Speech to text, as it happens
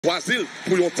Choisir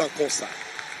pour un temps comme ça.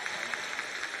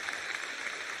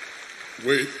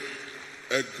 With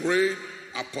a great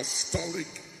apostolic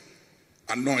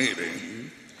anointing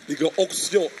Il y a une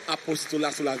onction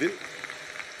apostolique sur la ville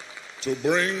to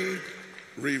bring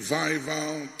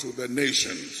revival to the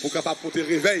nations. pour capable porter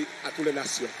réveil à toutes les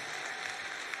nations.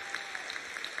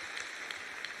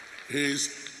 His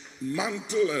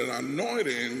mantle and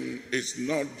anointing is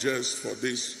not just for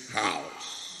this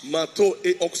house. Manteau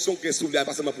et onction qui est soulevé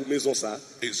pas seulement pour maison ça.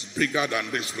 It's bigger than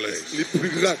this place. Les plus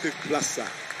grands que place ça.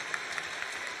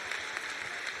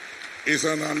 It's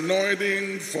an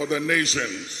anointing for the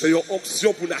nations. C'est une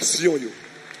onction pour nation yo.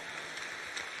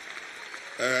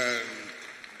 And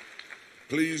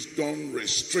please don't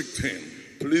restrict him.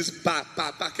 Plus pas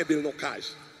qu'elle non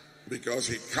cage. Because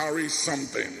he carries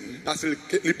something Parce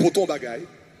que les potons bagaille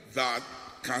that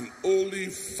can only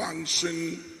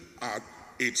function at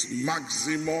its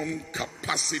maximum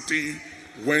capacity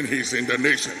when he's in the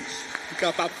nations.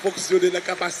 capable fonctionner la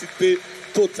capacité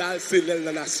totale c'est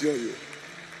la nation yo.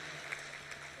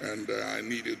 And I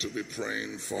need you to be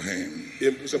praying for him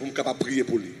Et c'est pour capable prier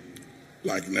pour lui.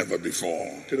 like never before.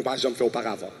 Que nous pas jamais fait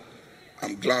auparavant.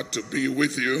 I'm glad to be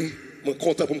with you. Moi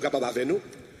content pour me capable avec nous.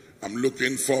 I'm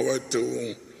looking forward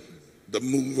to the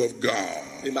move of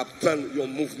God. Et m'attend un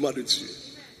mouvement de Dieu.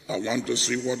 I want to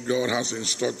see what God has in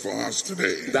stock for us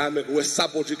today. D'ailleurs, ouais ça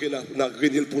bon Dieu qui n'a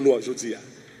réuni pour nous aujourd'hui.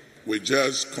 We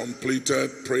just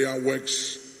completed Prayer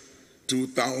Works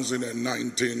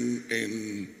 2019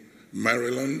 in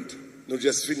Maryland. Nous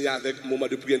just fini avec moment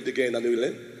de prière de gain dans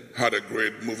Maryland. Had a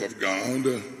great move of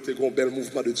God. C'est un bel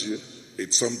mouvement de Dieu.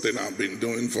 It's something I've been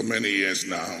doing for many years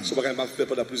now. Ce bagage m'a fait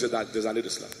pendant plusieurs années de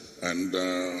cela. And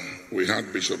we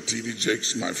had Bishop T.D.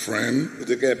 Jakes, my friend,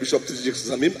 Nous avons Bishop T.D. Jakes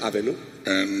avec nous.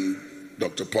 and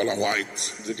Dr. Paula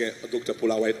White, Nous avons Dr.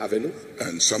 Paula White avec nous.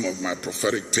 and some of my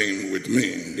prophetic team with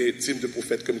me. Et team de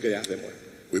prophètes comme qu'il y a avec moi.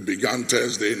 We began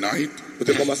Thursday night, Nous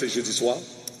avons commencé jeudi soir,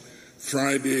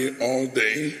 Friday all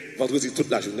day, vendredi toute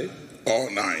la journée, all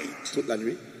night, toute la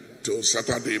nuit, till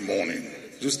Saturday morning,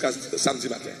 jusqu'à samedi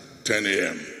matin, 10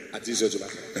 a.m. à 10h du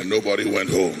matin. And nobody went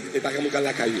home. Et pas comme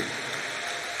la caillou.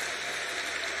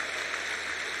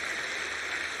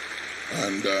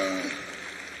 And,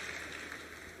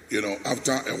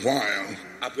 after a while,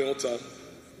 Après un temps,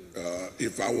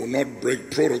 if I will not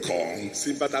break protocol, si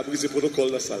je ne pas briser le protocole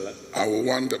dans la salle, I will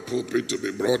want the pulpit to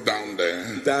be brought down there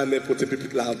dans mes potes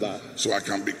pupitres là-bas, so I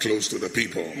can be close to the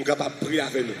people. je suis capable de prier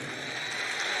avec nous.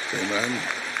 Amen.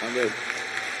 Amen.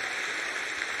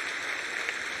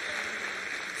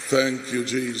 Thank you,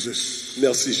 Jesus.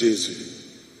 Merci Jésus.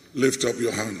 Lift up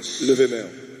your hands Levez main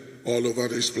all over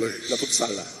this dans place. toute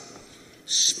salle là.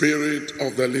 Spirit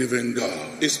of the living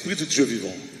God, Esprit de Dieu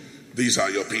vivant. these are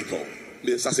your people.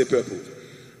 Mais ça c'est peuple.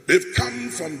 They've come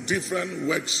from different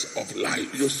walks of life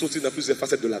Ils sont sortis dans plusieurs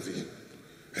facettes de la vie.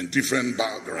 and different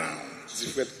backgrounds,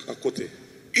 Différents côtés.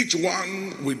 each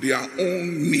one with their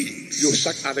own needs Ils ont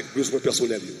chaque avec besoin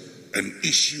personnel. and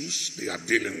issues they are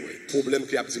dealing with. Problème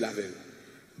qui a dit la veille.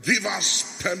 Give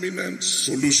us permanent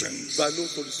solutions. Va nous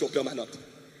solution permanente.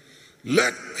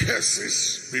 Let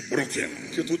curses be broken.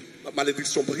 Que toute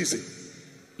malédiction brisée.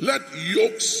 Let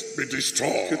yokes be Que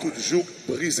destroyed. tout joug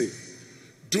brisé.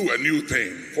 Do a new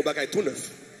thing. Faut bagaille tout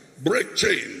neuf. Break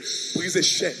chains. Briser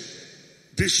chaîne.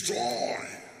 Destroy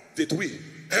Détruire.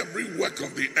 every work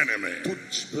of the enemy. Tout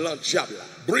plan diable.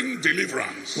 Bring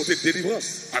deliverance. Pour tes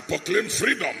délivrances. I proclaim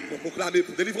freedom. Pour proclamer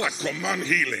I délivrance. command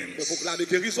Pour healing. proclamer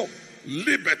guérison.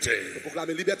 Liberty Pour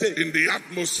proclamer liberté. in the Dans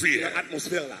atmosphere.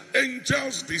 l'atmosphère là.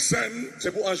 Angels descend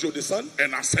C'est pour un jour descendre.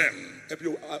 and ascend Et puis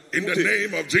in the monter.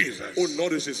 name of Jesus. Au nom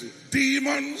de Jésus.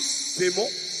 Demons,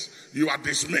 Démons. you are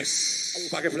dismissed. On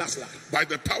va place là. By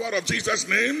the power of Jesus'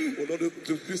 name, Au nom de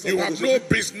Christ. you have no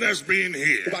business being On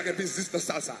here. va business dans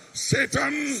ça.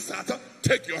 Satan, Satan.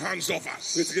 take your hands off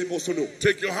us. Retirez mon son.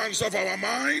 Take your hands off our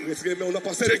mind. Retirez mon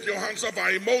pensée. Take your hands off our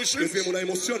emotions. Retirez mon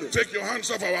émotion. Take your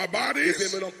hands off our bodies.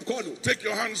 Retirez mon corps. Take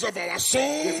your hands off our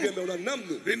soul. Retirez mon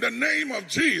âme. In the name of Au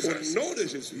Jesus. nom de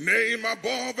Jésus. Name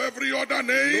above every other Non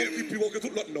name. qui plus haut que tout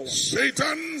l'autre nom.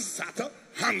 Satan, Satan.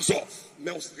 hands off.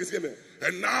 Mais on retirez mon.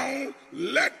 And now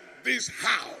let this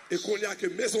house Et qu'on y a que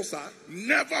maison ça.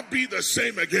 never be the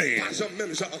same again. Pas jamais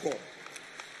même gens encore.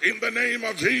 In the name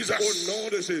of Au Jesus. nom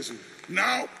de Jésus.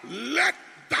 Now let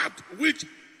that which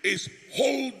is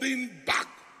holding back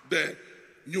the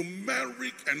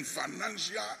numeric and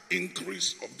financial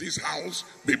increase of this house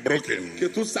be broken. Que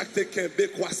tout ça qui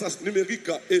est croissance numérique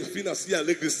et financière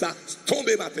l'église ça tombe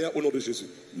matin au nom de Jésus.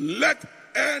 Let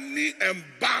any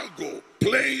embargo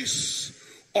placed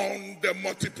on the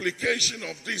multiplication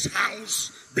of this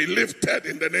house be lifted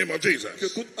in the name of Jesus. Que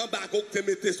tout embargo que tu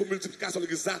mettais sur multiplication de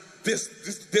l'église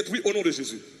détruit au nom de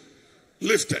Jésus.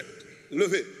 Lifted.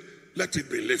 Levé. Let it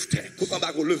be lifted. Tout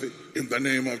embargo levé. In the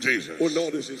name of Jesus. Au nom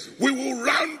de Jésus. We will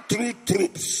run through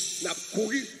troops. N'a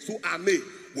couru sous armée.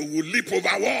 We will leap over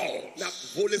walls. N'a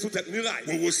volé sous tête muraille.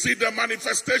 We will see the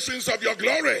manifestations of your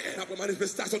glory. N'a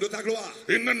manifestation de ta gloire.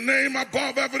 In the name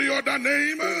above every other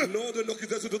name. Au nom de nos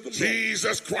Christ de tout le monde.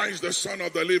 Jesus Christ, the Son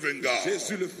of the living God.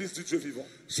 Jésus le Fils du Dieu vivant.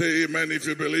 Say amen if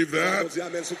you believe that. On dit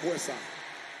amen sur quoi ça.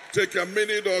 Take a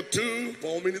minute or two.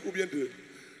 Bon, une minute ou bien deux.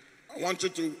 I want you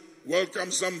to welcome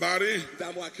somebody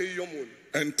D'amour accueillir un monde.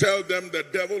 and tell them the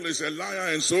devil is a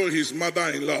liar and so his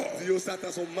mother-in-law. Dieu Satan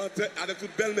son menteur avec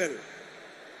toute belle-mère.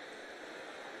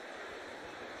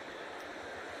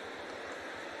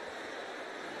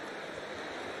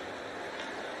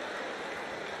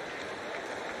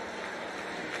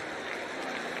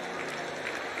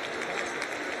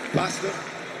 Pastor.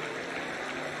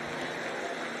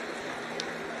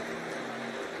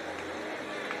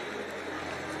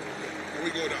 Can we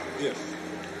go down? Yes.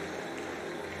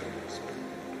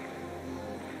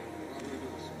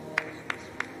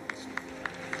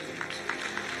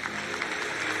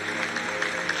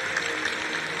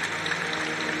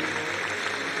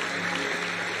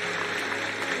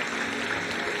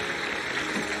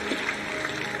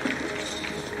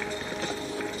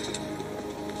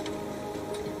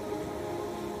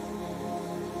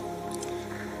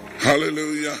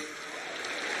 Hallelujah.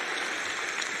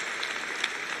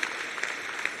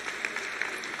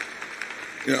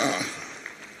 Yeah.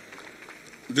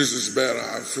 This is better.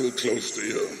 I feel close to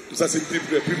you. Ça c'est plus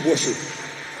proche.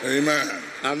 Amen.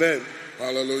 Amen.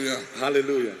 Hallelujah.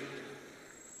 Hallelujah.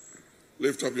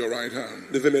 Lift up your right hand.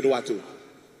 Levez mes doigts tout.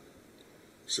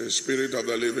 Say, Spirit of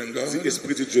the living Dis God,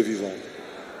 Esprit du Dieu vivant.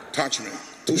 touch me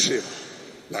Touchez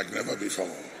like never before.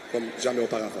 comme jamais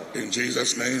auparavant. In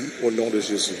Jesus' name, Au nom de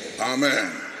Jésus.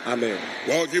 amen. Amen.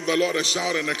 Well, give the Lord a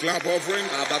shout and a clap offering.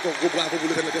 Bâton gros bravo pour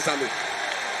le faire mettre ça.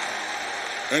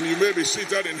 And you may be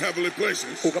seated in heavenly places.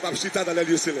 Pour capable chita dans les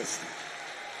lieux célestes.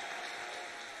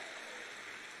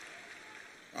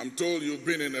 I'm told you've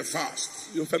been in a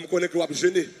fast. Yo fait me connaître que vous avez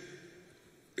jeûné.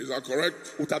 Is that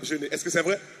correct? Ou t'as jeûné. Est-ce que c'est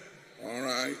vrai? All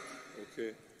right.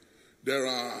 Okay. There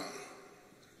are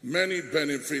many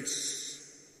benefits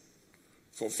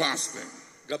for fasting.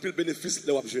 Gapil bénéfice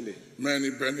là où jeûné. Many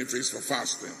benefits for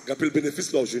fasting. Gapil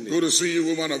bénéfice là où jeûné. Good to see you,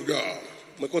 woman of God.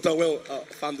 Je suis content ouais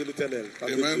femme de l'Éternel.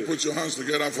 Amen. Put your hands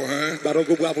together for her. Bâton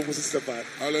gros bravo pour ce pas.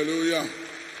 Hallelujah.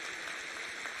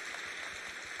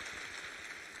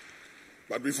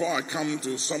 But before I come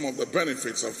to some of the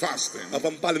benefits of fasting,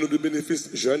 Avant de parler de bénéfices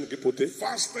jeûne qui poté.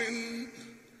 fasting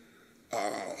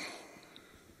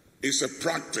is a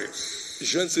practice.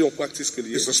 Jeûne c'est une pratique que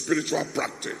lié. It's a spiritual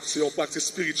practice C'est une pratique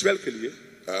spirituelle que lié.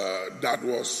 that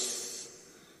was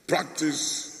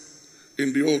practiced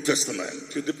in the Old Testament.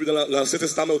 Que depuis dans l'Ancien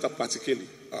Testament on a pratiqué li.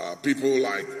 People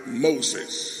like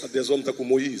Moses, Des hommes comme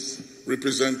Moïse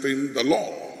representing the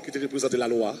law, qui te représentent la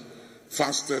loi.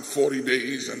 fasted 40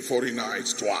 days and 40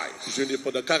 nights twice. Jeûné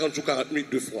pendant 40 jours 40 nuits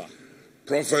deux fois.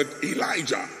 Prophet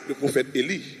Elijah, Le prophète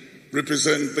Élie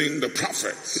representing the qui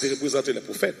prophets, te représente les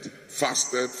prophètes.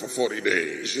 fasted for 40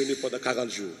 days. Jeûné pendant 40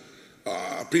 jours.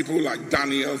 People like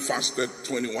Daniel fasted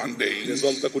 21 Des days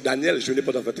hommes comme Daniel jeûné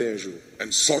pendant 21 jours.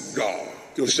 and sought God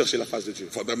Qui ont cherché la face de Dieu.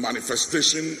 for the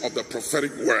manifestation of the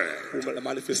prophetic word Pour la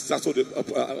manifestation de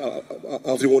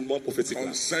environnement prophétique là.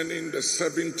 concerning the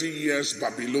 70 years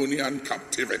Babylonian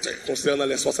captivity. Concernant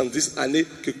les 70 années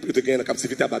que tu gagnes en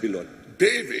captivité à Babylone.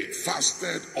 David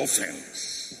fasted often,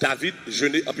 David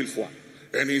jeûné en pile fois.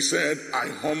 and he said, I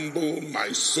humble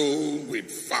my soul with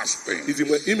fasting. Il dit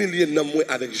moi humilié non moi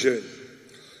avec jeûne.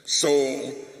 So,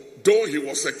 though he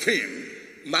was a king,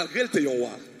 Malgré le te yon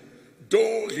roi,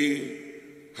 though he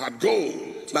had gold,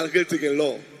 malgré le te gen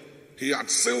l'or, he had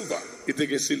silver, il te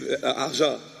gen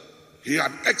argent, he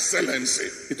had excellency,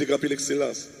 il te gen pile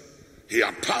excellence, he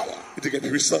had power, il te gen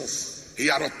puissance, he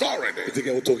had il authority, te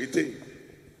gen autorité,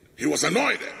 he was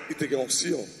anointed, il te gen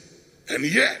onction. and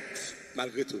yet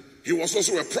Malgré tout, he was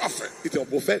also a prophet, il était un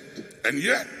prophète. and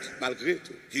yet Malgré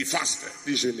tout, he fasted.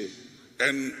 il jeûnait.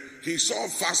 And he saw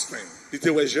fasting Il était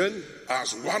ouais jeune,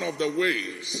 as one of the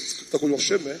ways tant qu'on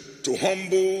chemin to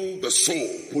humble the soul,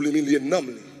 pour l'humilier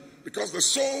l'homme. because the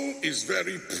soul is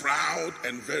very proud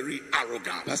and very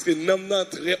arrogant, Parce que l'homme est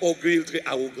très orgueilleux, très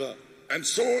arrogant. and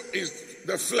so is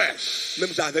the flesh. Même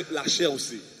avec la chair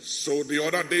aussi. So the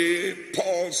other day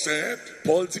Paul said,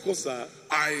 Paul dit comme ça,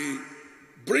 I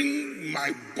bring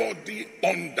my body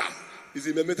under Il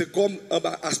dit, mais mettez comme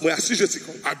moi assujetti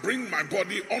comme. I bring my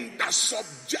body under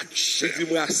subjection. Il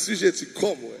dit, moi assujetti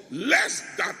comme. Lest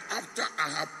that after I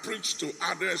have preached to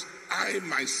others, I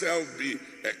myself be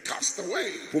a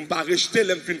castaway. Pour ne pas rejeter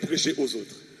l'homme qui prêcher aux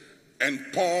autres. And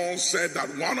Paul said that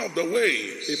one of the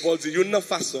ways Et Paul dit, une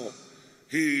façon,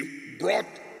 he brought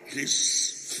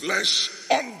his flesh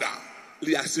under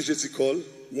les assujetti comme,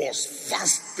 was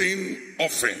fasting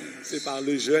offering. c'est par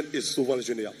le jeûne et souvent le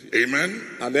jeûne. Amen.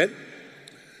 Amen.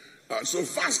 So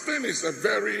fasting is a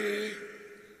very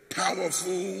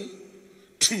powerful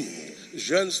tool.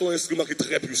 Jeûne sont un instrument qui est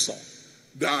très puissant.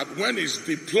 That when it's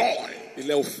deployed, Il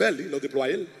est offert, il est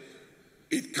déployé.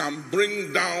 It can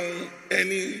bring down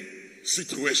any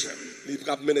situation Il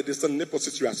peut mener descendre n'importe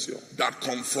situation that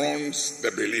confronts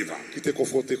the believer. qui t'est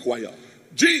confronté croyant.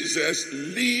 Jesus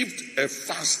lived a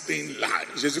fasting life.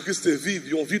 Jésus-Christ vit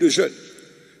une vie de jeûne.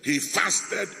 He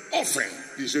fasted often.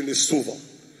 Il jeûnait souvent.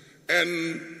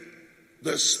 And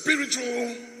the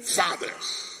spiritual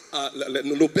fathers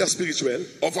Nos pères spirituels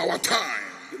of our time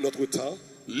de notre temps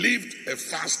lived a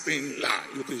fasting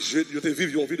life. ils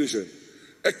vivent une vie de jeûne.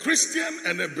 A Christian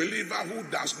and a believer who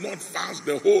does not fast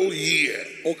the whole year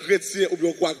Un chrétien ou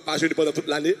bien quoi pas jeûner pendant toute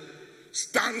l'année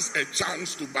stands a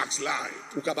chance to backslide.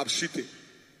 ou capable de chuter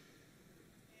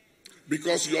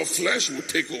because your flesh will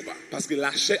take over. parce que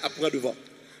la chair apprend devant.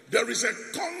 There is a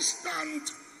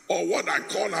constant or what I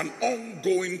call an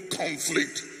ongoing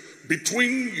conflict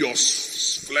between your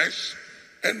flesh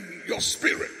and your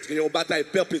spirit. Il y a une bataille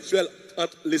perpétuelle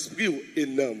entre l'esprit et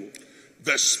l'âme.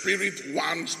 The spirit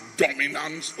wants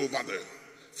dominance over the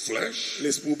flesh.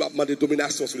 L'esprit va demander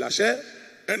domination sur la chair.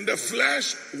 And the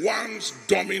flesh wants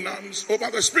dominance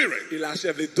over the spirit. Et la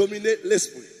chair veut dominer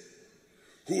l'esprit.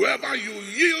 Whoever you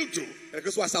yield to Quel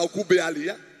que soit ça au coupé à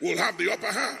l'IA, will have the upper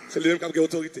hand. c'est le même qui a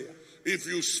autorité. If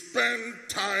you spend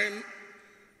time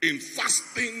in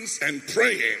fastings and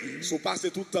praying, Si vous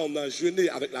passez tout le temps dans le jeûner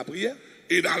avec la prière,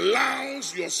 it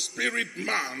allows your spirit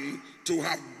man to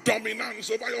have dominance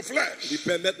over your flesh. il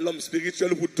permet l'homme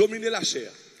spirituel pour dominer la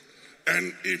chair.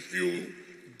 And if you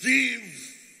give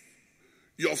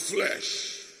your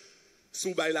flesh Si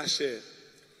vous baillez la chair,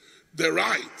 the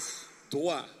right,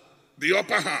 droit, the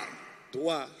upper hand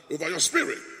droit over your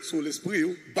spirit sur l'esprit,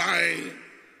 vous by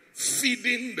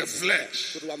feeding the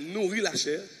flesh, doit nourrir la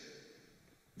chair,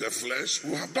 the flesh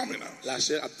will have dominance. la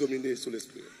chair a dominé sur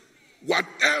l'esprit.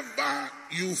 Whatever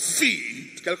you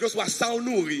feed Quel que soit ça on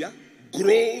nourrit,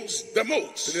 grows the c'est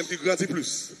most. le même qui grandit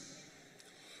plus.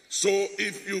 So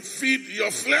if you feed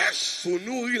your flesh, Pour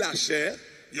nourrir la chair,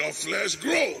 your flesh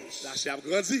grows. la chair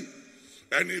grandit.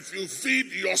 And if you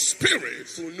feed your spirit,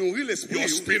 Pour nourrir l'esprit, your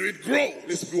spirit grows.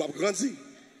 l'esprit a grandi.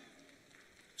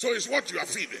 So it's what you are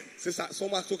feeding. C'est ça, son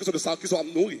marque de ça qui sont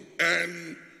nourris.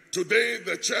 And today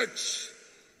the church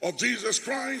of Jesus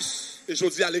Christ Et je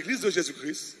dis à l'église de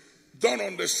Jésus-Christ, don't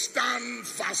understand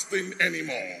fasting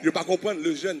anymore. il ne pas comprendre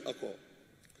le jeûne encore.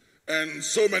 And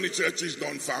so many churches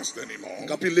don't fast anymore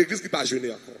Quand puis l'église qui pas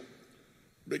jeûner encore.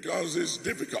 because it's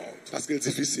difficult, Parce que c'est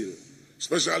difficile.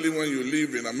 especially when you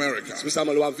live in America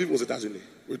Spécialement, on vivre aux États-Unis.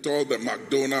 with all the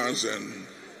McDonald's and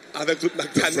Avec toute the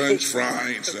McDonald's. French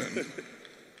fries and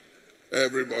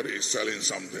everybody is selling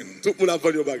something. Tout le monde a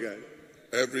vendu au bagage.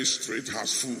 Every street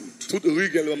has food. Toute rue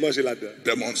qui a manger là-dedans.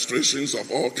 Demonstrations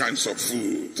of all kinds of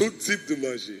food Tout type de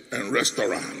manger. and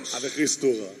restaurants. Avec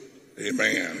restaurant.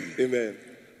 Amen. Amen.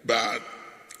 But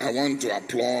I want to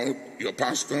applaud your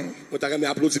pastor On t'a remis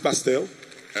applaudi pasteur.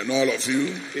 and all of you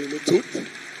Et nous toutes.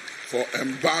 for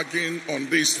embarking on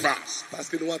this fast. Parce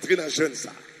que nous entrons dans le jeûne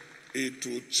ça. It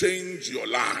will change your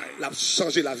life. L'a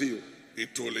changé la vie.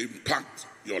 It will impact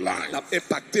your life. L'a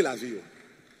impacté la vie.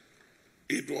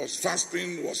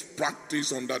 Fasting was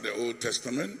practiced under the Old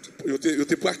Testament, Il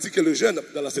était pratiqué le jeûne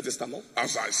dans l'Ancien Testament.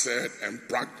 as I said, and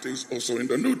practiced also in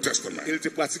the New Testament. Il était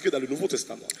pratiqué dans le Nouveau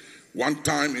Testament. One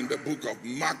time in the book of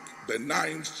Mark, the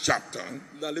 9th chapter,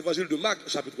 Dans l'évangile de Marc,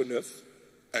 chapitre 9,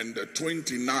 and the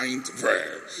 29th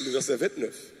verse, le verset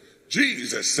 29,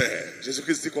 Jesus said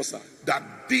Jésus-Christ dit comme ça. that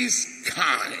this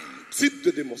kind, Type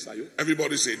de démon ça yo.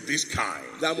 everybody say this kind.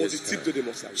 Là, on dit type de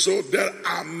démon ça yo. So there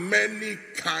are many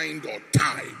kind or Il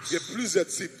y types, a plusieurs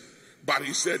types. but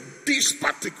he said this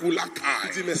particular Il dit,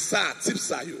 kind mais ça, type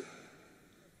ça yo.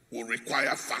 will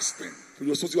require fasting. Pour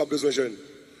nous sortir, on a besoin de jeûne.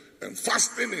 And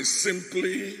fasting is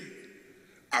simply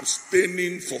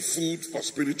abstaining for food for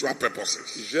spiritual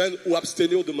purposes. Jeûne ou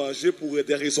abstenir de manger pour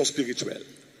des raisons spirituelles.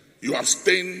 You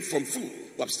abstain from food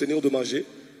Ou abstenir de manger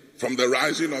from the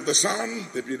rising of the sun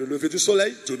depuis le lever du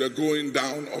soleil to the going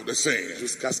down of the same.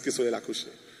 jusqu'à ce que le soleil a couché.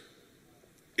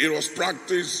 It was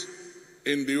practiced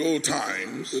in the old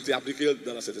times, était appliqué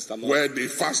dans l'Ancien Testament. where they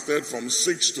fasted from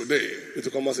 6 today Ils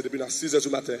ont commencé depuis 6 heures du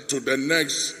matin. to the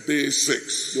next day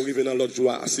 6. Ils arrivent dans l'autre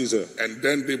jour à 6 heures. And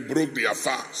then they broke their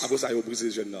fast. Après ça, ils ont brisé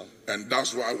le jeûne là. And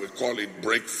that's why we call it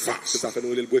break C'est fast. ça fait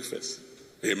nous le breakfast.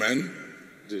 Amen.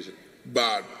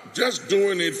 But just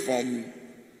doing it from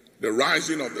the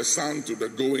rising of the sun to the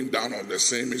going down of the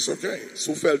same is okay.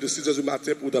 Si vous faites de 6 heures du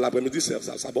matin pour dans l'après-midi, c'est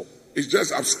ça bon. It's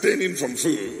just abstaining from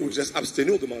food. Ou juste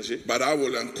abstenir de manger. But I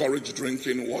will encourage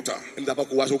drinking water. Et d'abord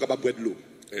encourager vous capable boire de l'eau.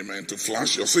 Amen. To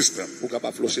flush your system. Vous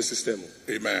capable flusher le système.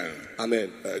 Amen. Amen.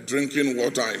 Drinking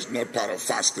water is not part of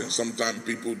fasting. Sometimes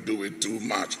people do it too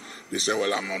much. They say,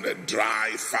 well, I'm on a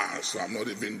dry fast, so I'm not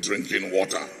even drinking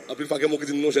water. Après, il faut que mon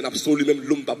dit non, je n'absolu même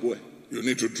l'homme pas boire. You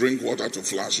need to drink water to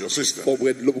flush your system. Faut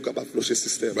boire de l'eau pour capable flusher le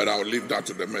système. But I'll leave that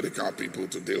to the medical people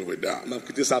to deal with that. M'a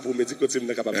quitter ça pour médico team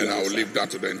capable. And I'll leave that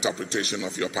to the interpretation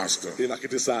of your pastor. Et m'a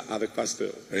quitter ça avec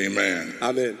pasteur. Amen.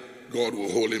 Amen. God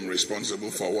will hold him responsible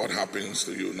for what happens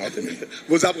to you, not me.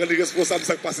 Vous apprenez responsable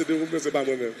ça qui passe de vous, mais c'est pas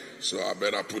moi-même. So I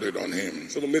better put it on him.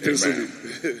 So mettez sur lui.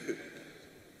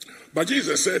 But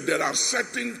Jesus said there are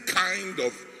certain kind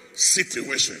of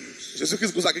situations.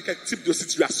 Jésus-Christ vous a quelques types de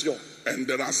situations. And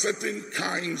there are certain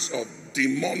kinds of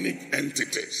demonic Il y a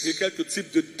entities quelques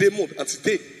types de démons,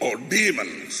 entités, or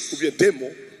demons. ou bien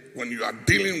démons. When you are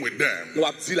dealing with them, Nous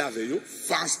avons dit la veille,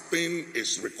 fasting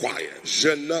is required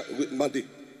jeûne demandé,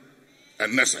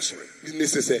 and necessary.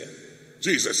 nécessaire.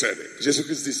 Jesus said it.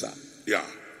 Jésus-Christ dit ça. Yeah.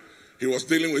 He was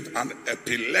dealing with an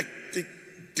epileptic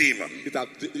demon. Il a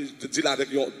dit là avec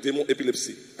un démon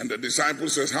épilepsie. And the disciple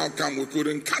says, how come we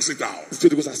couldn't cast it out? Il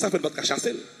dit que ça fait pas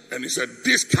chasser. And he said,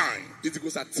 this kind Il dit que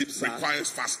ça type ça. requires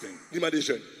fasting. Il m'a dit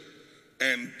jeûne.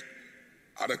 And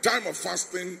at the time of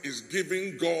fasting is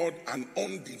giving God an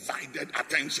undivided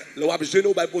attention. Le roi jeûne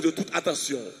au Bible de toute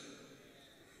attention.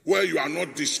 Where you are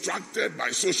not distracted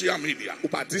by social media. Ou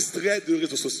pas distrait de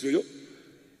réseaux sociaux.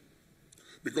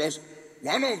 Because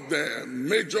one of the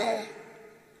major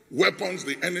weapons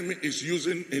the enemy is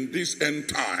using in this end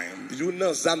time Une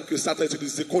arme que Satan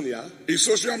utilise qu'on y a, is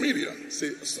social media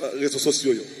c'est réseaux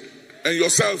sociaux. and your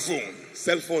cell phone.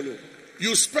 Cell phone.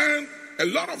 You spend, a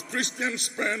lot of Christians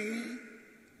spend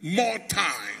more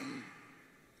time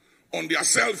on their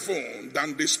cell phone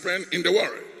than they spend in the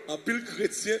word. Un pile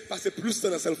chrétien passe plus de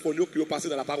temps dans cell phone que passe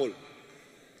dans la parole.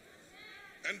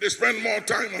 And they spend more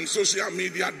time on social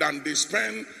media than they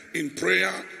spend in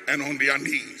prayer and on their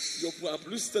knees. Yo prend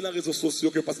plus de temps dans les réseaux sociaux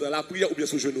que passe dans la prière ou bien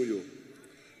sur genou yo.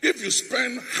 If you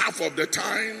spend half of the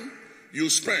time you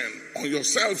spend on your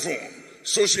cell phone,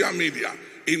 social media,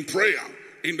 in prayer,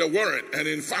 in the word, and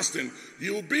in fasting,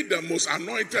 you will be the most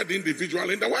anointed individual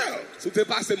in the world. Si tu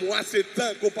passes moitié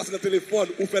temps qu'on passe dans le téléphone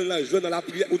ou faire la jeûne dans la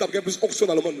prière ou tu as plus option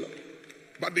dans le monde là.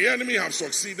 But the enemy have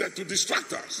succeeded to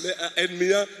distract us. Mais ennemi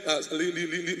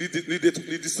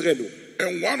li distrait nous.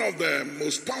 And one of the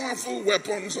most powerful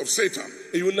weapons of Satan,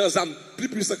 Et une arme plus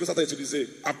puissante que Satan a utilisée,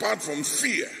 apart from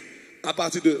fear, à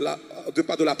partir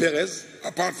de la paresse,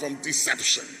 apart from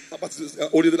deception,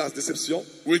 au lieu de la déception,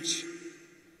 which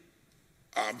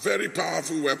are very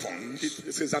powerful weapons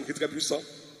ces armes qui sont très puissantes,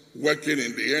 working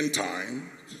in the end time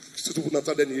surtout pour notre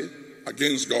temps dernier,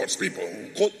 against God's people.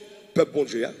 contre le peuple bon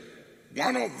Dieu,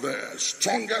 One of the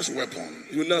strongest weapons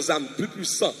une arme plus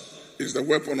puissante, is the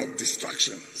weapon of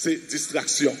distraction. c'est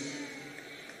distraction.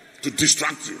 To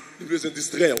distract you. Il veut se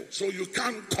distraire. So you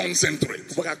can't concentrate. Vous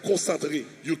ne pouvez pas concentrer.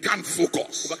 You can't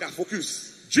focus. Vous ne pouvez pas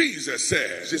focus. Jesus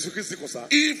said, Jésus-Christ dit comme ça.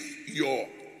 if your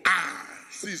eyes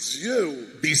Si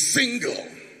Dieu be single,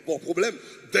 bon problème,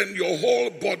 then your whole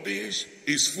body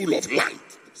is full of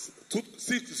light.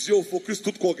 si Dieu focus,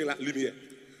 tout corps est la lumière.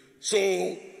 So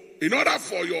in order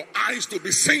for your eyes to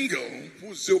be single,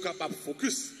 Pour Dieu capable de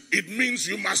focus, it means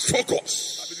you must focus.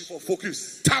 ça veut dire qu'il faut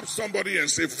focus. Tap somebody and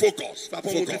say focus. Ça peut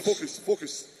dire Focus.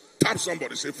 focus. Tap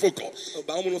somebody, say focus.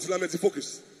 Bah on dit la main dit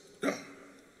focus. Yeah.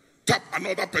 Tap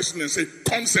another person and say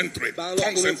concentrate. Bah on dit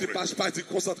Concentrate. pas dit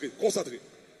concentré.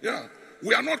 Yeah.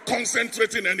 We are not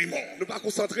concentrating anymore. Ne pas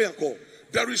concentrer encore.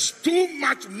 There is too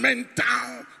much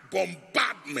mental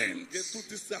bombardment Il y a toute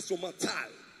distraction mentale.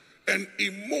 and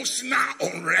emotional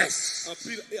unrest. Un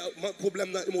pile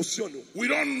problème dans l'émotion nous. We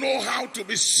don't know how to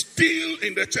be still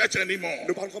in the church anymore.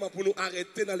 Nous parlons comment pour nous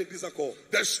arrêter dans l'église encore.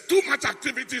 There's too much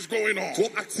activities going on.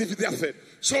 Trop activité à faire.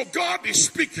 So God is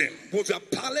speaking Bon Dieu a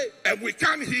parlé, and we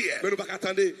can't hear mais nous pas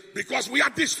attendre because we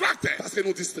are distracted. parce que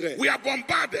nous distrait. We are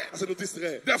bombarded. Parce que nous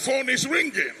distrait. The phone is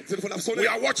ringing. Le téléphone a sonné. We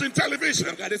are watching television.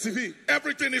 Regardez TV.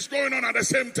 Everything is going on at the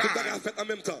same Tout time. a fait en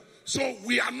même temps. So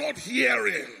we are not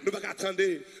hearing. Nous pas attendre.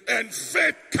 And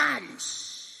faith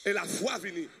comes Et la foi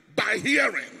vient by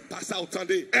hearing par ça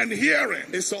entendez and hearing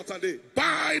et ça entendez by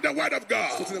by the word of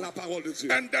God.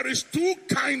 And there is two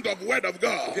kinds of word of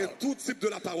God.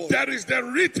 There is the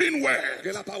written word.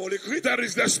 There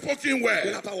is the spoken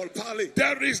word.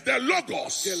 There is the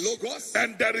logos.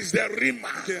 And there is the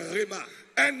rhema.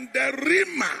 And the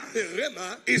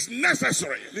rhema is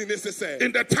necessary in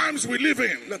the times we live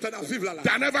in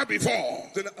than ever before.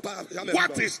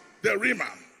 What is the rhema?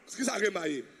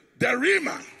 The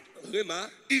rhema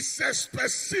is a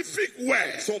specific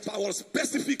word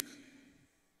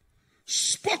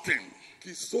spoken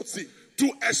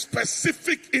to a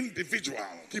specific individual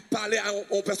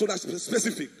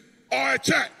or a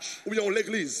church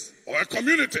or a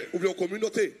community,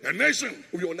 a nation,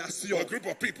 or a group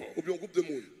of people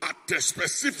at a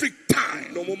specific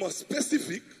time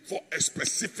for a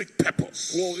specific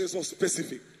purpose.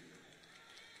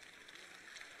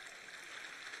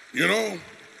 You know,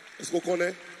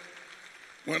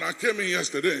 when I came in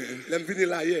yesterday,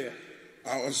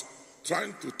 I was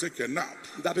trying to take a nap,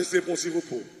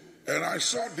 and I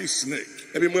saw this snake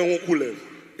in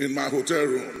my hotel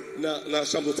room,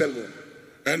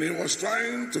 and he was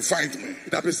trying to fight me.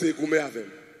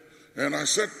 And I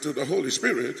said to the Holy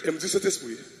Spirit,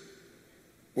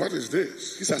 what is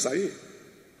this?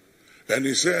 And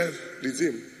he said,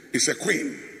 it's a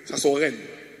queen.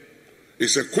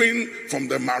 It's a queen from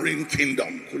the marine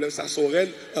kingdom.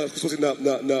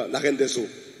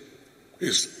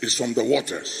 It's from the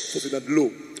waters.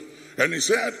 And he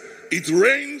said, it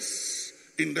reigns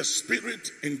in the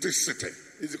spirit in this city.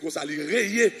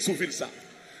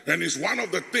 And it's one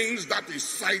of the things that is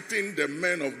fighting the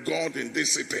men of God in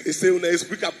this city.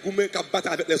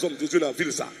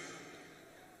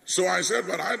 So I said,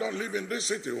 but I don't live in this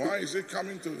city. Why is he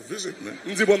coming to visit me?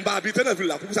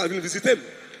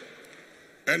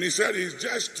 And he said, he's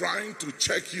just trying to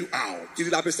check you out.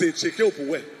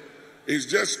 It's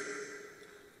just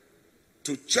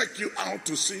to check you out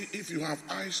to see if you have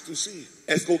eyes to see.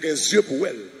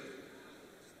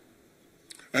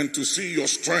 And to see your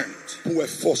strength.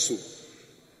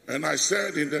 And I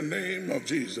said, in the name of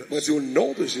Jesus,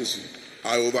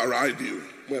 I override you.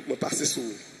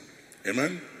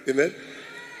 Amen? Amen.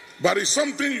 But it's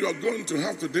something you are going to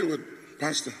have to deal with,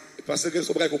 Pastor.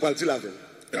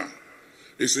 Yeah.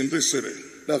 It's in this city.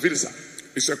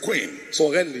 It's a queen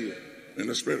in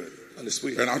the spirit. And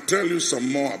I'll tell you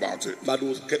some more about it.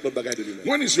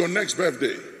 When is your next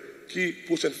birthday?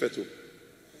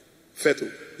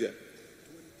 Yeah.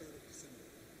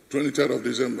 23rd of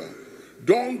December.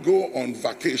 Don't go on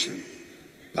vacation.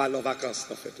 Yeah,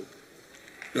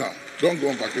 don't go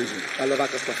on vacation.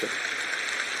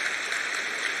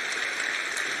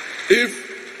 If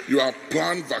you are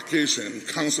planned vacation,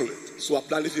 cancel it.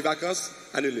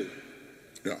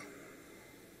 Yeah.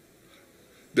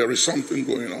 There is something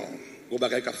going on.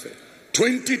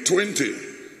 2020,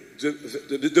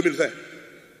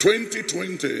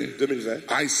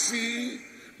 I see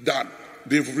that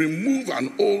they've removed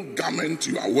an old garment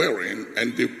you are wearing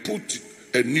and they put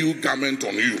a new garment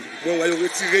on you.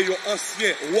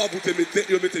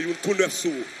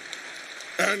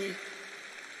 And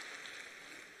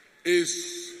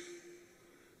is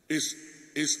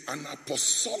an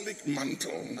apostolic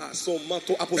mantle. And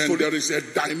there is a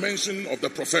dimension of the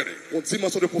prophetic.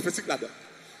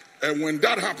 And when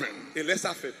that happens,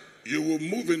 you will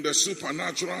move in the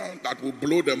supernatural that will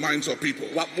blow the minds of people.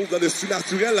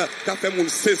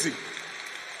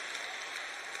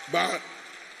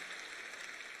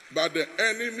 But the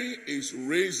enemy is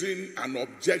raising an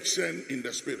objection in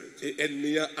the spirit.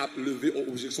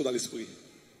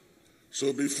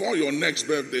 So before your next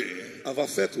birthday,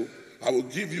 I will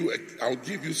give you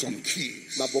some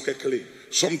keys.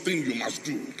 Something you must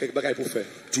do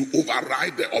to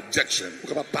override the objection.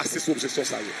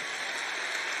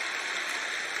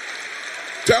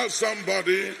 Tell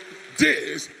somebody,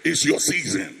 this is your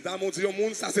season.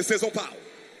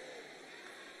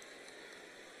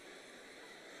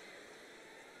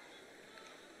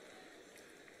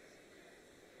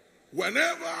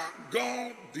 Whenever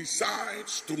God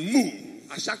decides to move,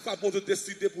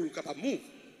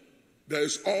 there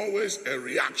is always a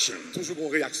reaction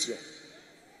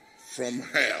from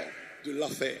hell.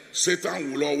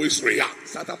 Satan will always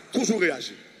react.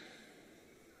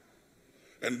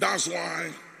 And that's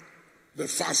why the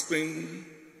fasting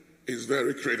is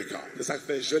very critical.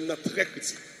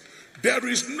 There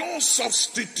is no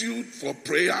substitute for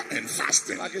prayer and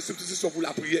fasting.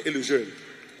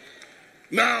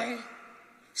 Now,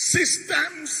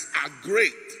 systems are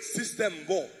great.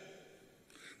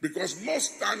 Because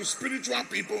most times spiritual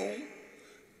people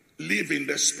live in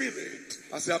the spirit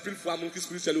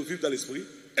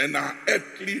and are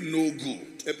earthly no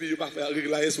good.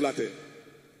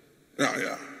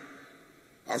 Yeah.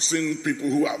 I've seen people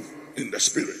who are in the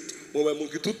spirit.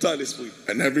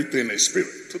 And everything is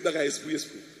spirit.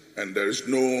 And there is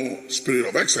no spirit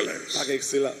of excellence.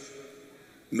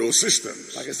 No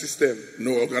systems.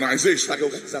 No organization.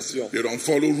 They don't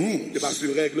follow rules.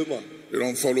 They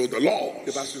don't follow the law.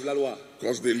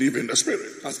 Because they live in the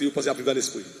spirit.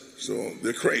 So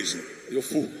they're crazy.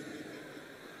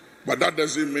 But that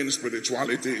doesn't mean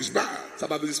spirituality is bad.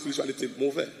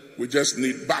 We just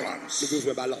need balance.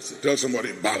 Tell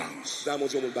somebody balance.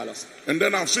 And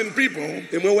then I've seen people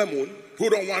who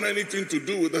don't want anything to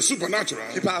do with the supernatural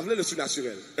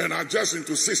and are just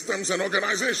into systems and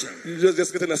organization.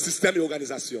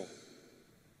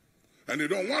 And they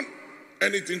don't want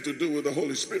anything to do with the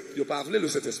Holy Spirit.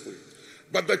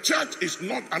 But the church is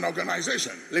not an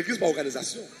organization.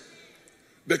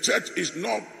 The church is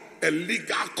not a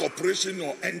legal corporation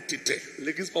or entity.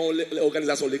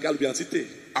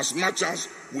 As much as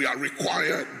we are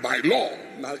required by law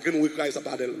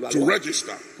to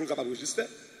register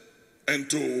and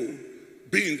to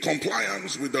be in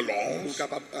compliance with the laws,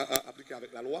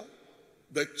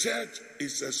 the church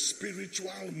is a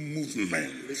spiritual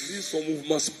movement.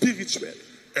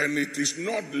 And it is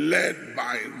not led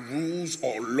by rules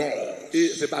or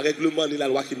laws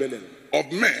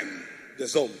of men.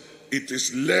 It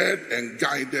is led and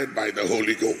guided by the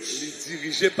Holy Ghost.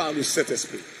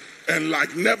 And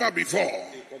like never before,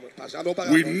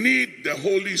 we need the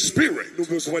Holy Spirit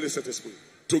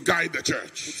to guide the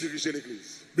church.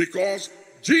 Because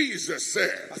Jesus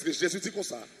said,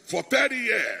 for 30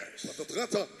 years,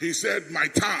 he said, my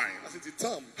time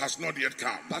has not yet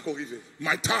come.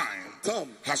 My time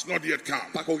has not yet come.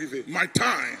 My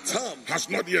time has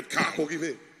not yet come.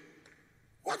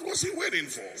 What was he waiting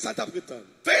for?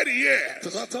 30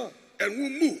 years. And we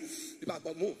move.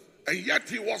 And yet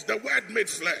he was the word made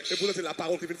flesh.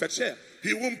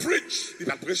 He won't preach. He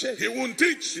won't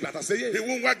teach. He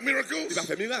won't work miracles.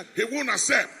 He won't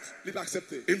accept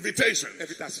invitation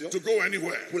to go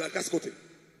anywhere.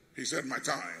 He said, my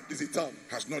time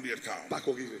has not yet come.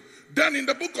 Then in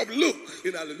the book of Luke,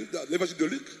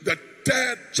 the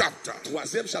 3rd chapter,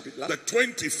 the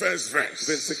 21st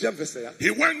verse,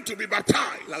 he went to be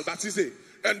baptized.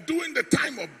 And during the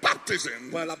time of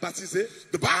baptism,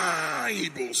 the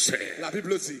Bible said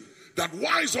that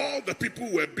whilst all the people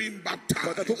were being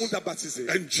baptized,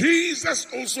 and Jesus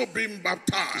also being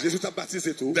baptized,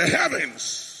 the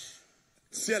heavens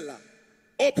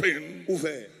opened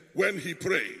when he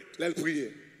prayed.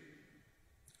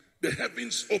 The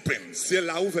heavens opened.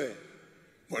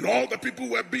 When all the people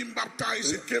were being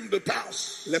baptized, it came to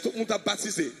pass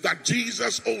that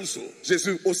Jesus also,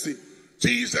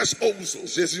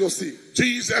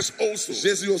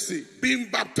 being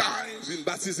baptized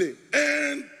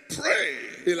and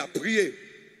prayed,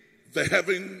 the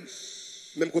heavens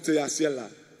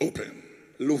open.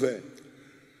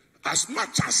 As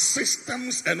much as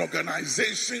systems and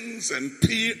organizations and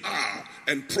PR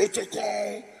and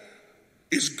protocol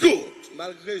is good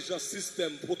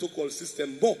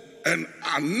and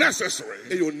are necessary,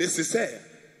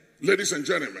 ladies and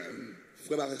gentlemen,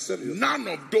 none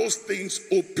of those things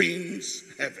opens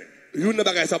heaven.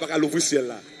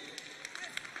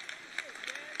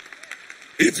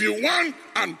 If you want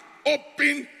an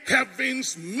open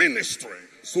heavens ministry,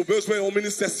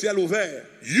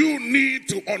 you need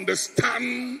to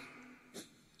understand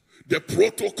the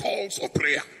protocols of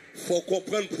prayer.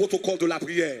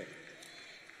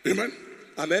 Amen.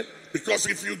 Amen. Because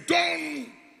if you don't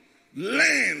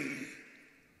learn,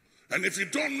 and if you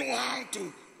don't know how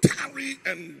to tarry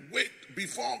and wait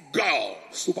before God,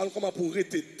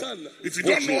 if you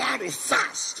don't know how to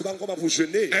fast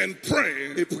and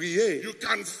pray, you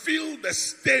can fill the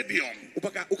stadium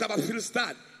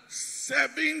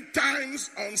 7 times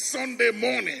on Sunday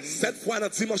morning,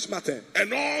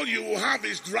 and all you will have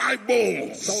is dry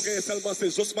bones.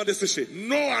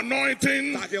 No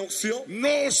anointing,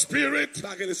 no spirit,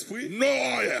 no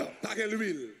oil.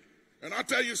 And I'll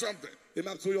tell you something. You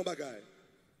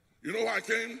know why I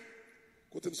came?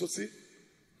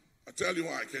 I'll tell you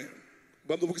why I came.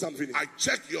 I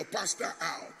checked your pastor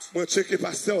out.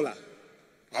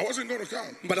 I wasn't going to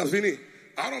come.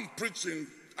 I don't preach in,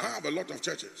 I have a lot of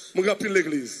churches.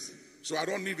 So I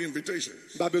don't need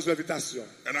invitations.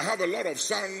 And I have a lot of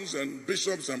sons and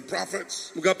bishops and prophets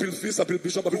who have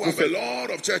a lot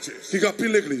of churches.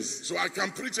 So I can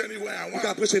preach anywhere I want.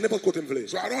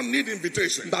 So I don't need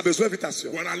invitation.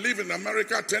 When I lived in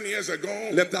America 10 years ago,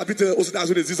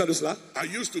 I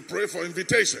used to pray for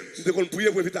invitations.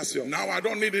 Now I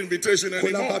don't need invitation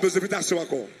anymore.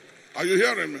 Are you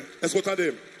hearing me?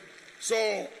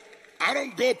 So I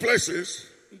don't go places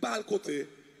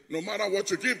No matter what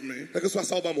you give me, quel que soit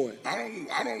ça,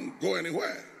 I don't go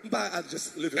anywhere.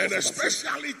 And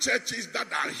especially churches that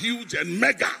are huge and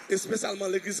mega. And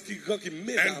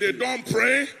they don't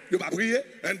pray.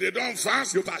 And they don't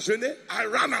fast. I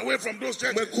ran away from those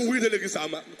churches.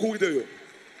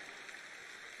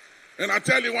 And I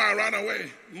tell you why I ran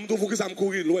away.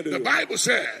 The Bible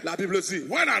says,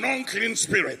 when an unclean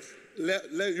spirit,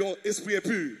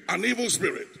 an evil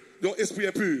spirit,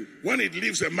 when it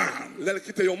leaves a man,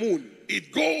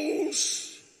 it goes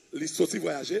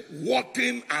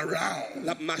walking around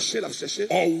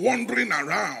or wandering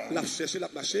around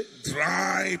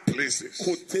dry places.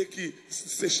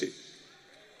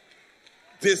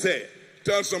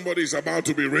 Tell somebody it's about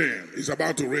to be rain. It's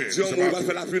about to rain.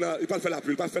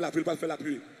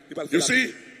 You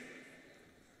see,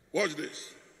 watch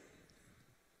this.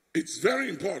 It's very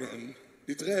important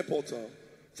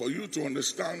for you to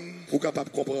understand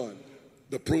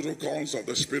the protocols of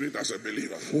the Spirit as a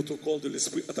believer.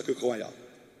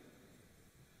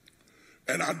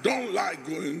 And I don't like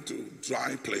going to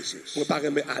dry places.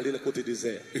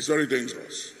 It's very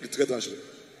dangerous.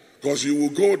 Because you will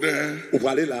go there,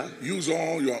 use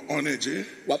all your energy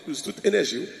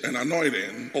and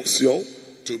anointing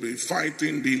to be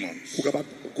fighting demons.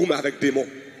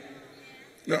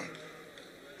 Yeah.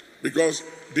 Because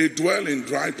they dwell in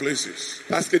dry places.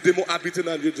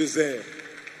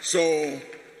 So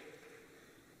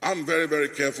I'm very, very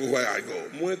careful where I go.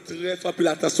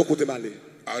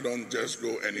 I don't just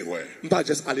go anywhere.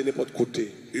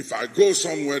 If I go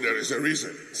somewhere, there is a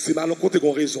reason.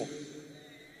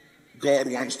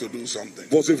 God wants to do something.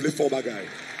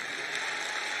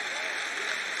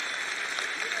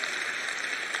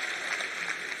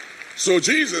 So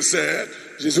Jesus said,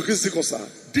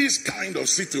 this kind of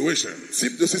situation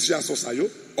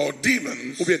or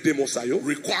demons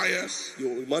requires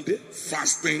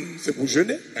fasting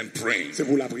and praying.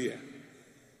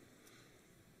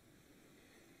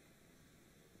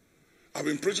 I've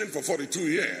been preaching for 42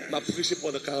 years.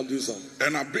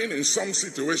 And I've been in some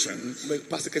situations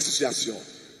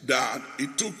that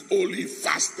it took only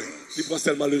fasting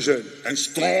and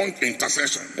strong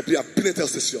intercession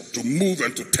to move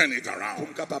and to turn it around.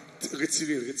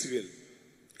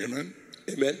 Amen.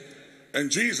 Amen. And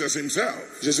Jesus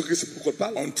himself,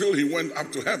 until he went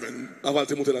up to heaven,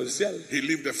 he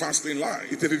lived a fasting life.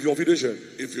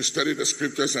 If you study the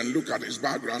scriptures and look at his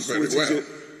background very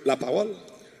well.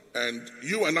 And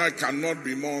you and I cannot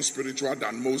be more spiritual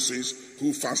than Moses,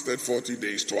 who fasted 40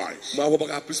 days twice.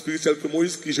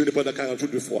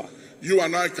 You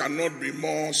and I cannot be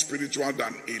more spiritual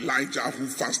than Elijah, who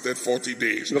fasted 40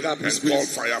 days and called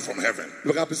fire from heaven.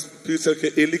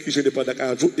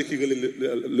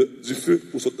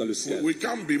 We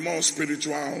can't be more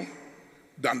spiritual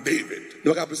than David.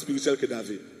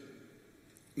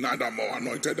 Neither more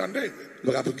anointed than David.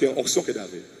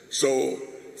 So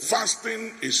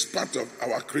fasting is part of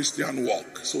our Christian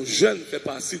walk.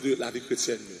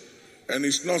 And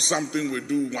it's not something we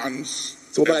do once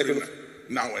every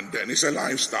now and then. It's a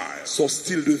lifestyle. It's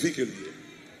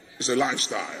a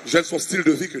lifestyle.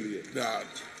 That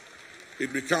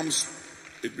it becomes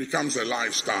a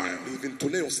lifestyle.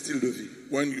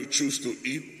 When you choose to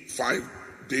eat 5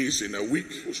 days in a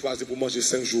week or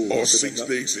 6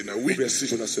 days in a week,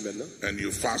 and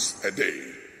you fast a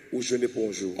day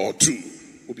or 2.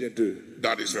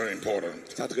 That is very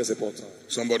important.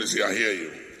 Somebody say, I hear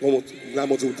you.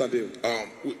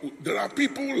 There are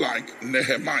people like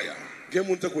Nehemiah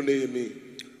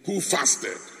who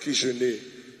fasted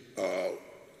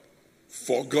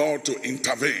for God to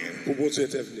intervene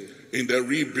in the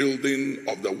rebuilding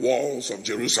of the walls of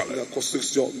Jerusalem.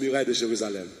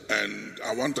 And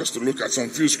I want us to look at some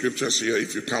few scriptures here.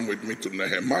 If you come with me to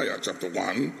Nehemiah chapter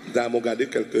 1,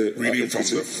 reading from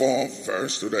the 4th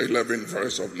verse to the 11th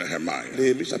verse of Nehemiah.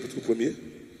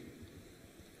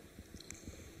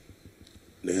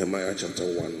 Nehemiah chapter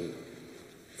 1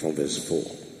 from verse 4.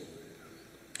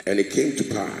 And it came to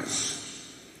pass,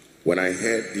 when I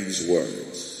heard these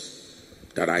words,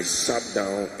 that I sat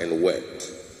down and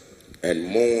wept and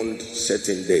mourned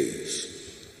certain days,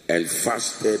 and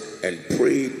fasted and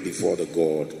prayed before the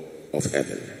God of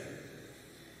heaven.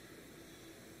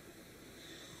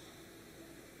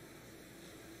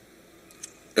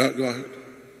 Go ahead.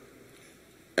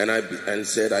 And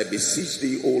said, I beseech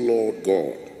thee, O Lord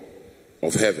God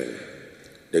of heaven,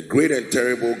 the great and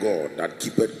terrible God, that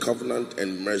keepeth covenant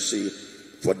and mercy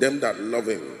for them that love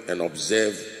him and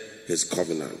observe his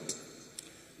covenant.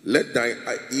 Let thy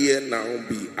ear now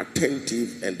be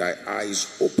attentive and thy eyes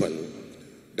open,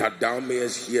 that thou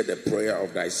mayest hear the prayer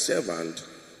of thy servant,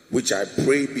 which I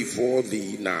pray before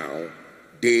thee now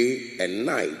day and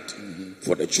night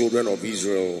for the children of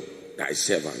Israel, thy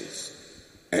servants,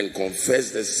 and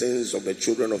confess the sins of the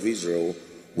children of Israel,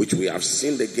 which we have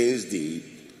sinned against thee.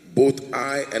 Both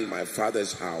I and my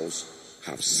father's house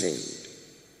have sinned.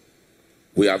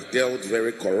 We have dealt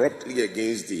very corruptly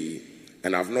against thee,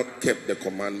 and have not kept the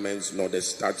commandments, nor the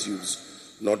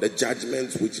statutes, nor the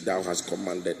judgments which thou hast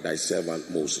commanded thy servant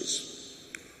Moses.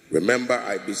 Remember,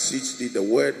 I beseech thee, the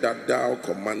word that thou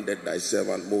commanded thy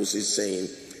servant Moses, saying,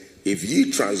 if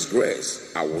ye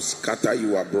transgress, I will scatter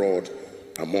you abroad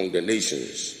among the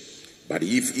nations. But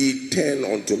if ye turn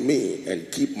unto me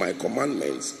and keep my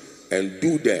commandments and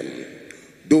do them,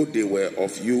 though they were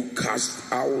of you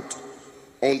cast out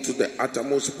unto the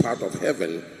uttermost part of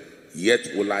heaven,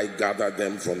 yet will I gather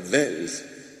them from thence,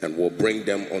 and will bring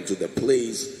them unto the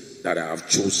place that I have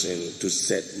chosen to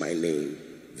set my name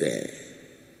there.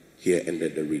 Here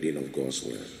ended the reading of God's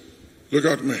word. Look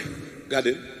at me. Got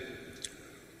it?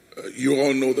 You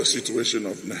all know the situation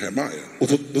of Nehemiah.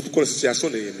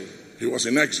 He was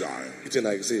in exile.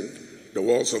 The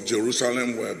walls of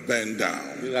Jerusalem were burned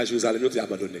down.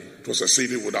 It was a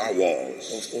city without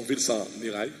walls.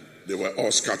 They were all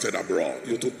scattered abroad.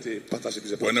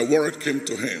 When a word came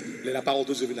to him about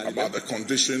the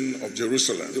condition of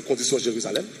Jerusalem,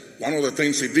 one of the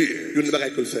things he did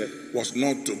was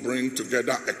not to bring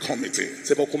together a committee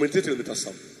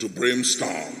to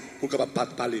brainstorm.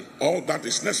 All that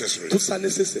is necessary.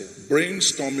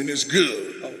 Brainstorming is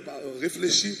good.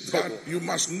 But you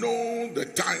must know the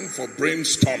time for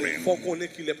brainstorming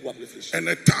and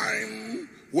a time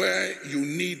where you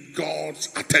need God's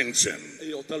attention.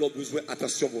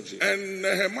 And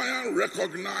Nehemiah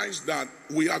recognized that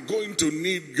we are going to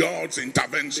need God's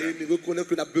intervention.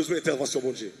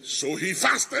 So he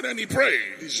fasted and he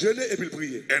prayed.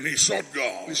 And he sought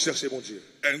God.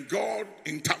 And God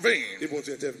intervened.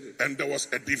 And there was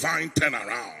a divine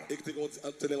turnaround.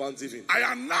 I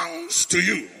announce to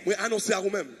you.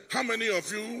 How many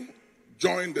of you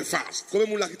joined the fast?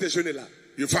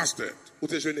 You fasted.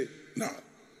 Now,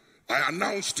 I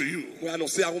announce to you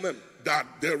that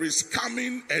there is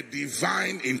coming a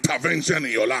divine intervention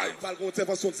in your life.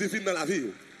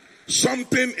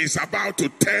 Something is about to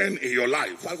turn in your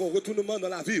life.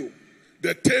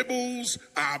 The tables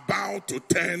are about to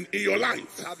turn in your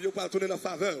life.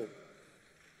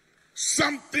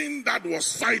 Something that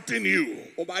was fighting you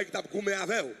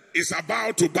is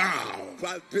about to bow.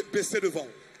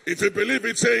 If you believe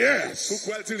it, say yes.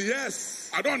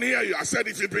 Yes. I don't hear you. I said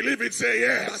if you believe it, say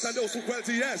yes.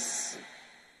 Yes.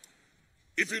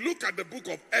 If you look at the book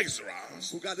of Ezra,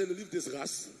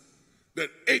 the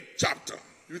 8th chapter,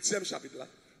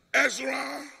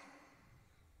 Ezra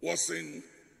was in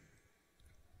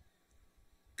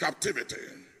captivity.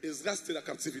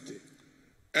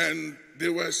 And they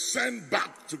were sent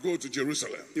back to go to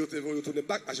Jerusalem.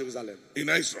 In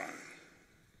Israel.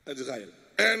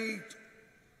 And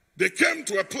they came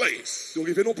to a place.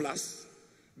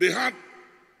 They had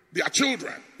their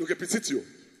children.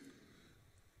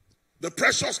 The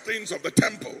precious things of the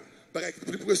temple.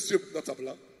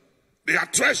 They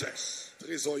had treasures.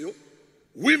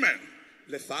 Women.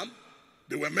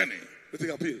 They were many.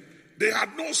 They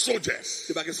had no soldiers.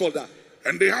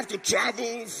 And they have to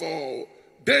travel for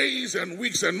days and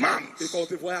weeks and months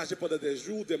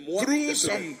through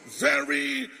some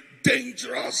very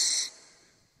dangerous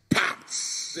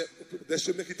paths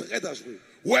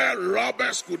where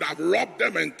robbers could have robbed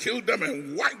them and killed them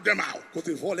and wiped them out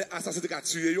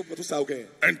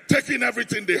and taken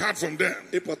everything they had from them.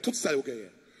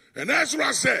 And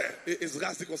Ezra said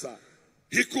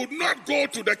he could not go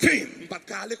to the king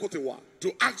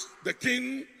to ask the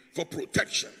king for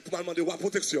protection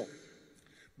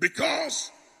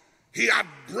because he had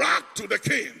bragged to the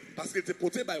king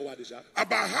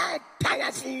about how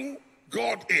powerful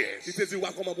God is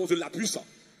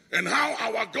and how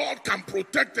our God can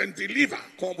protect and deliver.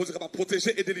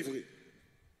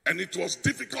 And it was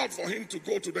difficult for him to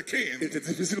go to the king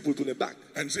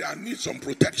and say, I need some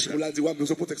protection.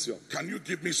 Can you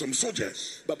give me some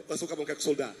soldiers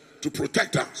to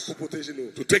protect us,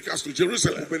 to take us to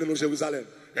Jerusalem?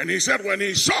 And he said when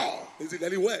he saw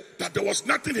that there was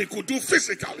nothing he could do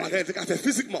physically,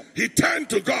 he turned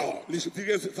to God. And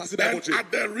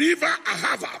at the river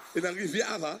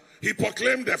Ahava, he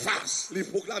proclaimed the fast.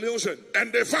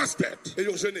 And they fasted.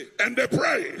 And they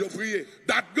prayed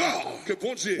that God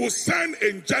will send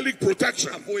angelic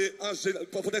protection.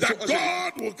 That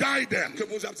God will guide them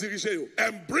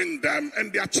and bring them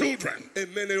and their children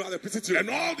and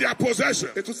all their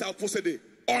possessions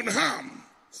unharmed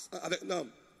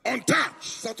untouched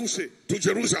sans toucher, to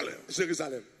Jerusalem.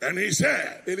 Jérusalem. And he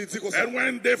said, Et il dit comme ça. and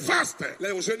when they fasted Là,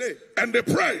 ils ont jeûné, and they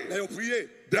prayed, là, ils ont prié.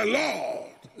 the Lord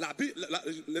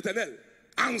L'Éternel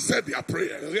answered their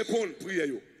prayer répond prière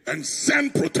yo. and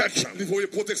sent protection. Il voyait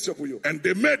protection pour eux. And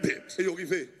they made it Et ils ont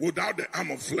arrivé without the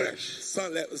arm of flesh. sans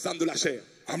les armes de la chair.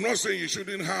 I'm not saying you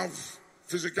shouldn't have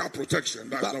physical protection.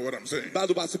 That's not what I'm saying. Pas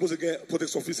de supposer qu'il y ait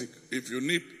protection physique. If you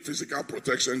need physical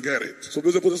protection, get it. Si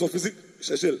vous avez besoin de protection physique,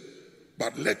 cherchez-le.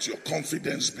 But let your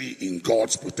confidence be in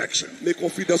God's protection. Mais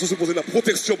confidence supposée la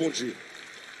protection bon Dieu.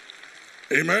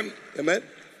 Amen. Amen.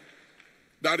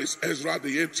 That is Ezra,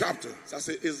 the 8th chapter. Ça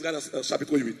c'est Ezra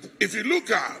chapitre 8. If you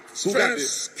look at 1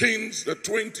 Kings, the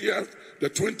 20th, the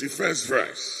 21st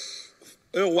verse.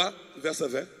 1 Roi,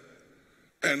 verset 20.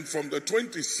 And from the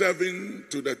 27th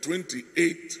to the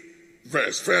 28th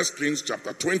verse, 1 Kings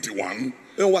chapter 21.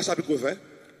 1 Roi chapitre 20.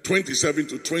 27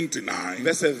 to 29.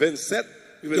 Verset 27.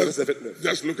 Verset 29.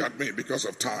 Just look at me because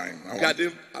of time.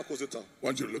 Gardez à cause de temps. I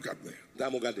want you to look at me.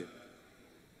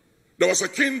 There was a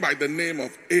king by the name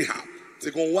of Ahab.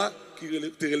 C'est un roi qui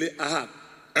était Ahab.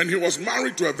 And he was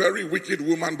married to a very wicked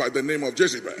woman by the name of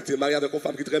Jezebel. Il était marié avec une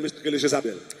femme qui était très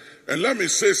Jézabel. And let me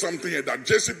say something here, that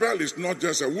Jezebel is not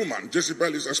just a woman.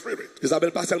 Jezebel is a spirit.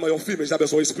 Jézabel pas seulement une fille, mais Jézabel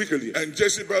son esprit que lui. And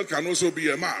Jezebel can also be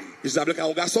a man. Jézabel est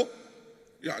un garçon.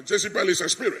 Yeah, Jezebel is a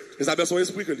spirit. Jézabel son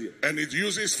esprit que lui. And it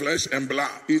uses flesh and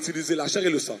blood. Il utilise la chair et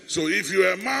le sang. So if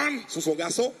you're a man, son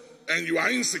garçon, and you are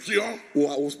insecure, ou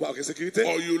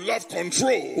you love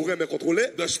control,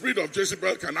 the spirit of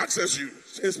Jezebel can access you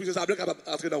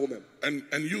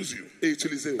and use you.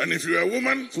 And if you're a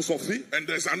woman and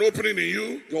there's an opening in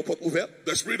you,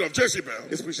 the spirit of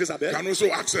Jezebel can also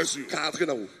access you.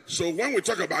 So when we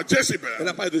talk about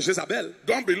Jezebel,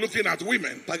 don't be looking at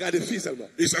women.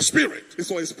 It's a spirit,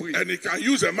 and it can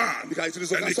use a man, and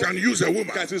it can use a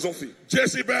woman.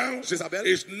 Jezebel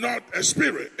is not a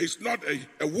spirit, it's not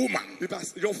a woman.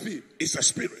 It's a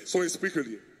spirit. Son esprit que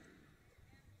lui.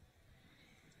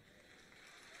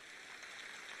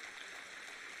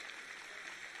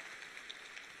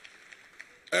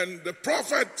 And the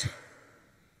prophet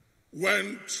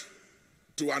went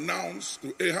to announce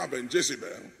to Ahab and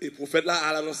Jezebel. Et le prophète là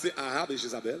a annoncé Ahab et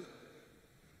Jézabel.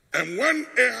 And when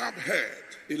Ahab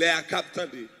heard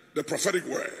the prophetic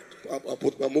word,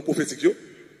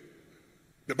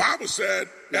 the Bible said,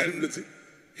 and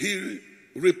he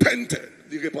repented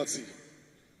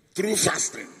through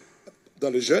fasting.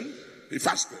 Dans le jeûne, he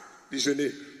fasted. Il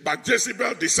jeûnait. But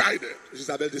Jezebel decided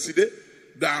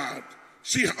that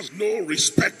she has no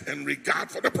respect and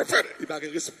regard for the prophetic.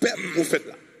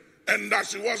 And that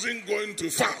she wasn't going to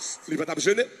fast.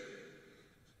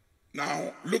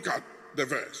 Now look at the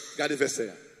verse.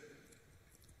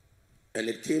 And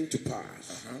it came to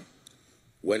pass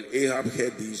when Ahab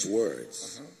heard these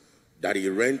words that he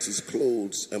rent his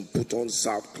clothes and put on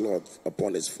sackcloth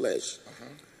upon his flesh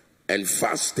and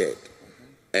fasted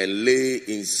and lay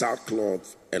in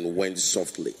sackcloth and went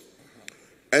softly.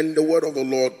 And the word of the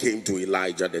Lord came to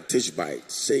Elijah the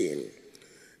Tishbite, saying,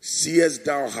 seest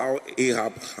thou how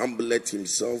Ahab humbled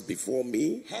himself before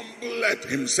me? Humbled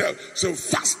himself. So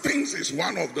fasting is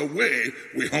one of the way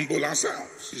we humble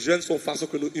ourselves.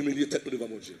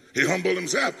 He humbled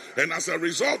himself. And as a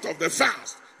result of the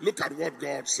fast, look at what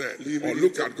God said. Or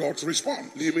look at God's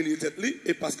response. Go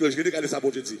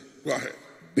ahead.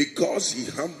 Because he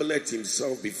humbled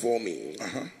himself before me,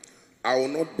 I will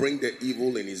not bring the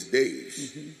evil in his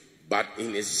days, but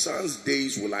in his son's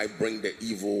days will I bring the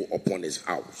evil upon his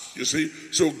house. You see,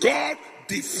 so God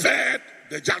deferred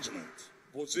the judgment.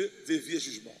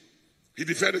 He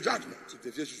deferred the judgment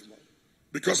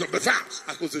because of the fast.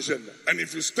 And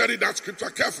if you study that scripture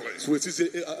carefully,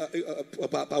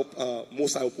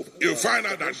 you'll find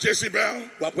out that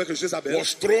Jezebel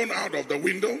was thrown out of the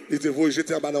window.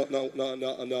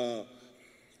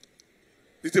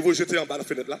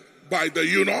 By the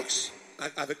eunuchs,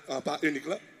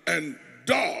 and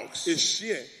dogs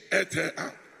ate her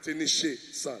out, and she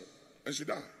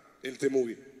died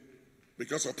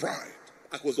because of pride.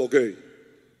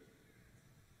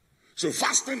 So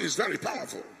fasting is very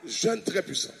powerful.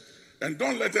 And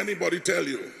don't let anybody tell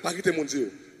you,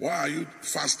 why are you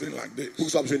fasting like this?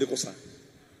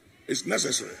 It's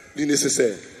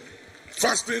necessary.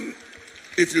 Fasting,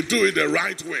 if you do it the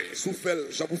right way,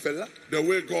 the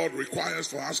way God requires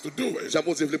for us to do it,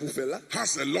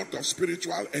 has a lot of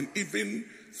spiritual and even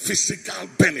physical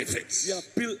benefits. Yeah,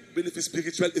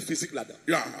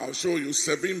 I'll show you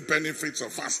 7 benefits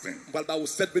of fasting.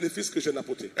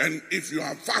 And if you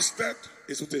have fasted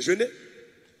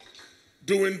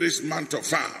during this month of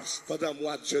fast,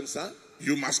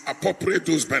 you must appropriate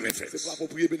those benefits.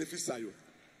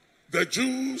 The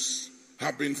Jews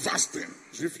have been fasting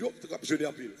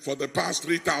for the past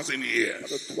 3,000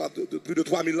 years. Plus de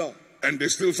 3000 ans. And they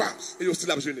still fast. Et ils aussi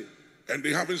jeûné. And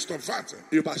they haven't stopped fasting.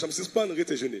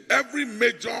 Jeûner. Every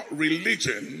major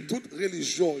religion Toute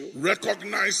religion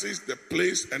recognizes the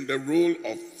place and the role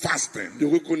of fasting. de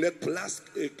reconnaître place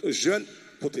et jeûne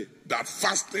côté. That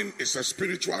fasting is a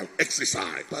spiritual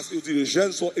exercise. Parce que les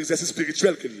jeûnes sont exercices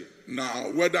spirituels que liés.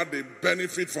 Now, whether they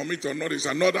benefit from it or not is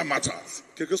another matter.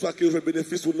 Quel que soit qu'ils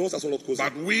bénéfice ou non, ça sont l'autre cause.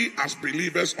 But we as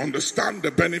believers understand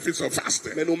the benefits of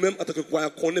fasting. Mais nous-mêmes, en tant que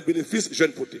croyants, connaissons les bénéfices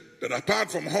jeûne côté. That apart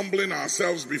from humbling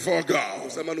ourselves before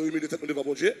God, Seulement nous humilier tête devant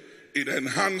mon Dieu. it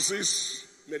enhances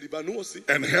Mais il va nous aussi.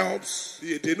 and helps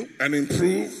Il aide nous. and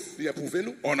improve Il éprouve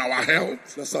nous. on our health,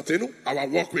 Dans la santé nous. our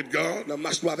walk with God, Dans la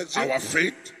marche nous avec Dieu. our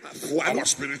faith, Foi nous. our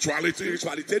spirituality,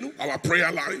 Spiritualité nous. our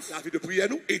prayer life. La vie de prière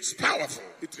nous. It's powerful.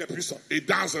 Il est très puissant. It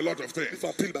does a lot of Il things. fait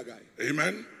un pile bagaille.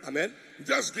 Amen. Amen.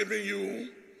 Just giving you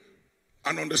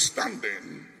an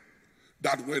understanding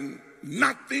that when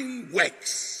nothing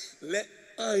works Les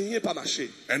rien pas marché.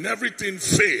 and everything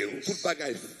Tout fails,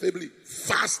 bagaille faibli.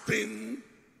 fasting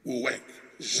will work.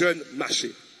 Jeûne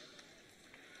marché.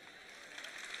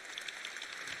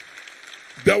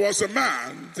 There was a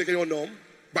man C'est qu'il y a un homme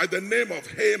by the name of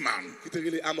Haman qui était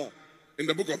relé Amour in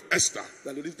the book of Esther.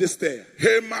 dans le livre d'Esther.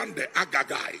 Haman the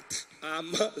Agagite.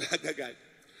 Amour la gagaille.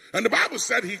 And the Bible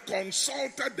said he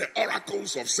consulted the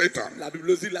oracles of Satan La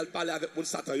Bible dit, il a parlé avec mon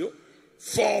Satan yo.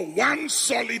 for 1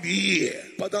 solid year.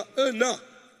 Pendant un an,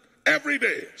 Every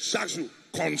day, chaque jour,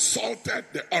 consulted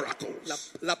the oracles.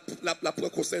 la prend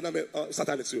conseil dans mes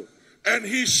sataniques yo. And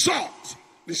he sought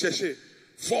Il cherchait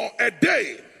for a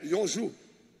day un jour,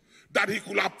 that he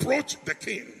could approach the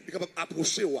king il est capable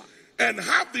d'approcher wa and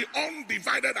have the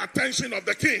undivided attention of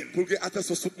the king pour que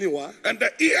attention soutenir wa, and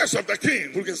the ears of the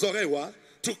king pour que les oreilles wa,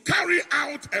 to carry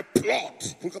out a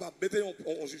plot pour capable mettre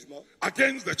un jugement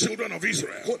against the children of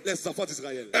Israel. contre les enfants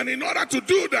d'Israël. And in order to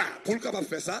do that, Pour capable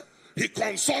faire ça, he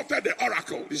consulted the il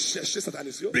oracles cherchait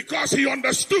sataniques yo because he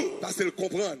understood parce qu'il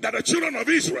comprend that the children of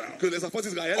Israel que les enfants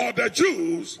d'Israël or the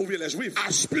Jews ou bien les Juifs,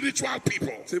 are spiritual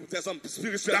people. c'est des hommes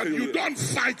spirituels That que you yo. don't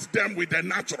fight them with the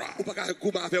natural. Ou pas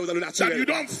combattre avec dans le That you naturel.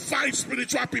 don't fight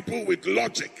spiritual people with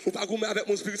logic. Ou pas combattre avec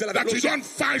mon spirituel avec That you logique. don't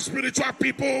fight spiritual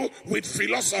people with Ou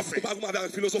philosophy. pas combattre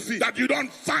avec philosophie. That you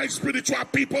don't fight spiritual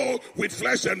people with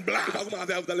flesh and Ou pas blood.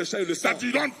 combattre avec dans le chair et le sang. That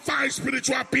you don't fight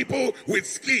spiritual people with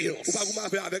Ou pas skills.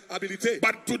 combattre avec habilité.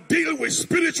 But to deal with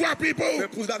spiritual Mais people,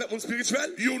 pour avec mon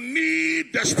spirituel, you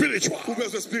need the ou spiritual.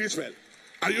 besoin spirituel.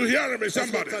 Are you hearing me, Est-ce que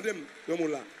somebody? vous entendez, le monde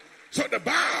là? So the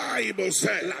Bible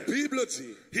said La Bible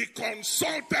dit, he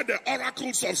consulted the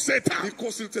oracles of il Satan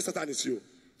consultait sataniques yo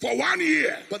for 1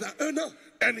 year. pendant un an.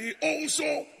 And he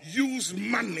also used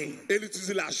money, Et il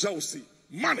utilisait l'argent aussi.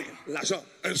 L'argent,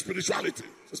 and spirituality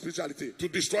la spiritualité, to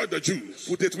destroy the Jews.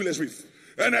 pour détruire les Juifs.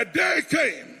 And a day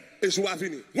came Et jour à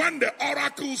venir, when the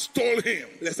oracles told him,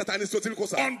 les satanistes sont-ils comme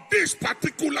ça? on this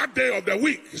particular day of the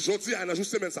week, Je dis à un jour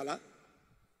semaine ça là,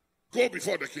 go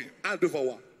before the king. à devant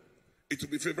moi, It will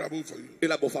be favorable for you. et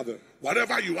la bonne faveur.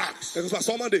 Whatever you ask, Que ce soit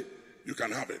sans demander, you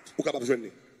can have it. ou capable de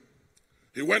joindre.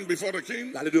 He went before the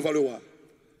king L'aller devant le roi,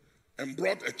 and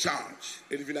brought a charge,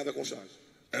 et il vient avec un charge,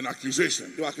 an accusation,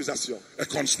 une accusation, a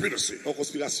conspiracy une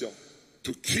conspiration,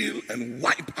 to kill and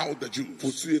wipe out the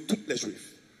pour Jews. tuer tous les Juifs.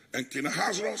 And King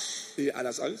Ahasuerus Et à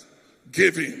la salle,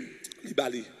 gave in il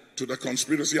bali, to the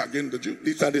conspiracy against the Jews.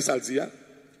 il tendait ça le dire.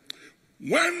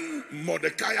 When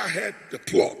Mordecai heard the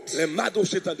plot Les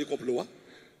madochés tendent des complots,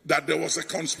 that there was a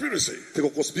conspiracy c'est une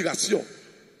conspiration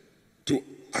to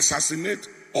assassinate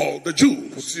all the Jews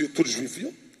pour tuer tous les Juifs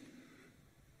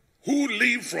who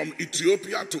lived from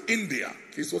Ethiopia to India,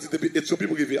 qui sont depuis Éthiopie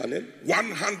pour arriver en elle.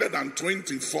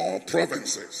 124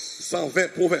 provinces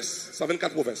 120 provinces,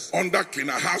 124 provinces, under King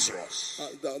Ahasuerus.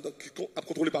 qui sont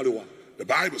contrôlées par le roi. The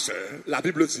Bible said La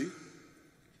Bible dit,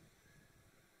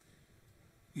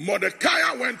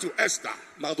 Mordecai went to Esther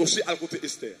Mardoché a côté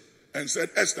Esther. and said,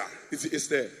 Esther, Il dit,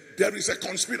 Esther, there is a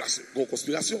conspiracy une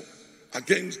conspiration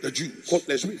against the Jews, contre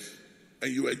les Juifs. and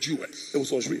you are Jewish. Et où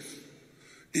sont Juifs?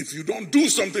 If you don't do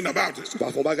something about it, Tu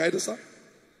vas faire bagaille de ça?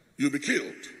 you'll be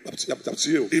killed, Il a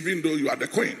tué. even though you are the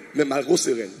queen. Mais malgré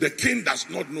ses reines, The king does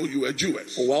not know you are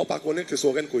Jewish. on va pas connaître que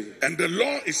son reine koye. And the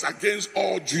law is against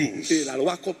all Et Jews, la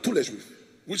loi contre tous les Juifs.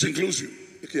 which includes you.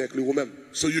 Et qui inclut vous-même.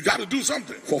 So you got to do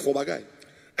something. Faut faire bagaille.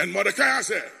 And Mordecai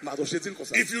said, Mardoché dit comme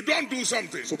ça. if you don't do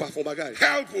something, Faut pas faire bagaille.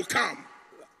 help will come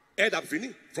Aide a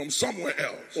venir. from somewhere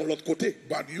else, De l'autre côté.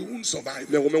 but you won't survive.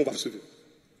 Mais Romains, on va suivre.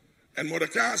 And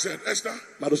Mordecai said, Esther,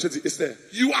 Mardoché dit, Esther,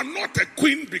 you are not a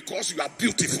queen because you are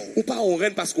beautiful. ou pas en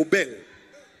reine parce qu'on belle.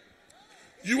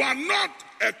 You are not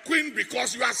a queen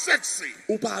because you are sexy.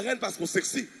 Ou pas reine parce qu'on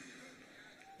sexy.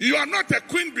 You are not a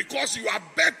queen because you are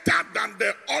better than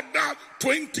the other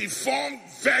 24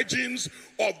 virgins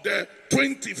of the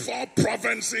 24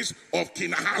 provinces of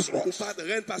King Ou Ahasuerus. pas de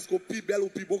reine parce qu'on plus belle ou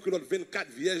plus beau que notre 24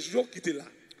 vierges qui étaient là.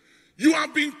 You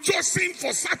have been chosen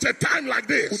for such a time like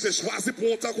Ou this. t'es choisi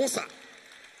pour un temps comme ça.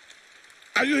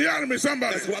 Are you hearing me,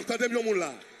 somebody? Est-ce que vous entendez bien mon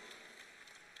là?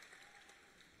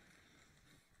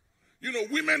 You know,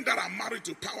 women that are married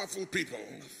to powerful people,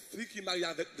 Filles qui marient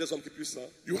avec des hommes qui puissants,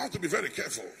 you have to be very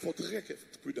careful. faut très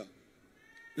prudent.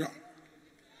 Yeah.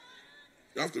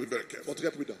 You have to be very careful. Faut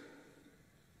très prudent.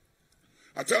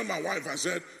 I tell my wife, I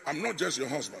said, I'm not just your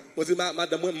husband. Moi dis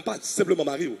madame, moi pas simplement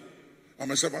mari. I'm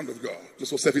a servant of God. Je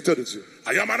suis un serviteur de Dieu.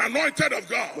 I am an anointed of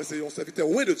God. Moi c'est un serviteur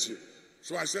loin de Dieu.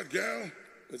 So I said, girl,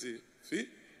 Moi dis fille,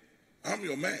 I'm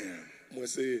your man. moi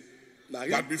c'est mari.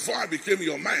 But before I became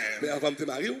your man, Mais avant de te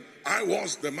marier, I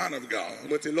was the man of God.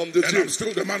 moi t'es l'homme de And Dieu. I'm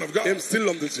still the man of Et God. I'm still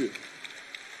l'homme de Dieu.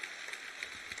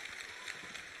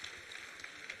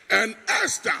 And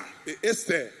Esther Et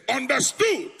Esther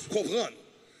understood comprendre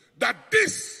that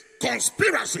this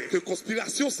conspiracy que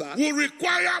conspiration ça will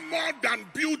require more than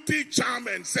beauty, charm,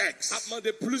 and a sex.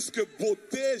 demandé plus que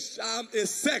beauté, charme et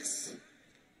sexe.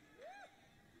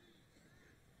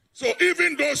 So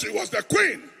even though she was the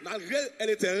queen, Malgré elle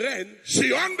était reine,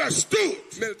 she understood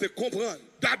mais elle te comprendre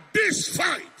that this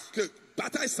fight, que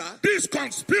bataille ça, this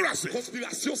conspiracy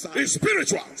conspiration ça, is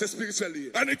spiritual. c'est spirituel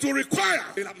lié. And it will require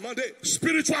Elle a demandé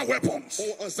spiritual weapons.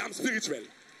 un arme spirituelle.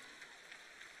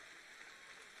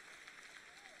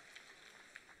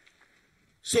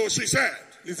 So she said,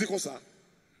 Il dit comme ça.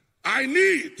 I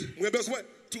need Moi j'ai besoin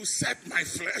to set my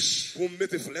flesh pour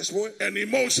mettre flèche moi, and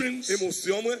emotions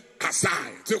émotion moi,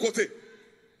 aside. de côté.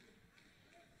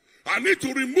 I need to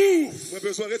remove Moi j'ai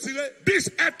besoin retirer. this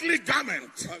earthly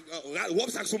garment. Robe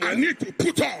ça sur I moi. need to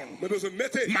put on Moi j'ai besoin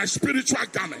mettre my spiritual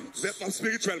garment. vêtements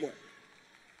spirituels moi.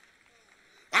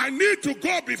 I need to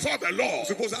go before the Lord.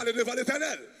 Je suppose aller devant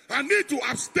l'Éternel. I need to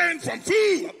abstain from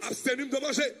food. Abstenir de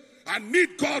manger. I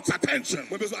need God's attention.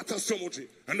 Moi besoin attention mon Dieu.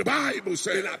 And the Bible Et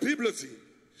says la Bible dit,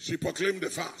 she proclaimed the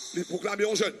fast il proclamait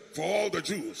aux jeunes for all the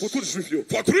Jews pour tous les juifs yo,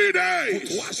 for 3 pour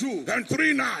days 3 jours, and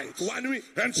 3 nights. 3 nuits.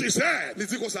 And she said, Il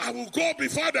dit comme ça. I will go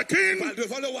before the king Parle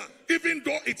devant le roi. even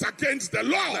though it's against the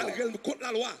law. Malgré le contre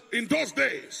la loi. In those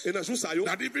days, Et dans jour ça yo,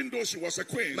 that even though she was a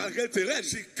queen, malgré le terrain,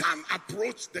 she can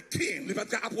approach the king il va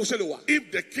te approcher le roi. if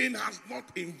the king has not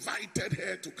invited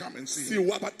her to come and see Si him. le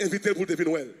roi pas invité pour deviner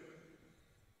Noël,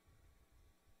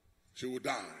 She would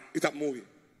die. il t'a mourir.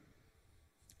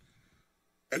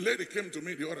 A lady came to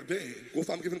me the other day Une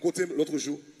femme qui vient côté l'autre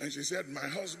jour, and she said, my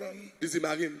husband il dit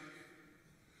Marine,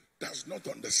 does not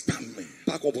understand me.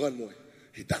 pas comprendre moi.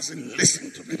 He doesn't listen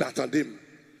to me. Il m'attendait.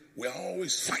 We are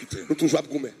always fighting. Nous toujours à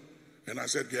gourmet. And I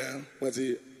said, girl, Moi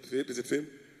dit, petite fille,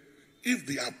 if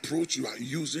the approach you are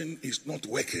using is not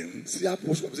working, si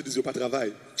approche comme si pas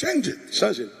travail, change it.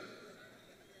 change.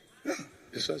 Yeah,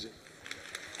 Change.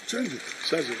 change it.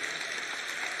 Change.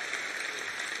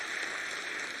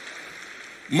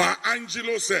 Ma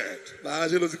Angelo said, Bah,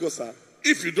 je le dis comme ça.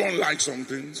 if you don't like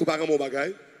something, Si pas mon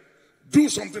bagage, do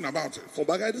something about it. font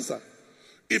bagage de ça.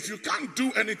 If you can't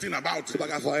do anything about Si it, pas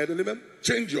faire rien de lui-même,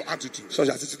 change your attitude. change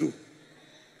attitude.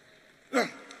 Yeah.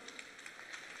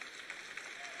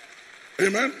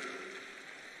 Amen.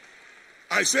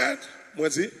 I said, Moi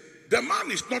dit, the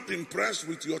man is not impressed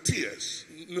with your tears.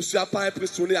 ne suis pas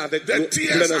impressionné avec The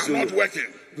tears are not working.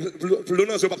 le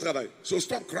non, je pas travail. So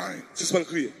stop crying. Suspends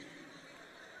crier.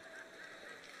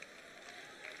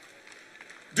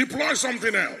 Deploy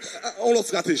something else. On l'autre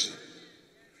stratégie.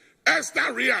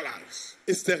 Esther realized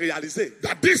Et c'était réalisé.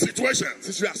 that this situation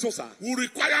Situation ça. will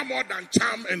require more than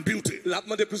charm and beauty. La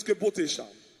demande plus que beauté et charme.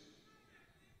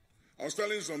 I was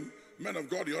telling some men of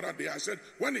God the other day, I said,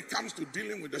 when it comes to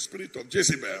dealing with the spirit of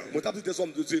Jezebel, Moi t'as dit des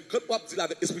hommes de Dieu, quand on dit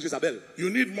avec esprit Jézabel, you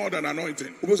need more than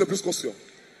anointing. on besoin plus conscient.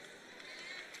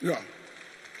 Yeah.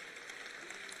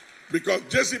 Because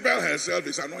Jezebel herself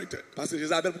is anointed. Parce que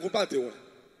Jézabel pour combattre ouais.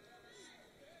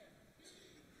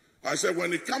 I said,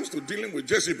 when it comes to dealing with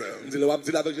Jezebel, On dit le roi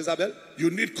dit avec Jézabel,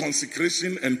 you need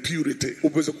consecration and purity. on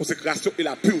besoin de consécration et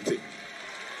la pureté.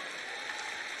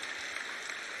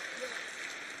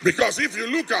 Because if you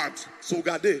look at Si vous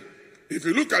regardez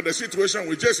the situation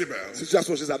with Jezebel,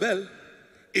 situation Jézabel,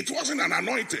 it wasn't an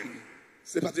anointing,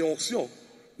 c'est pas une onction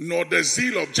nor the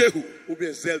zeal of Jehu. ou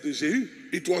bien zèle de Jéhu,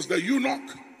 It was the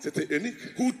eunuch c'était unique.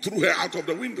 who threw her out of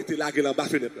the window. Il était largué dans bas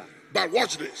fenêtre là. But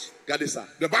watch this. Regardez ça.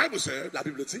 The Bible said, La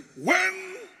Bible dit, when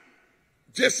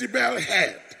Jezebel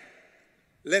heard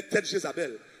les têtes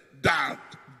Jézabel, that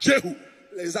Jehu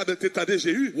Isabelle t'étendait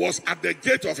Jéhu. Was at the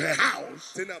gate of her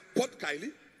house. C'est dans porte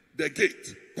Kylie. The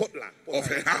gate Porte là. of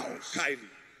her house. Kylie.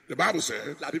 The Bible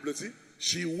said, La Bible dit.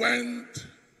 she went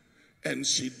and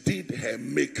she did her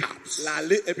makeups.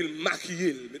 L'aller et puis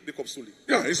maquiller, mettre make-up sur lui.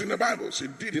 Yeah, it's in the Bible. She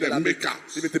did her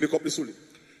makeups. Il mettait make-up sur lui.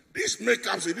 These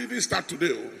makeups, it didn't start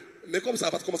today. Mais comme ça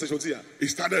va pas commencer aujourd'hui. It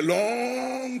started a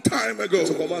long time Ça ago.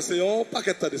 commence un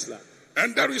paquet de temps de cela.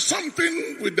 And there is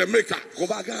something with the makeup. On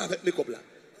va regarder avec make-up là.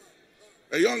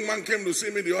 A young man came to see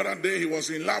me the other day. He was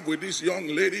in love with this young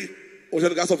lady. Un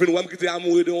jeune garçon venu voir qui était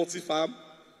amoureux de une petite femme.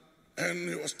 And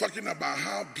he was talking about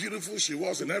how beautiful she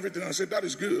was and everything. I said, that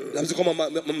is good. La dit comment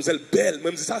mademoiselle belle,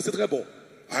 même dit ça c'est très bon.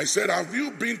 I said, have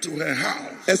you been to her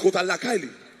house Est-ce qu'on t'a la Kylie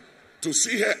to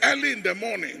see her early in the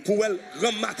morning pour elle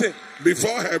grand matin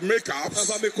before her makeup?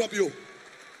 avant make-up yo.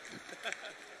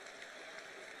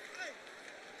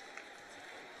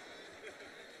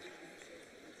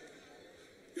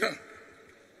 Yeah.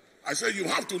 I said, you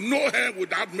have to know her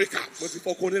without makeup Moi il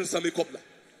faut connaître sans make-up là.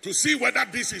 to see whether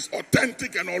this is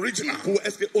authentic and original Pour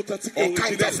est-ce que authentique et or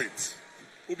originel counterfeit.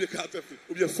 ou bien counterfeit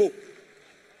ou bien faux.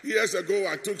 Years ago,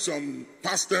 I took some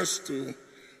pastors to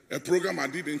a program I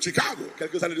did in Chicago.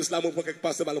 Quelques années de cela, moi, pour quelques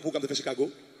pasteurs dans le programme de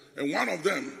Chicago. And one of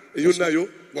them Et yon nan yo,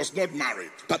 was not married.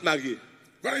 pas de marié.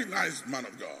 Very nice man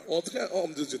of God.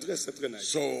 Homme de Dieu, très nice.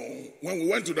 So when we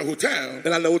went to the hotel,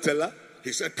 Dans l'hôtel là,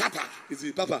 he said, Papa, il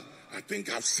dit, papa, I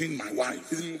think I've seen my wife.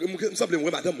 il dit, il me semble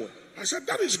moi, madame, moi. I said,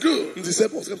 that is good. Il dit, c'est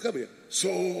bon, c'est très bien. So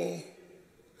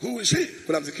who is she?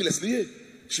 Pour la me dire, qui laisse lier?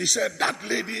 She said, that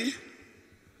lady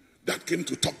that came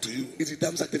to talk to you, Il dit,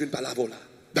 dame, ça qui vient par là, voilà.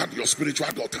 that your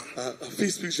spiritual daughter. Un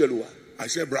fils spirituel, ouais. I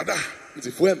said, brother, Il dit,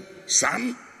 frère,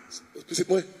 son, c'est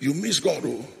moi. you miss God.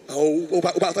 Oh. Ou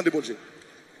pas attendre bon Dieu.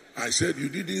 I said, you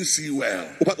didn't see well.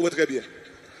 Ou pas très bien.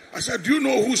 I said, do you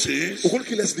know who she is? Ou qu'on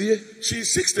qui laisse lier?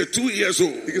 She's 62 years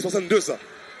old. Il a 62 ans.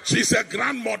 She's a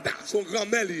grandmother. Son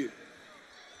grand-mère lié.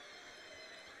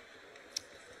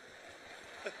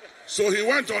 So he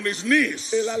went on his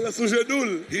knees. Et là, là, sous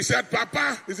genou. He said,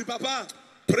 Papa, Il dit, papa,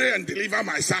 pray and deliver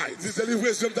my sight. il dit,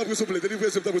 délivrez, je m'en souffler, délivrez,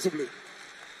 je m'en souffler.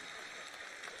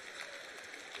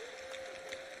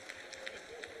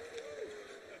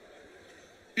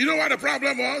 You know what the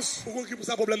problem was? Pourquoi qui pour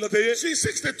ça problème dans tes? She's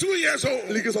 62 years old.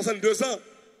 Il a 62 ans.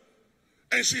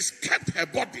 And she's kept her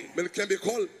body Mais il a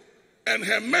l'école, and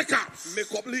her makeup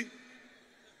make-up li.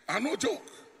 are no joke.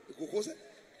 Pourquoi c'est?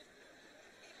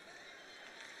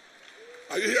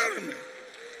 Are you hearing me?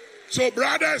 So,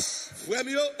 brothers, Frère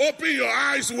mio, open your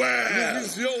eyes well.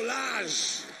 les yeux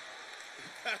larges.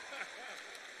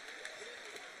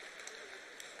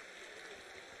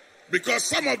 Because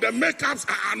some of the makeups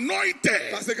are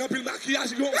anointed. Parce que quand il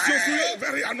maquillage, il y a un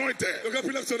Very anointed. quand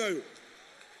il action là.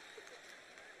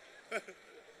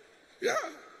 Yeah.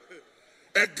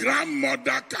 A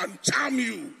grandmother can charm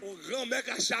you. Un grand-mère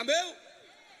qui a charmé.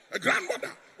 A grandmother.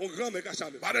 Un grand-mère qui a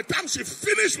charmé. By the time she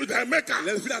finished with her makeup,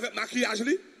 Elle finit avec maquillage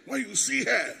li. when you see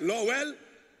her, L'Orwell,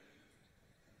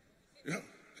 yeah.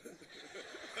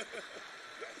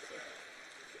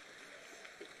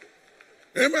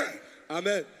 Amen.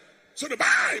 amen. So the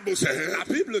Bible La says,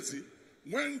 Bible dit,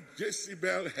 when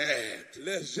Jezebel heard,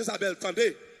 les Jézabel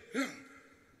tendait yeah,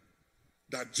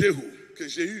 that Jehu que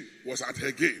Jéhu, was at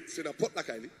her gate, c'est dans porte la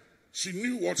Kylie, she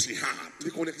knew what she had.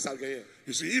 il connaît qui ça le gagne.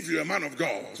 You see, if you're a man of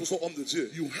God, Sur son homme de Dieu,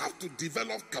 you have to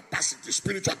develop capacity,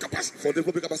 spiritual il capacity, faut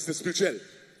développer capacité spirituelle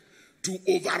to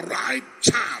override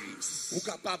charms pour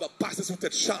capable passer sur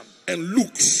tête charme and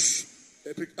looks.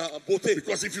 et puis en beauté.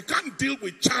 Because if you can't deal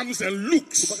with charms and Pour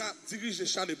looks, pas diriger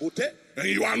charme et beauté, and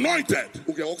you are anointed,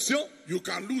 ou bien onction, you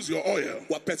can lose your oil.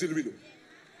 ou à perdre l'huile.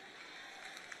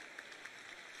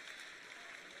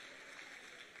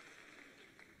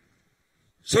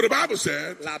 So the Bible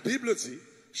said, La Bible dit,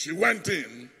 she went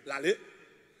in l'aller,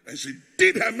 and she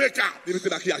did her makeup. il mettait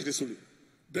maquillage dessus lui.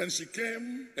 Then she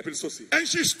came Et puis le sauci. and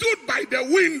she stood by the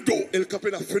window. Et il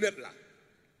campait dans la fenêtre là.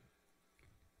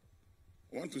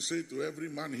 I want to say to every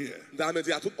man here, Dans la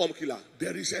dit à tout homme qui l'a,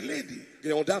 there is a lady il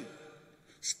y a une dame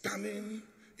standing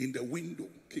in the window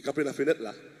qui campait dans la fenêtre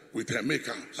là, with her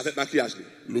makeup, avec maquillage lui.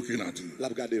 looking at you. La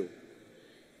regarder.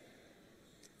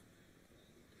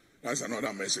 That's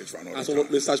another message for À another son autre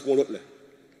time. message pour l'autre là.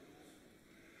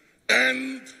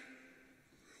 And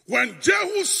when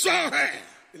Jehu saw her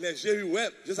Les Jéhu, ouais,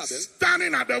 Jézabel,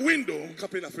 standing at the window,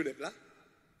 campé dans la fenêtre là,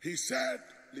 he said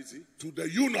il dit, to the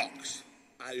eunuchs,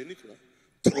 à unique là,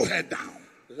 throw her down.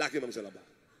 là qui est même là-bas.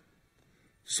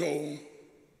 So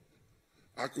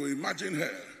I could imagine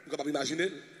her Vous pouvez imaginer,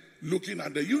 looking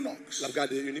at the eunuchs la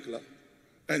regarder unique là,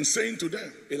 and saying to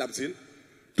them, et la dit,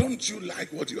 don't you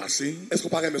like what you are seeing? est-ce qu'on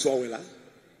paraît me soir là?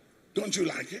 Don't you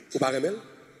like it? Ou pas remel?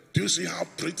 Do you see how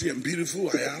pretty and beautiful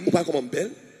I am? Ou pas comment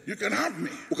belle? You can have me.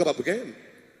 Ou capable gagner?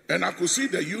 And I could see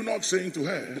the eunuch saying to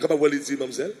her, Ou capable lui dire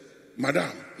mademoiselle?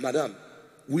 Madame,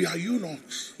 we are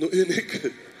eunuchs. Nous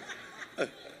uniques.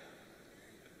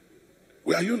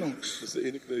 We are eunuchs. C'est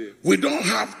unique. We don't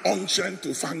have unction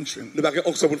to function. Nous n'avons pas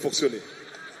onction pour fonctionner.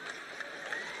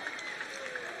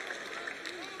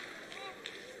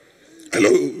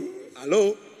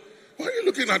 Hello? Why are you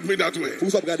looking at me that way?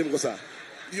 Pourquoi vous regardez comme ça?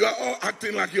 You are all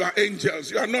acting like you are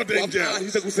angels. You are not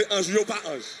angels. C'est ange, ou pas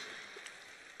ange.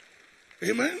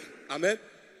 Amen? Amen.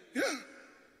 Yeah.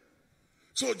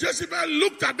 So Jezebel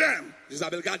looked at them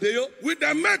Isabelle regardait yo with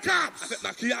their makeups avec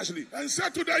maquillage li. and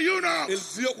said to the eunuch, Il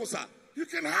dit yo comme ça. you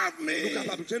can have Nous me.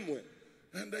 capable de moi.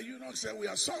 And the eunuch said, we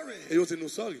are sorry. Et yo dit nous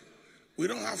sorry. We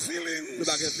don't have Nous feelings.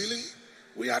 pas feeling.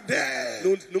 We are dead.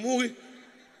 Nous mourir.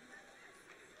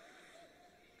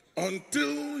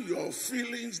 Until your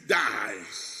feelings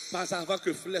dies. Pas avant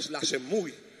que flèche lâche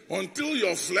mourir. Until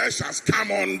your flesh has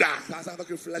come under. Pas avant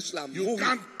que flèche la You mourir.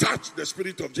 can't touch the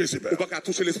spirit of Jezebel. Ou pas qu'à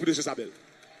toucher l'esprit de Jézabel.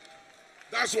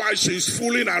 That's why she's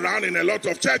fooling around in a lot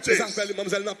of churches. Ça fait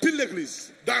mademoiselle dans pile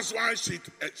l'église. That's why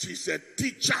she's a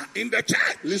teacher in the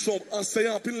church. Ils sont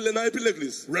enseignants pile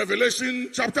l'église. Revelation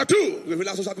chapter 2.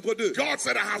 Révélation chapitre 2. God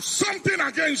said, I have something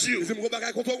against you. Il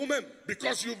dit, contre vous-même.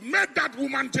 Because you've met that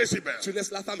woman Jezebel, Tu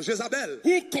laisses la femme Jézabel.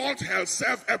 who called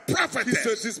herself a Qui se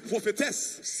prophetess, dit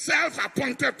prophétesse.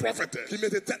 self-appointed prophetess, Qui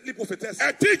mettait tête li prophétesse.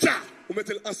 a teacher Ou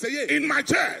mettez l'enseigner. in my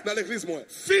church, Dans l'église, moi.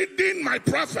 feeding my La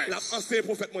prophets enseigné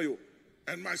prophète, moi, yo.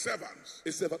 and my servants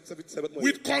Et c'est moi.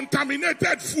 with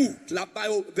contaminated food, La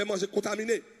paille de manger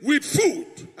contaminé. with food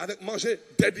Avec manger.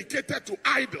 dedicated to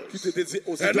Qui idols. te dédié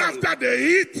aux And idoles. after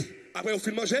they eat, Après, au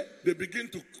fin de manger. they begin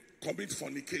to commit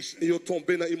fornication. Et ils tombent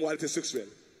dans l'immoralité sexuelle.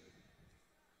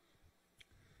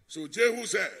 So Jehu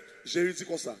said, Jéhu dit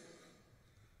comme ça.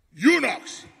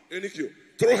 eunuchs, Unique yo.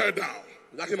 throw her down.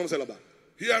 Là, qui mademoiselle là-bas.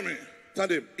 Hear me.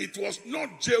 Attendez. It was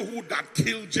not Jehu that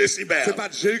killed Jezebel. C'est pas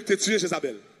Jéhu qui t'a tué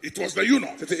Jézabel. It was the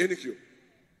eunuch. C'était unique yo.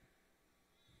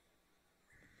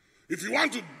 If you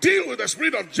want to deal with the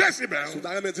spirit of Jezebel, Si tu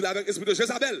as même dit avec l'esprit de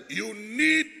Jézabel. you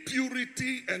need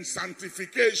purity and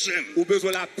sanctification. Ou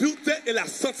besoin de la pureté et la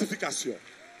sanctification.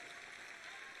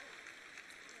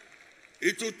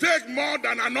 It will take more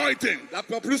than anointing. La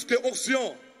prend plus que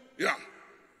onction. Yeah.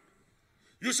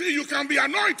 You see, you can be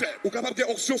anointed Ou capable de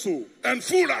onction sur. and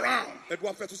fool around. Elle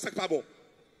doit faire tout ça qui pas bon.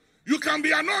 You can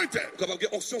be anointed Ou capable de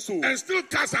onction sur. and still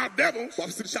cast out devils, Ou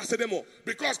capable de chasser des démons.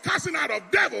 because casting out of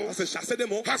Parce devils que chasser des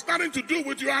démons. has nothing to do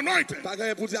with your anointing. Pas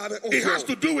rien pour dire avec It has onction.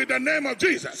 to do with the name of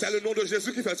Jesus. C'est le nom de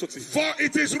Jésus qui fait sortir. For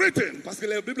it is written, Parce que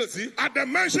la Bible dit. at the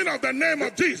mention of the name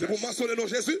of Jesus, Pour mentionner le nom de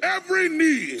Jésus. every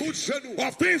knee Tout genou.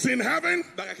 of things in heaven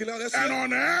Bagarre qui est dans les and cieux.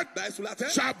 on earth Bagarre sous la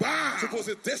terre. shall bow,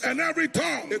 Supposé descendre. and every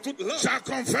tongue Et toute langue. shall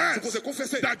confess Supposé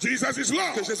confesser. that Jesus is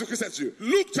Lord. Que Jésus-Christ est Dieu.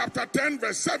 Luke chapter 10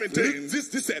 verse 17, Luc 10,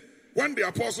 17. when the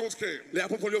apostles came, Les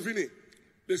apôtres sont venus.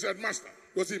 they said, Master,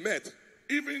 Ils ont dit, maître,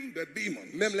 even the demons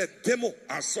même les démons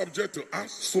are subject to us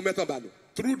soumettent en bas nous.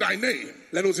 through thy name.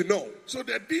 Là, nous dit non. So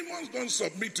the demons don't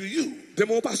submit to you.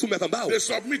 Démons pas soumettre en bas. They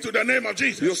submit to the name of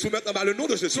Ils Jesus. soumettent en bas le nom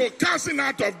de Jésus. So casting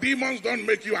out of demons don't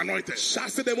make you anointed.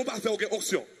 Chasser démons pas faire aucune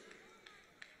onction.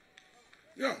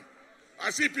 Yeah. I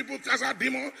see people cast out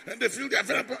demons and they feel they're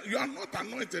very powerful. You are not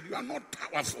anointed. You are not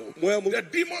powerful. The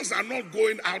demons are not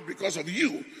going out because of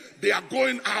you. They are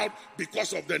going out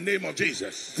because of the name of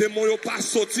Jesus. Démons n'ont pas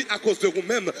sorti à cause de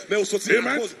vous-même, mais ils sont sortis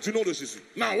à cause du nom de Jésus.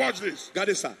 Now watch this.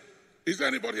 Regardez ça. Is there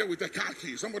anybody here with a car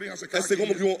key? Somebody has a car Est-ce que key.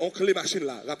 comme on clé machine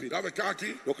là, rapide. You have a car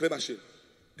key? On clé machine.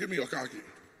 Give me your car key.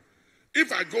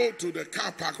 If I go to the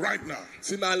car park right now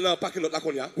Si mal dans parking lot là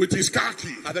qu'on y a, with his car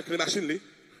key avec les machines là,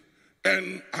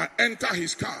 and I enter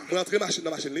his car on entre machine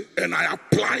dans machine là, and I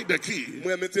apply the key,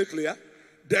 moi mettre clé là,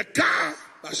 the car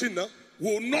machine là,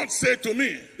 will not say to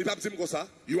me, il va me dire comme ça,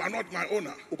 you are not my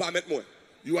owner. ou pas mettre moi.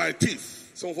 You are a thief.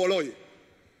 Son volant.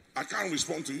 I can't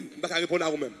respond to you. Je ne peux pas répondre à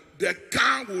vous-même. The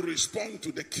car will respond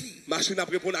to the key. Machine a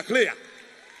répondre à clé.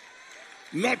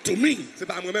 Not to me, C'est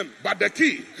pas moi-même. but the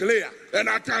key. Clé. And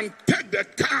I can take the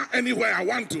car anywhere I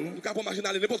want to Je peux machine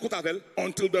aller n'importe où avec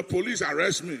until the police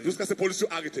arrest me. jusqu'à ce que la police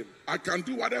arrête. I can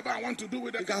do whatever I want to do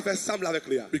with Je the peux car faire semble avec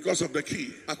clé because of the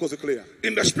key. à cause de clé.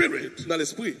 In the spirit, Dans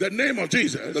l'esprit, the name of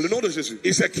Jesus dans le nom de Jésus,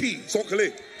 is a key. son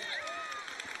clé.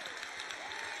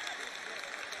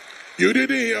 You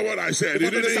didn't hear what I said. You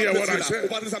didn't hear what I said.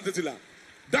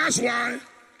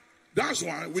 That's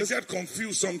why we get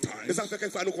confused Et sometimes ça fait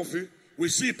quelquefois nous confus. We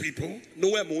see people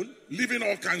living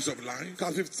all kinds of lives,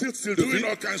 doing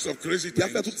all kinds of crazy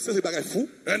things,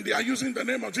 and they are using the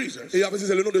name of Jesus,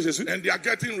 and they are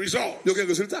getting results.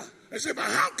 I say, but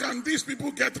how can these people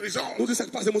get results?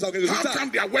 How come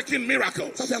they are working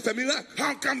miracles?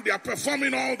 How come they are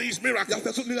performing all these miracles?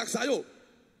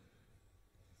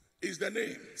 It's the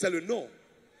name.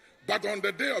 But on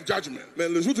the day of judgment,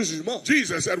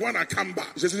 Jesus said, when I come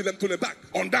back,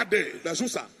 on that day,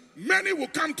 many will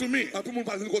come to me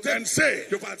and say,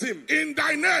 in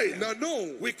thy name,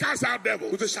 we cast out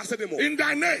devils. In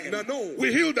thy name,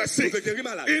 we heal the sick.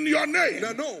 In your name,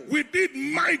 we did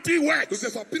mighty works.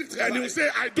 And you say,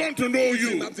 I don't know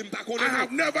you. I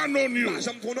have never known you.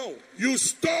 You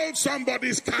stole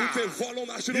somebody's car.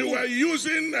 You were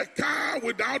using a car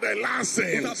without a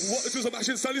license.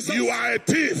 You are a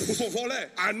thief.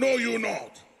 I know you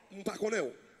not.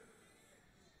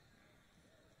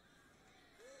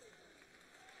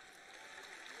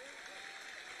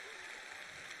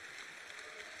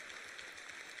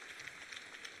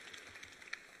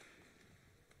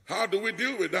 How do we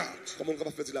deal with that?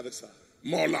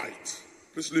 More light.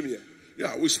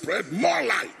 Yeah, we spread more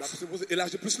light.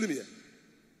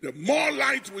 The more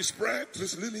light we spread,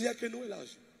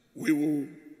 we will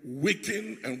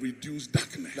weaken and reduce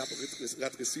darkness.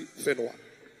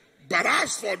 But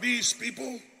as for these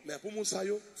people,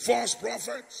 false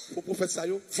prophets,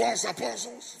 false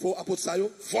apostles,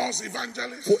 false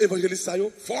evangelists,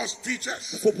 false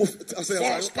teachers,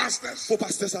 false pastors, you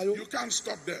can't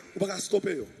stop them.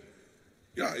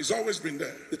 Yeah, it's always been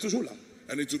there.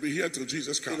 And it will be here till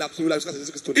Jesus comes.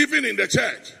 Even in the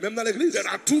church, there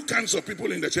are two kinds of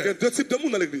people in the church.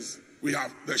 We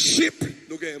have the sheep and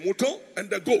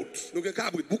the goat.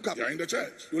 They are in the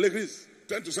church.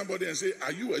 Turn to somebody and say,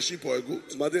 are you a sheep or a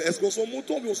goat?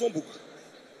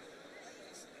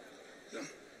 Yeah.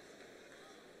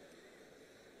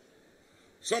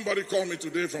 Somebody called me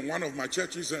today from one of my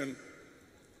churches, and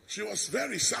she was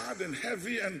very sad and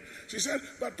heavy, and she said,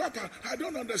 but Papa, I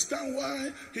don't understand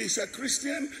why he's a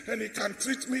Christian and he can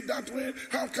treat me that way.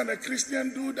 How can a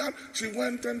Christian do that? She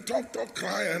went and talked,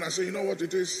 crying, and I said, you know what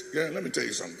it is? Yeah, let me tell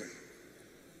you something.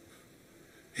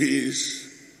 He is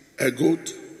a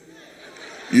goat.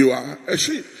 You are a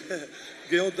sheep.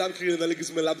 You can't do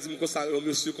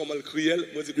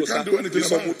anything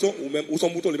about it.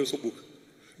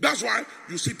 That's why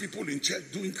you see people in church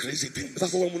doing crazy things.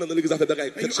 And you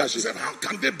ask yourself, how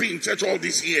can they be in church all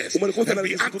these years and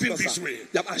be acting this way?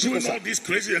 Doing all this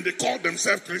crazy, and they call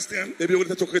themselves Christian.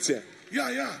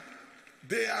 Yeah.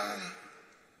 They are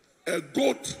a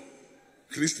goat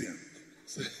Christian.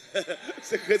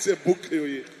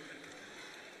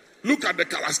 Look at the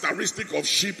characteristic of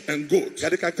sheep and goats.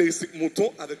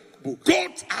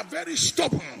 Goats are very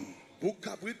stubborn.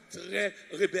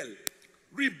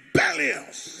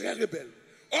 Rebellious.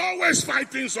 Always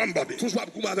fighting somebody.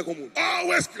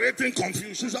 Always creating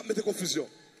confusion.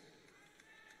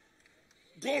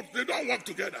 Goats, they don't work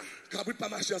together.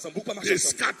 They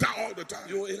scatter all the time.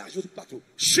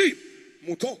 Sheep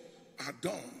are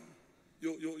dumb.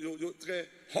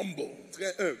 Humble.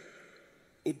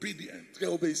 Obedient,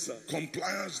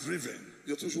 compliance driven.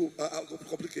 Goats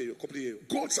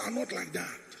are not like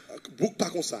that.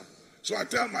 So I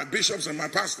tell my bishops and my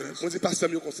pastors, I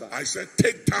said,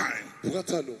 take time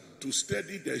to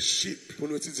study the sheep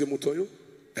and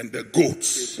the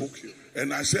goats.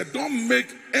 And I said, don't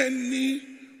make any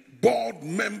board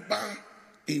member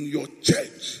in your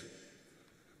church,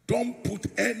 don't put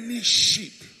any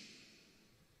sheep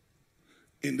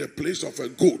in the place of a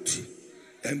goat.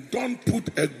 And don't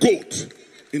put a goat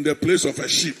in the place of a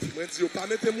sheep.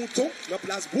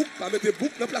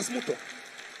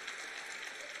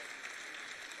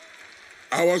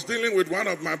 I was dealing with one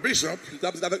of my bishops,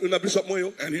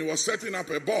 and he was setting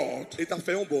up a board,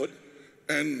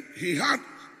 and he had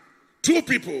two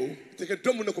people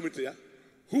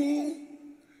who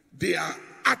their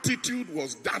attitude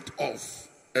was that of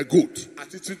a goat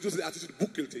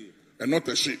and not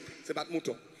a sheep.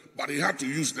 But he had to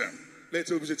use them.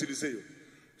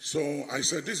 So I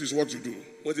said, this is what you do.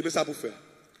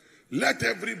 Let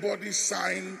everybody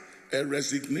sign a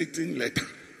resignating letter.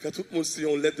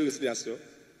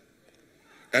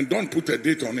 And don't put a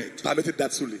date on it.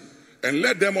 And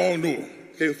let them all know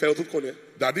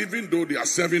that even though they are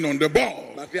serving on the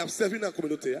board,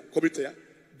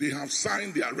 they have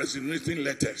signed their resignating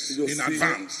letters in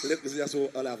advance.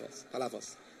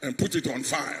 And put it on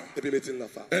file.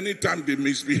 Anytime they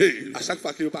misbehave,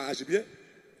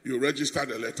 you register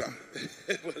the letter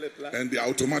and they are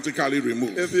automatically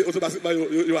removed.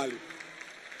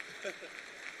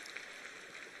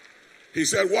 He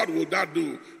said, what will that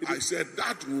do? I said,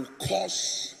 that will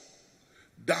cause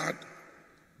that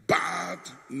bad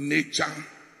nature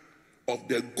of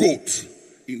the goat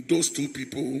in those two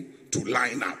people to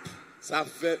line up.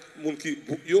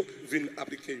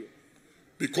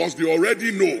 Because they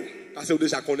already know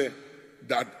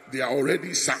that they are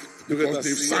already sacked. Because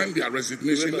they've signed their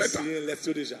resignation letter.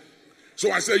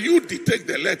 So I said, you dictate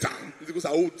the letter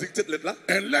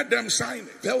and let them sign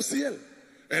it.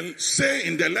 And say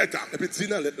in the letter,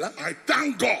 I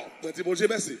thank God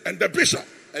and the bishop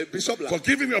for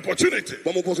giving me opportunity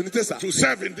to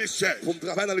serve in this church.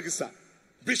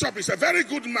 Bishop is a very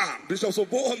good man.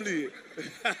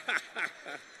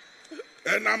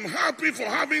 And I'm happy for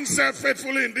having served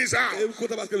faithfully in this house. I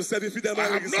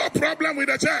have no problem with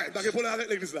the church.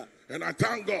 And I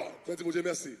thank God.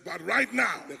 But right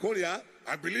now,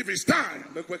 I believe it's time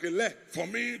for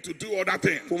me to do other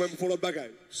things.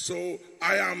 So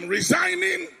I am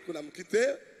resigning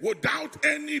without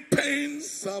any pain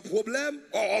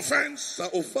or offense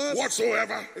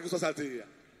whatsoever.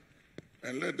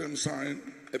 And let them sign.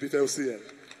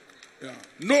 Yeah.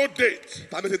 No date.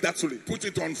 Put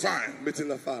it on fire.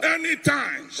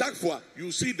 Anytime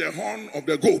you see the horn of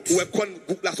the goat,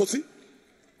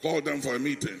 call them for a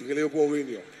meeting.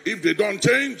 If they don't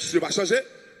change,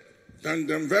 thank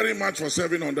them very much for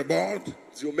serving on the board.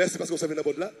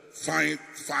 Find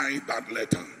that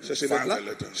letter. Find the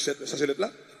letter.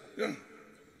 Yeah.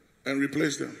 And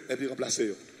replace them.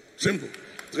 Simple.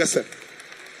 Très simple.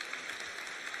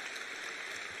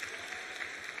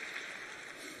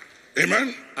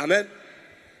 Amen. Amen.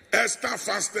 Esther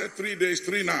fasted 3 days,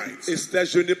 3 nights. Esther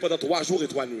jeûnait pendant 3 jours et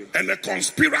 3 nuits. And a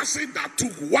conspiracy that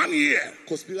took 1 year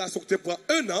Conspiration qui prend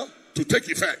 1 an to take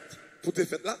effect. pour te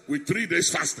faire là. With 3 days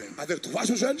fasting. Avec 3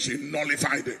 jours jeûne. She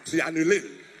nullified it. J'ai annulé.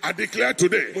 I declare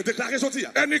today,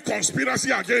 any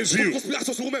conspiracy against you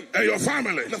and your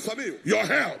family, your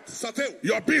health,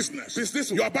 your business,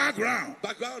 your background,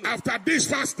 after this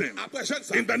fasting,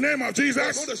 in the name of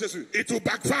Jesus, it will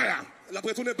backfire.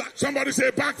 Somebody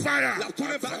say backfire.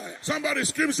 Somebody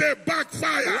scream, say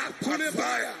backfire.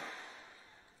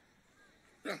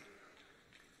 Yeah.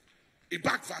 It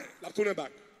backfired.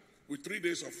 With 3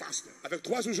 days of fasting. Avec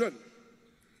 3 jours jeûne.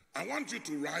 I want you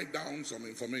to write down some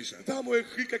information.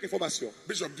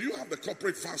 Bishop, do you have the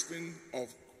corporate fasting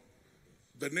of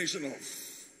the nation of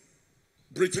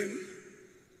Britain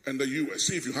and the US?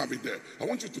 See if you have it there. I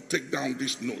want you to take down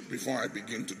this note before I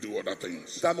begin to do other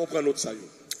things.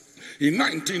 In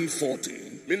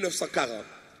 1940,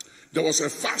 there was a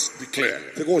fast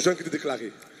declared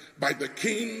by the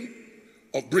King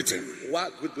of Britain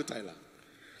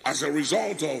as a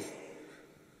result of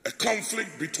a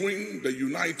conflict between the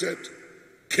United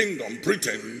Kingdom,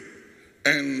 Britain,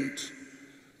 and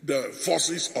the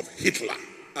forces of Hitler.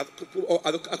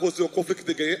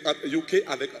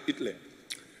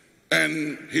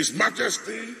 And His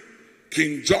Majesty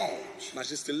King George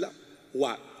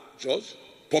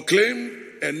proclaimed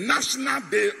a national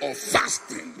day of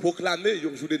fasting for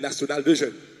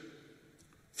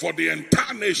the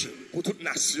entire nation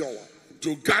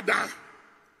to gather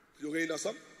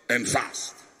and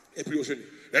fast.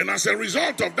 And as a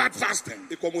result of that fasting,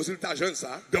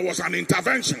 there was an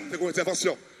intervention.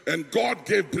 And God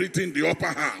gave Britain the upper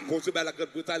hand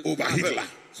over Hitler.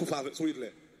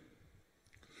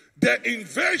 The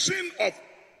invasion of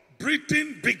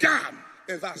Britain began.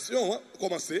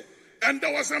 And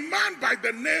there was a man by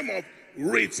the name of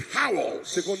Ritz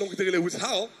Howells.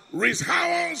 Ritz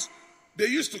Howells, they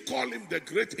used to call him the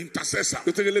great intercessor.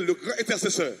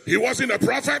 He wasn't a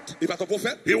prophet.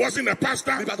 He wasn't a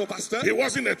pastor. He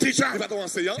wasn't a teacher.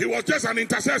 He was just an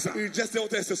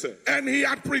intercessor. And he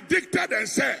had predicted and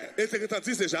said,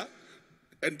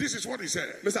 and this is what he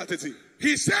said.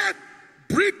 He said,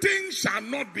 Britain shall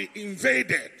not be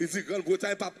invaded.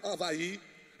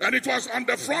 And it was on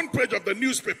the front page of the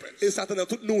newspapers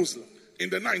in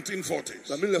the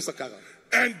 1940s.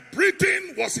 And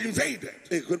Britain was invaded.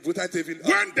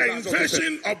 When the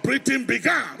invasion of Britain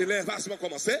began,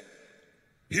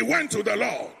 he went to the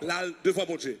Lord.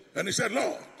 And he said,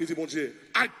 Lord,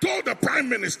 I told the Prime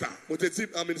Minister,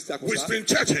 Winston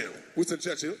Churchill,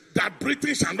 that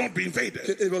Britain shall not be invaded.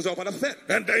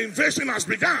 And the invasion has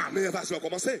begun.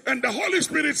 And the Holy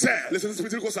Spirit said,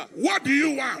 what do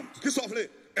you want?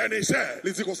 And he said,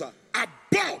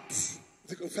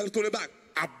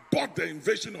 abort the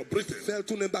invasion of Britain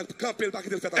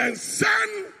and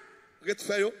send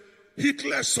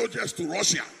Hitler's soldiers to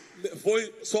Russia.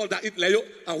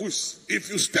 If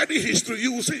you study history,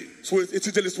 you will see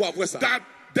that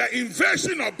the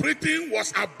invasion of Britain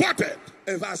was aborted.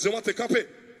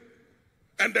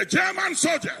 And the German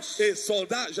soldiers Et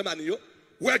soldats germaniques yo,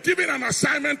 were given an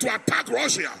assignment to attack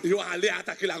Russia. yo allé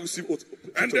attaquer la Russie.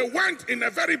 And they went in a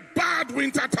very bad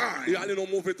winter Yo time. allé dans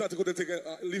mauvais temps côté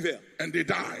l'hiver. And they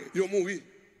died. Yo mouri.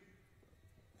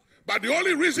 But the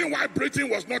only reason why Britain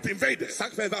was not invaded Ça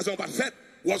fait invasion pas fait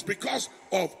was because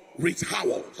of Ritz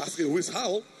Howell. parce que Louis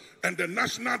Howell And the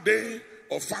National Day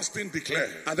of Fasting declared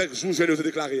avec jour jeûne se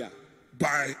déclaré.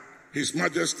 by His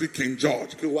Majesty King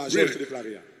George. Que roi Read George se it.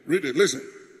 déclaré. Read it. Listen.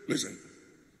 Listen.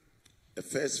 The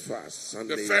first fast,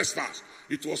 Sunday. The first fast.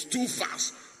 It was two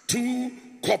fasts. Two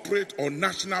corporate or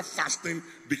national fasting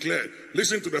declared.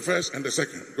 Listen to the first and the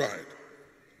second. Go ahead.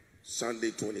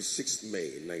 Sunday, 26th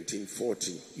May,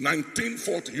 1940.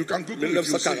 1940. You can Google it. You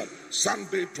see.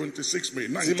 Sunday, 26 May,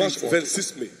 Dimanche 1940.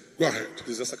 26 mai. Go ahead.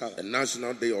 A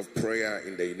national day of prayer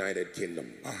in the United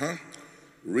Kingdom. Uh-huh.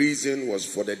 Reason was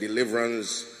for the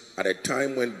deliverance at a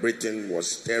time when Britain was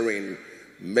staring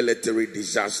military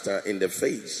disaster in the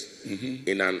face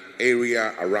in an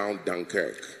area around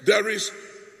Dunkirk. There is,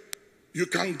 you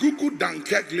can Google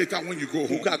Dunkirk later when you go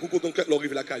home.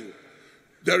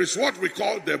 There is what we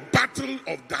call the Battle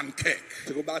of Dunkirk.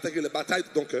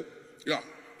 Yeah,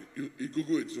 you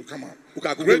Google it, it will come out.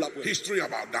 Great history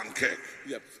about Dunkirk.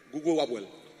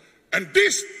 And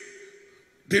this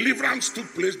deliverance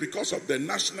took place because of the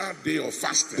National Day of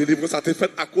Fasting.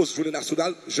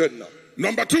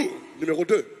 Number two, Numéro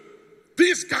 2.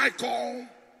 this guy called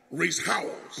Ritz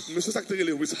Howell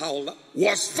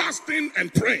was fasting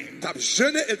and praying.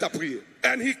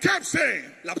 And he kept saying,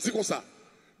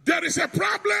 there is a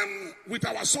problem with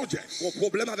our soldiers.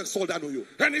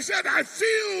 And he said, I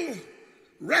feel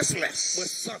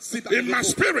restless in my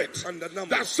spirit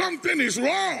that something is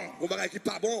wrong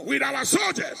with our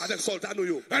soldiers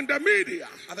and the media.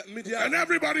 And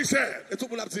everybody said,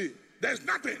 there's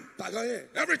nothing.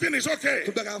 Everything is okay.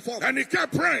 And he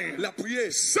kept praying.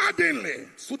 Suddenly,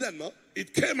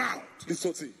 it came out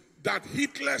that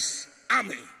Hitler's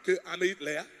army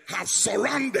have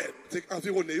surrounded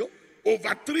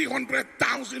over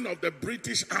 300,000 of the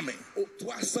British army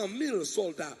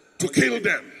to kill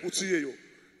them.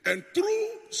 And through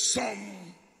some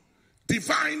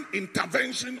divine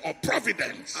intervention or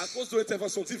providence,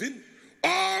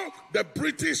 all the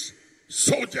British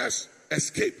soldiers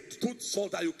escaped. We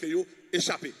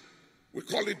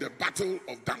call it the Battle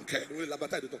of Dunkirk.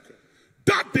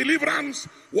 That deliverance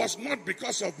was not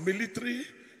because of military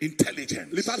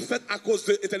intelligence.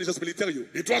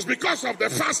 It was because of the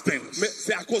fastings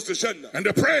and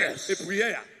the prayers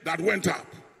that went up.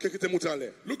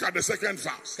 Look at the second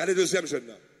fast.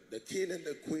 The king and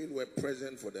the queen were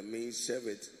present for the main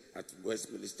service at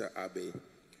Westminster Abbey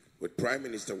with Prime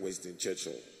Minister Winston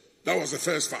Churchill. That was the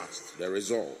first fast. The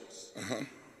results.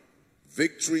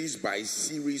 Victories by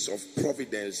series of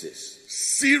providences.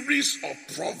 Series of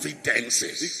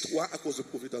providences.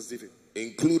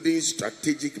 Including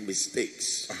strategic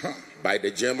mistakes by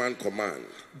the German command.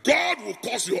 God will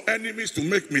cause your enemies to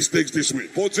make mistakes this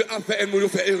week.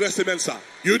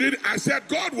 You did. I said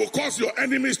God will cause your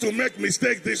enemies to make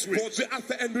mistakes this week.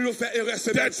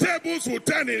 The tables will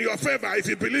turn in your favor if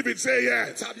you believe it. Say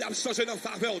yes. The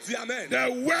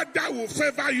weather will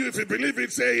favor you if you believe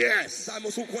it. Say yes.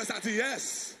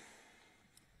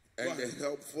 And the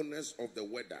helpfulness of the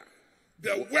weather.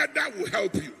 The weather will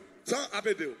help you.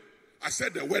 I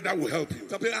said the weather will help you.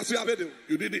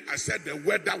 You did it. I said the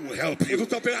weather will help you.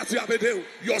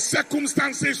 Your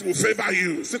circumstances will favor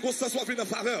you.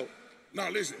 Now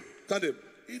listen.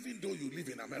 Even though you live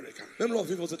in America,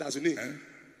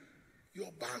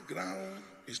 your background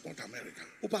is not American.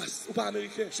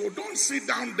 So don't sit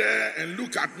down there and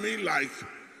look at me like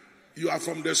you are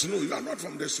from the snow. You are not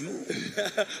from the snow.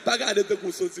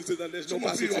 Some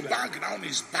of your background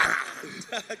is bad.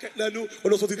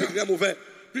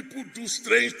 People do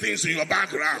strange things in your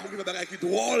background.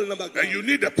 And you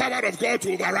need the power of God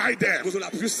to override them.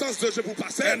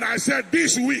 And I said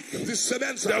this week,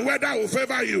 the weather will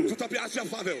favor you.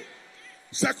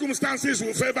 Circumstances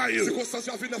will favor you.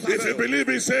 If you believe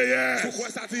it, say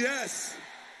yes.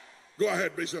 Go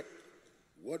ahead, Bishop.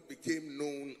 What became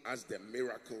known as the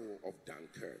miracle of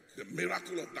Dunkirk. The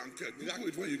miracle of Dunkirk. Google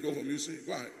it when you go home, you see.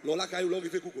 Go ahead.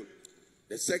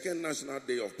 The second national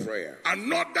day of prayer.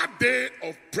 Another day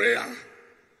of prayer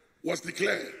was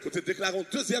declared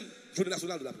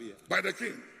by the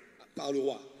king.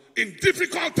 In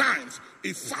difficult times,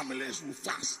 if families will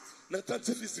fast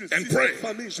and pray,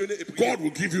 God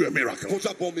will give you a miracle.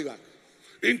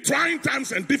 In trying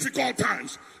times and difficult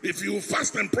times, if you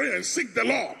fast and pray and seek the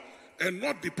Lord and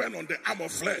not depend on the arm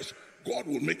of flesh, God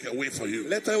will make a way for you.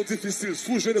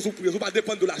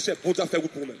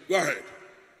 Go ahead.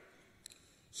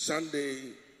 Sunday,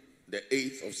 the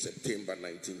 8th of September,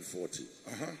 1940.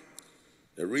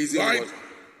 The reason Right. was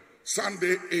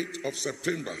Sunday, 8th of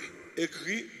September,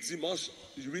 Écrit dimanche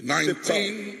 8 septembre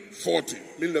 1940.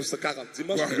 1940.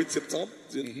 Dimanche 8 septembre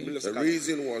the 1940.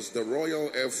 reason was the Royal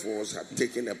Air Force had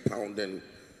taken a pounding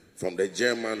from the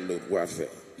German Luftwaffe,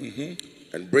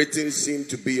 and Britain seemed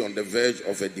to be on the verge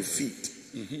of a defeat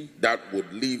that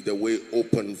would leave the way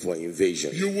open for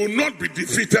invasion. You will not be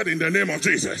defeated in the name of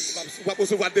Jesus. On va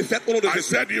recevoir défaite au nom de I Jésus.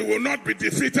 said you will not be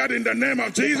defeated in the name of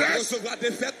On va Jesus. recevoir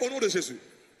défaite au nom de Jésus.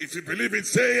 If you believe it,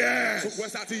 say yes. Pourquoi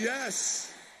ça dit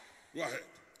yes? Go ahead.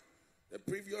 The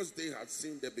previous day had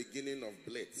seen the beginning of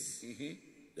Blitz,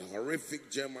 the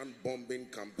horrific German bombing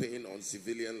campaign on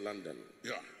civilian London.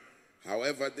 Yeah.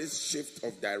 However, this shift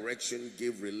of direction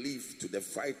gave relief to the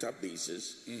fighter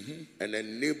bases and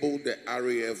enabled the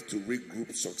RAF to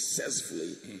regroup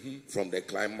successfully from the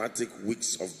climatic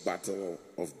weeks of battle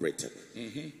of Britain.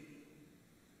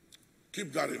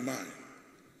 Keep that in mind.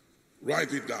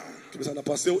 Write it down. Ça n'a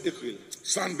passé au écrit.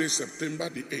 Sunday, September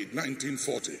the 8th,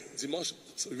 1940. Dimanche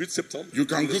 8 septembre. You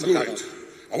can Google 1940. it.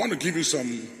 I want to give you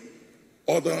some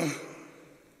other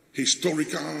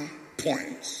historical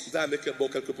points Quelques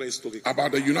points historiques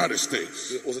about the United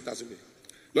States. aux États-Unis.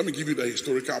 Let me give you the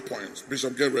historical points.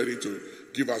 Bishop, get ready to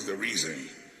give us the reason.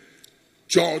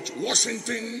 George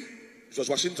Washington, George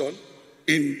Washington,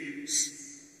 in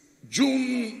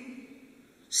June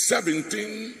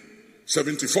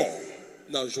 1774,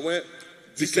 dans juin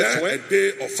 17 declared a juin, day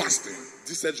of fasting.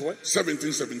 17 juin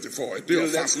 1774, a day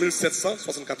of fasting.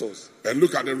 1774. And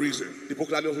look at the reason. Il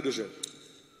proclamait un jour de jeûne.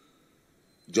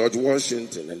 George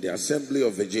Washington and the Assembly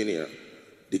of Virginia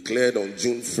declared on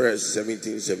June 1st,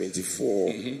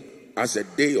 1774, as a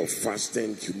day of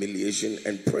fasting, humiliation,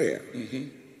 and prayer.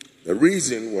 The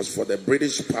reason was for the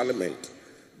British Parliament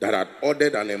that had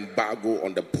ordered an embargo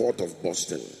on the port of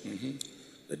Boston.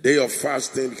 The day of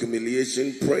fasting,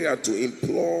 humiliation, prayer to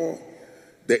implore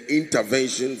the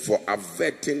intervention for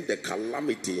averting the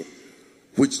calamity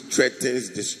which threatens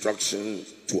destruction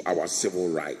to our civil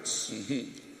rights.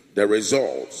 The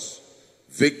results,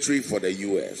 victory for the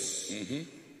U.S.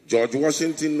 George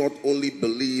Washington not only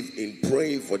believed in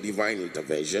praying for divine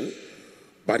intervention,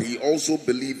 but he also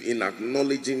believed in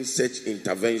acknowledging such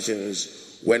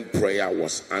interventions when prayer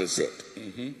was answered.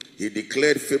 He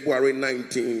declared February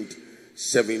 19th,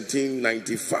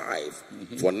 1795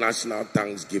 for National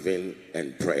Thanksgiving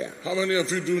and Prayer. How many of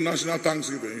you do National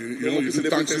Thanksgiving? You know, you do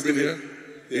Thanksgiving here?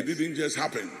 It didn't just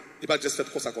happen. Il va juste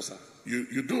faire comme ça.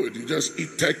 You do it. You just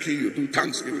eat turkey, you do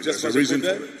Thanksgiving. Just There's a reason for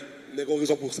it. Il y a une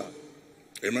raison pour ça.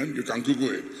 Amen. You can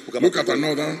Google it. Look at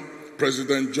another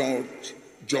President John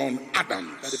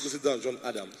Adams. Le président John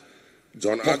Adams.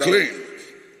 John Adams Proclaimed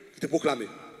Qui était proclamé.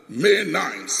 May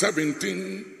 9,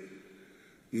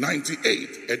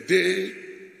 1798, a day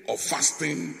of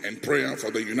fasting and prayer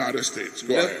for the United States.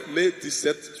 Go ahead. Mai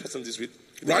 1778.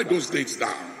 Write those dates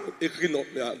down. Écrit non,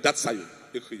 date ça y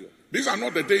est. Écrit. These are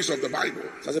not the days of the Bible.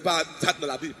 Ça c'est pas date dans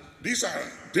la Bible. These are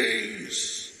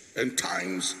days and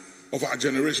times of our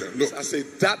generation. Look, Ça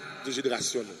c'est date de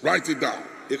génération. write it down.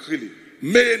 Écrit-le.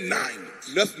 May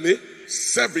 9th, 9 mai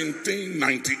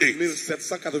 1798.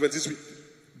 1798.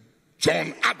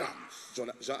 John Adams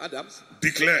Jean Adams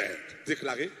declared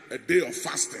déclaré a day of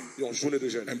fasting une journée de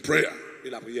jeûne and prayer et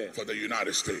la prière for the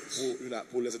United States.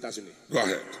 pour les États-Unis. Go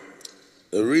ahead.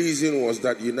 The reason was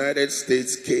that United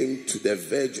States came to the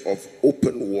verge of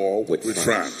open war with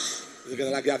France. Ils étaient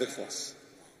dans la guerre avec France.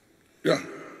 Yeah,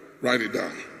 write it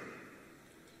down.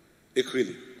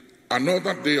 Écrit-le.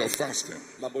 Another day of fasting.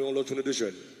 Ma voyons l'autre journée de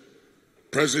jeûne.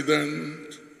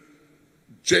 President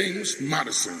James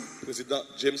Madison, Président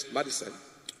James Madison.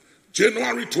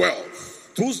 January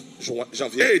 12, 12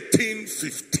 janvier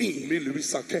 1815,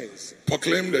 1815.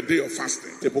 proclaimed the day of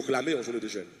fasting. C'est proclamé une journée de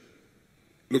jeûne.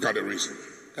 Look at the reason.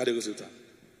 Regardez les résultats.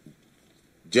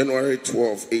 January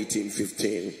 12,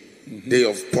 1815, day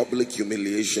of public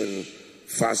humiliation,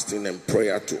 fasting and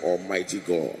prayer to Almighty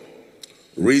God.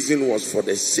 Reason was for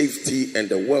the safety and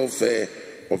the welfare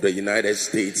of the United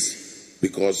States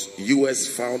because U.S.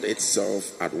 found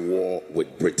itself at war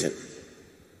with Britain.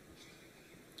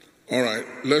 All right,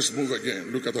 let's move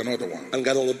again. Look at another one.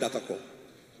 Regardons l'autre date encore.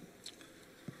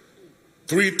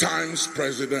 3 times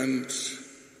President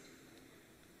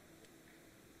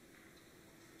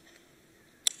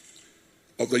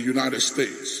of the United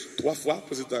States, 3 fois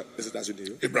président des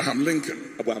États-Unis. Abraham Lincoln,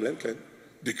 Abraham Lincoln.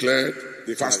 declared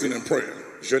fasting and prayer.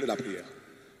 Jeûne et la prière.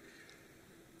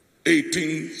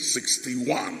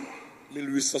 1861.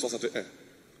 1861.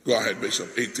 Go ahead, Bishop.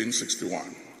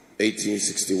 1861.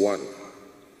 1861.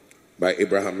 by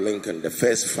Abraham Lincoln, the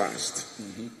first fast,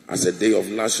 as a day of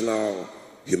national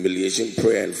humiliation,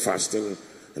 prayer, and fasting.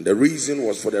 And the reason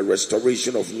was for the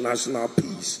restoration of national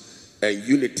peace and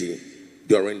unity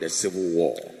during the Civil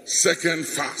War. Second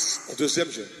fast. The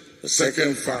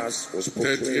second fast was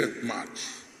 30th March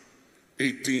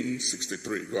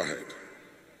 1863. Go ahead.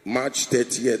 March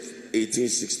 30th,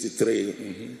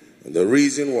 1863. And the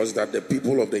reason was that the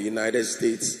people of the United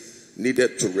States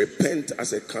needed to repent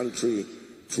as a country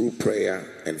through prayer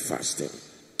and fasting.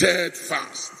 Third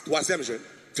fast.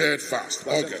 Third fast.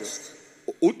 August.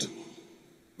 Août.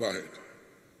 Go ahead.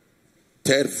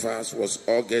 Third fast was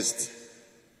August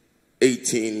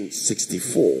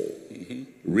 1864.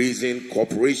 Reason,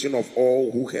 cooperation of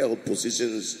all who held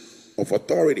positions of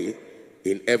authority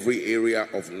in every area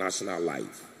of national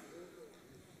life.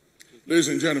 Ladies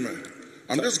and gentlemen,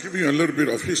 I'm just giving you a little bit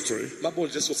of history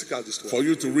for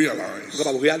you to realize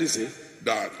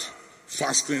that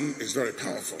fasting is very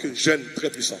powerful.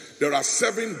 There are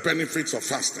 7 benefits of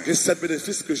fasting.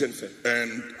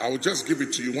 And I will just give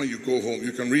it to you when you go home.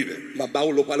 You can read it.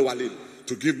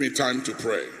 To give me time to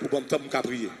pray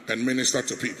and minister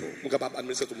to people.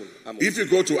 If you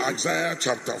go to Isaiah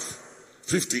chapter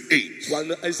 58,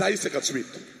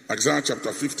 Isaiah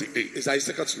chapter 58,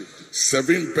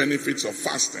 7 benefits of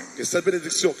fasting.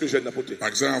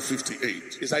 Isaiah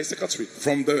 58,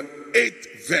 from the 8th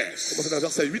verse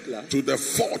to the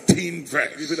 14th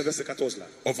verse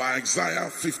of Isaiah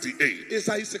 58,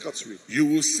 you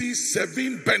will see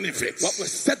 7 benefits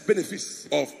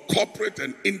of corporate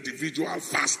and individual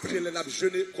fasting. And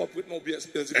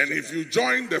if you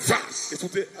join the fast,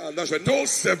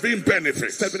 those 7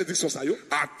 benefits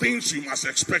are things you must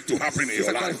expect to happen in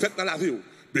your life.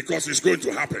 Because it's going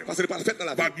to happen.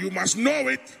 But you must know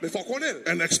it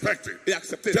and expect it.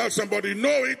 Tell somebody,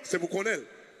 know it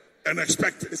and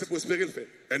expect it.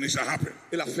 And it shall happen.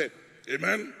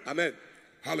 Amen? Amen.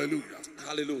 Hallelujah.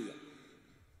 Hallelujah.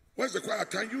 Where's the choir?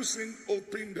 Can you sing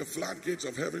Open the Floodgates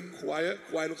of Heaven? Choir,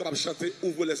 nous capables chanter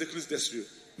Ouvre les écluses des cieux.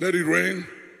 Let it rain.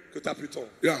 Que ta pluie tombe.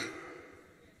 Yeah.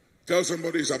 Tell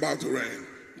somebody it's about to rain.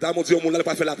 Yeah, tell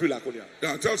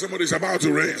somebody it's about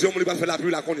to rain.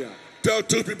 Tell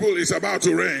 2 people it's about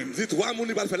to rain.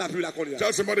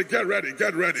 Tell somebody get ready,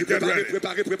 get ready, get ready.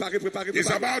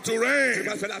 It's about to rain.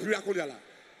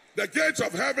 The gates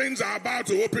of heavens are about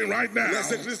to open right now. And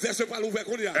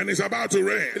it's about to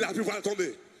rain.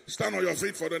 Stand on your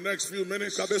feet for the next few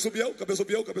minutes. It's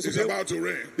about to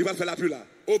rain.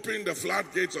 Open the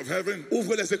floodgates of heaven and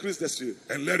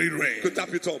let it rain.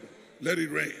 Let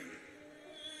it rain.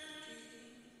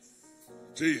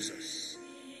 Jesus.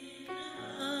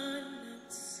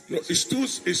 No, it's two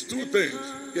things.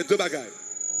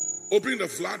 Opening the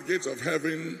floodgates of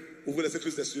heaven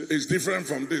is different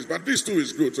from this, but this too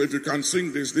is good. So if you can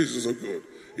sing this is so good.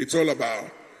 It's all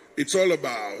about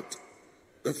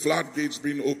the floodgates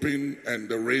being open and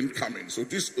the rain coming. So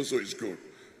this also is good.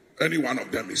 Any one of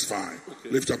them is fine. Okay.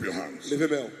 Lift up your hands.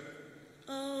 Open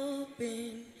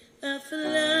the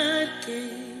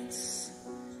floodgates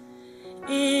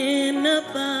in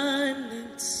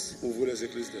abundance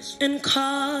and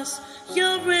cause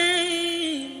your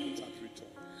rain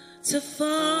to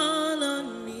fall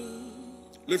on me.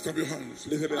 Lift up your hands.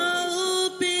 Open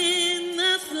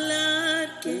the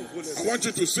floodgates. I want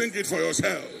you to sing it for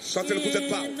yourselves.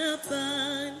 In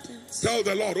abundance. Tell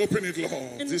the Lord, open it,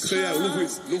 Lord. And cause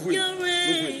your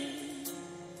rain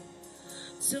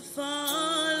to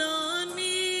fall on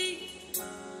me.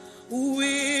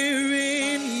 We're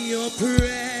in your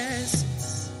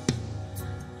presence.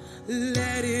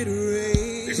 Let it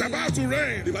rain. It's about to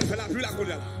rain.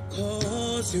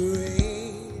 Cause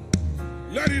rain.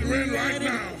 Let it rain right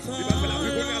now.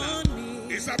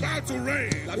 It's about to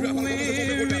rain.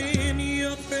 We're in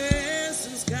your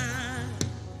presence, God.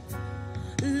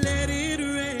 Let it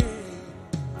rain.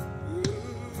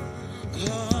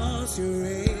 Cause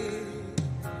rain.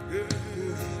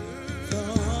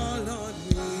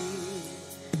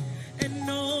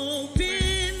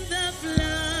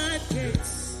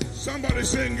 Somebody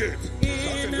sing it.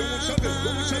 In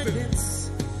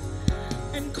abundance,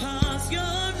 and cause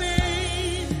your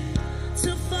rain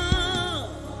to fall.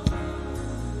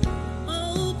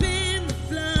 Open the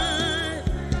flood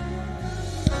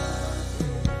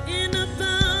in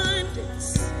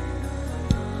abundance,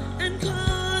 and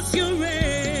cause your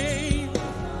rain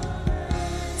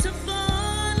to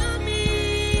fall on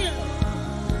me.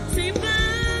 Say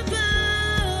Baba.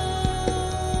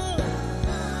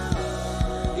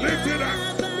 Lift it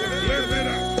up. Lift it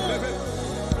up.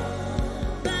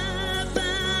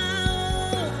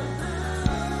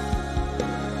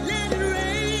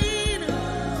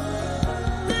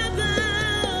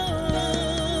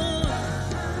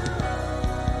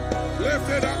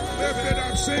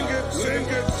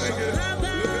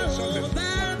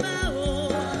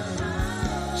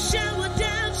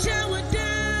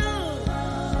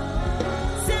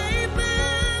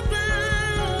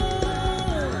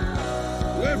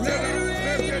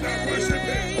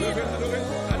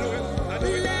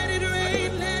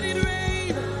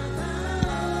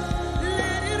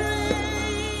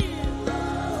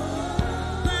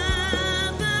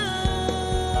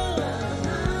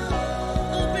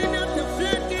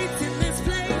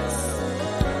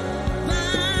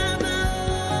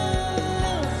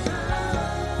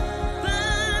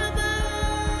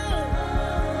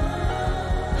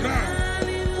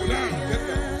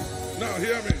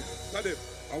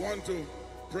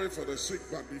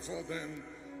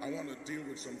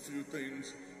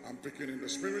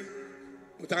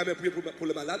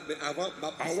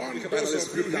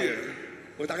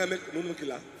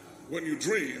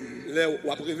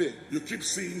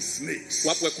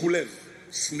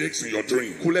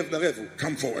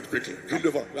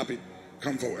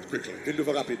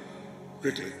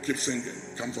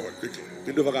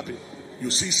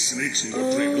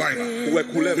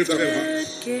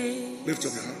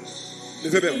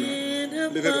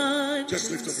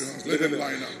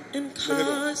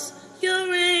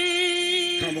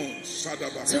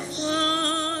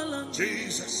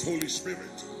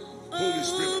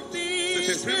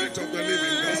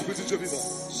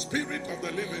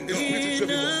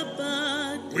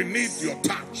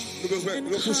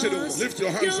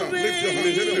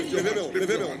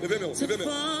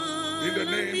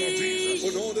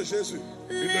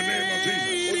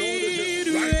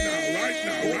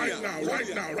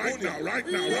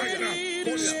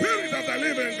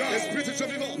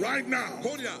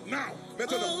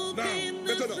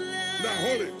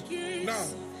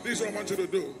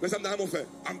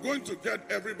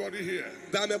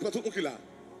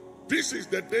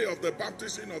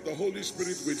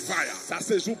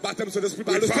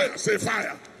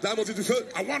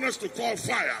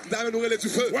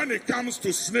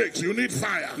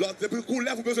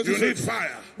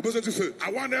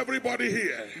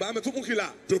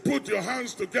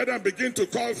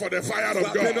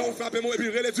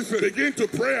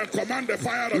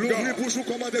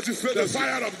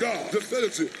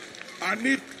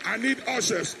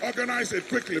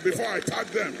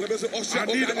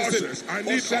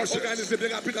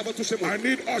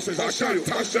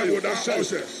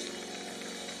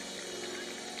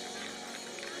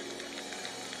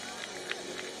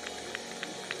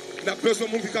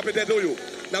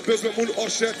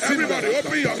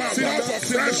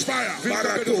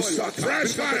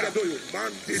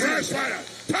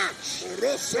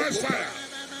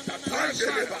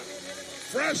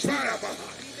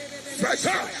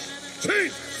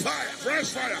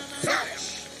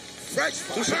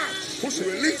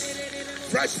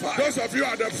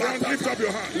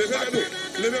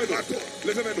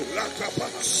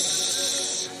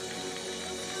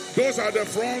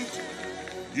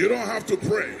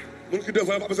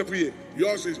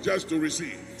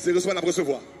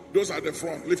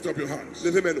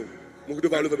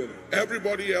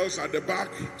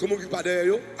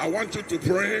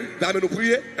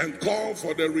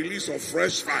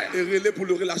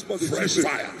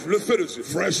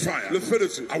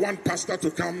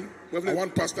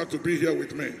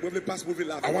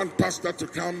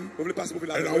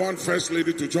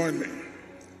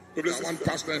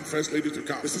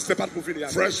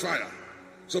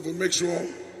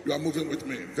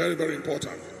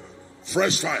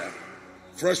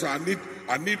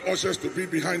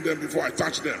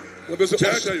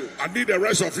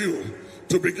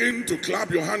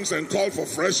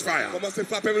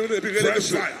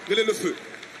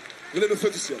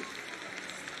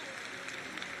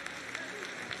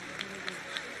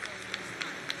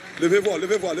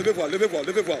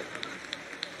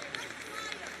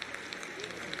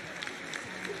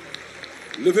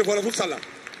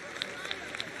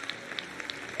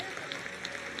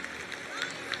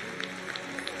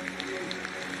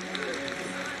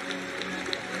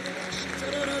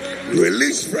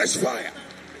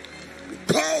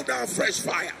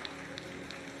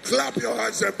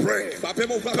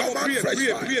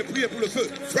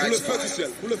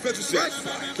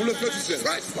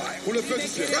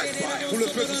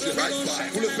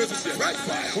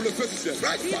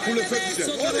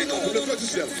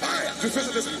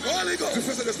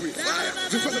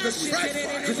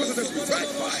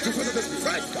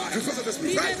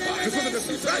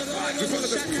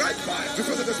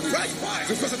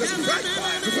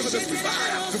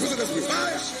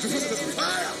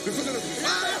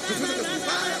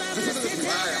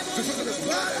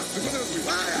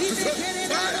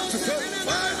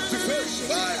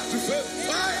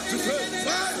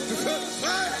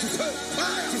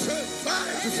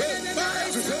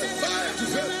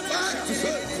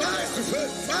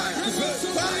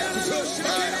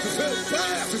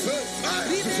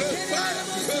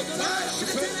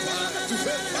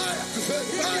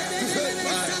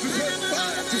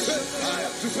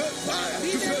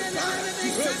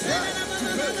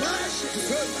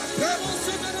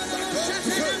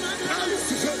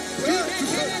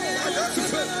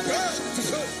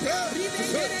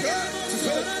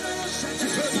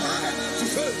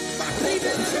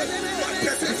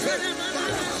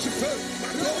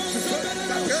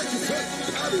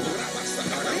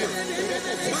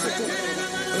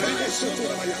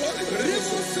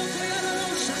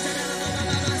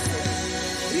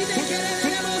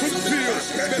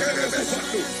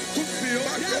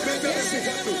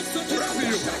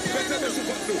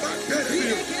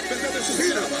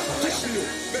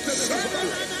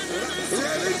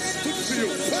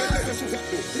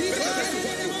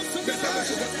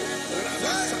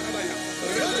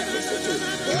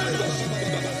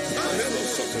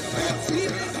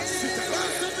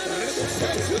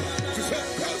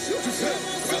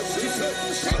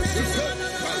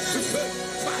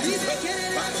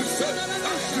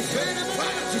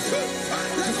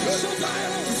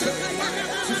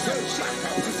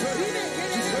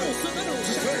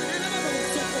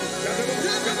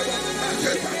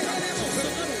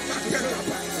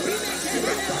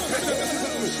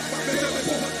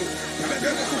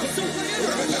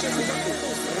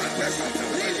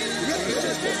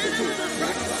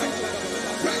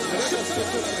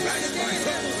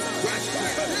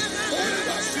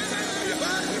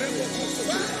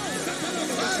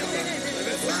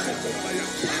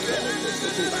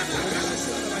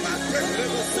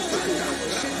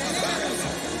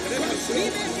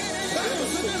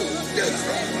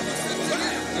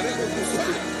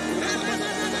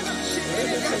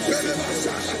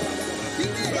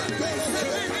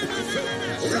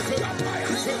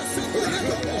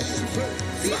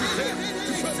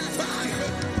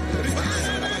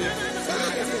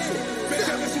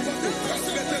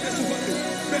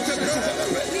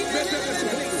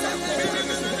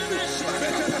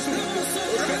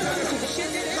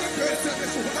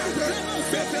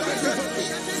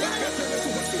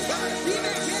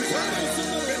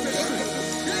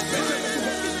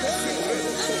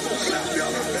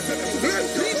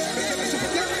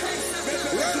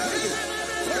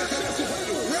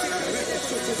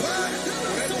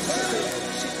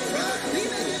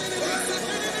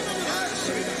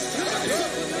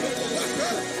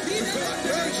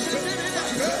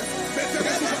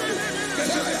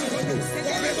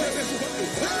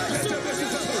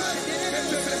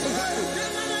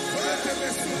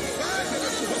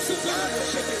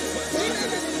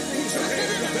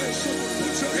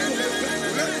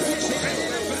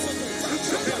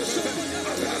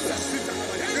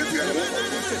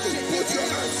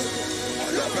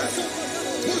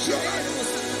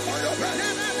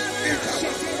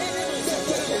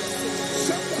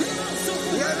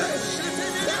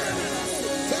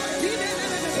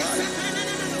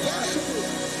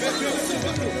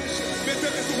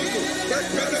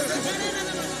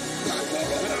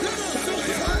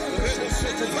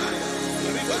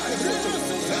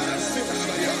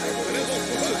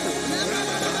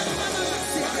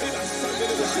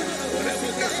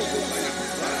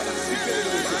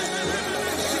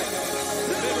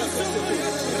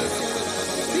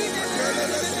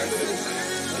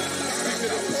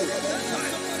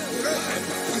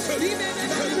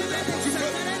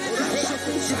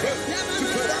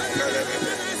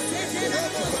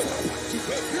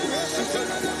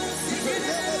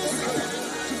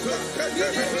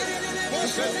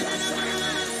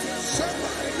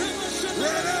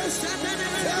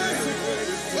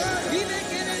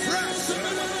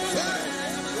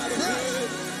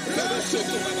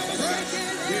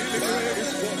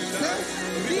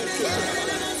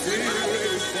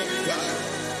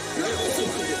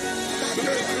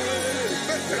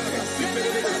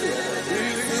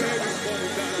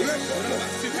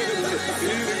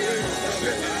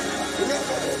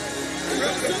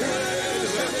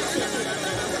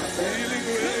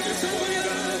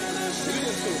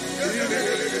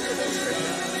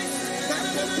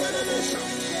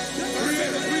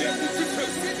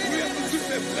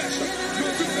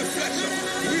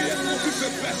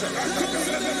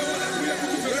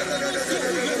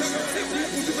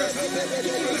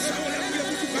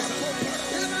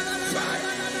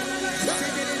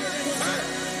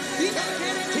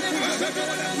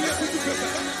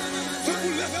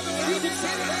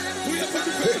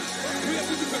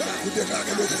 Vous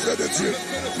déclarez le feu de Dieu.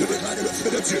 Vous déclarez le feu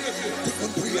de Dieu. Tout le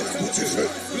monde prie là pour du feu.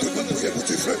 Tout le monde prie pour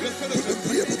du feu. Tout le monde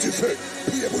prie pour du feu.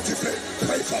 Priez pour du feu.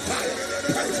 Pray for fire.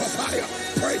 Pray for fire.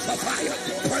 Pray for fire.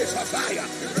 Pray for fire.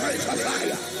 Pray for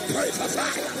fire. Pray for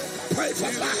fire. Pray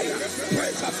for fire.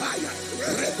 Pray for fire.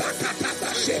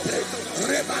 Rebakata shete.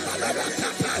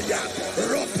 Rebababakataya.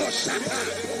 Rotoshata.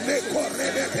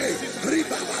 Nekorebete.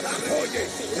 Ribabalakoye.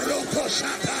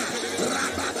 Rotoshata.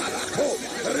 Rababalako.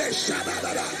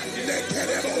 Reshababala.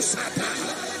 Nekerebosata.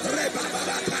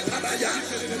 Rebababakatabaya.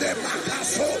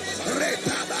 Nemakaso.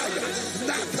 Retabaya.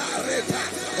 Nakareta.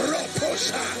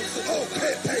 Rotosha.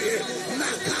 Okete.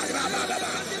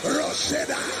 Nakarababa.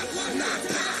 Rosheda.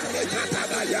 Nakare.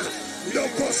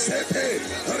 Sepe,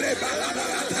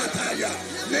 Rebalabala Tataya,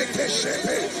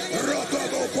 Nekeshepe,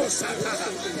 Rodoboko Satana,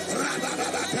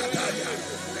 Rabababa Tataya.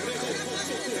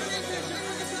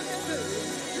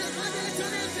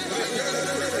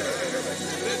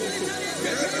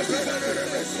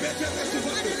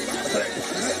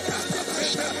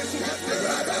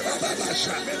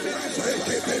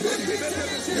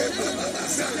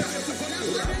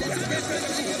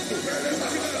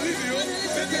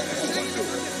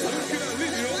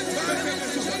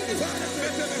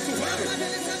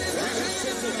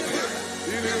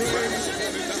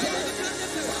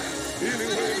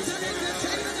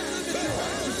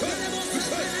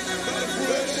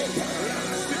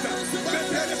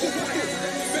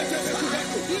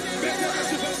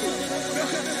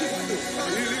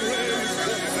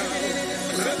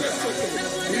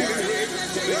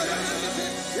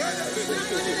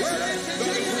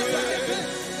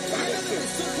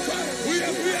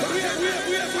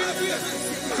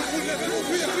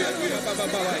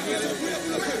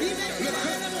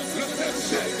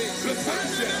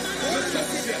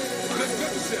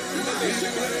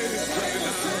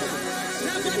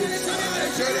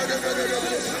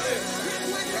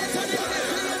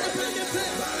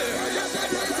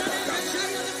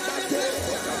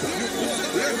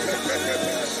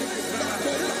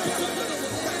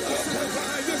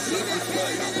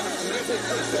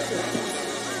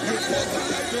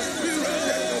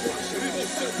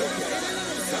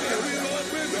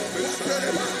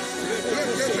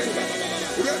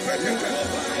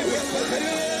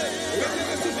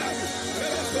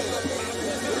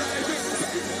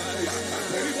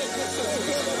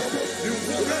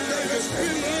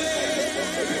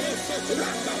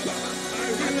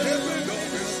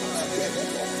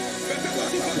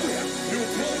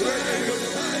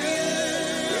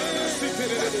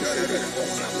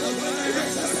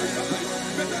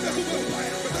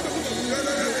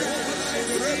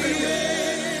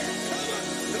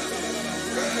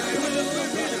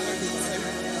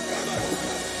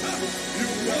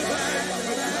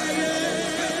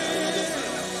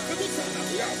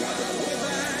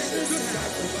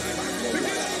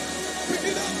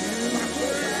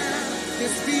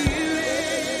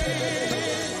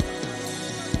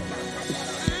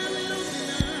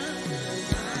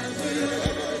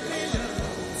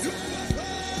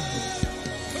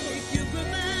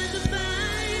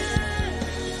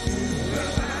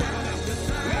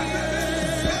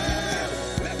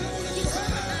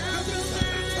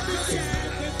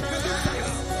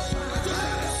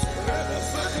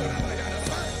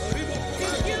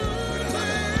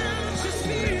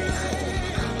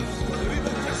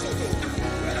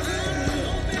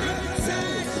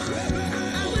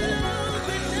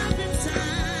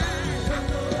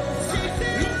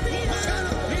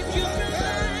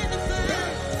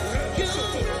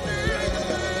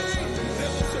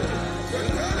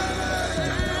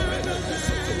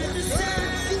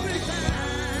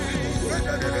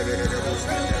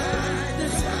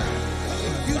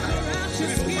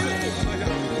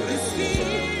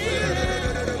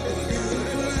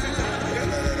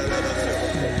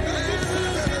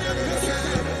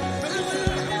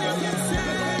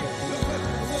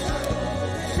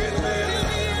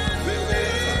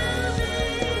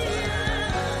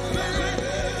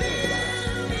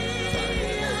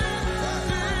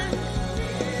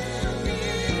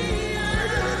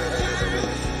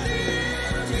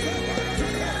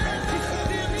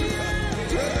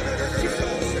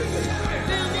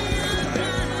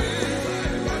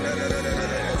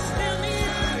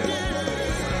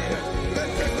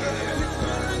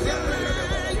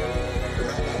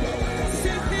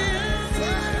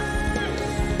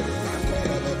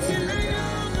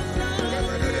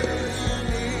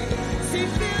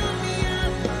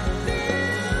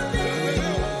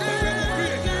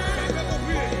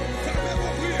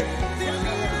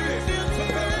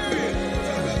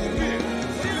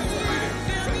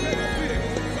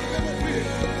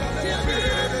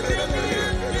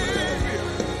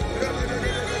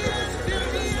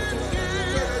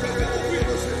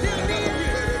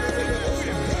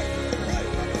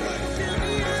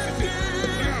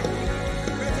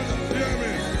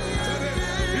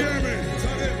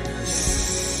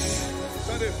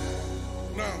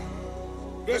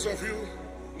 Those of you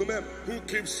who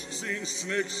keeps seeing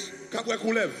snakes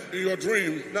in your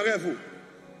dream,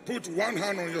 put one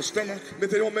hand on your stomach,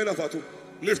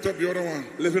 lift up the other one.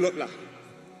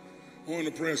 I want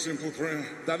to pray a simple prayer.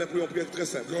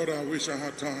 God, I wish I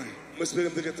had time.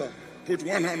 Put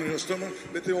one hand on your stomach,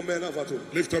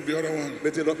 lift up the other one.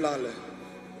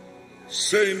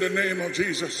 Say in the name of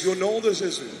Jesus,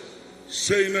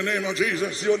 Say in the name of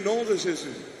Jesus. Dis au nom de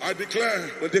Jésus. I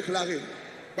declare. On déclare.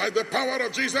 By the power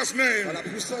of Jesus' name. Par la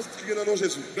puissance qui est dans le nom de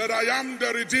Jésus. That I am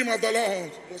the redeemer of the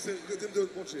Lord.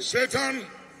 Satan.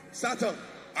 Satan.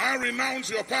 I renounce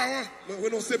your power.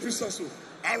 Renoncer puissance.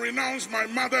 I renounce my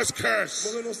mother's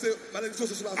curse.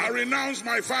 I renounce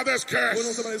my father's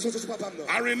curse.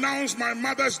 I renounce my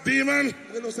mother's demon.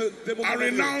 I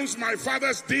renounce my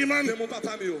father's demon.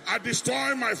 I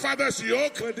destroy my father's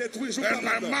yoke and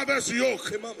my mother's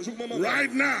yoke.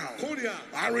 Right now,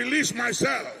 I release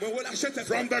myself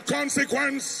from the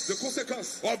consequence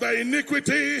of the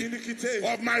iniquity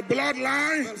of my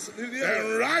bloodline.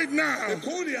 And right now,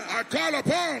 I call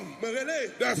upon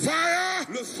the fire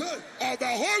of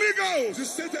the Holy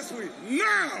Ghost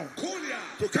now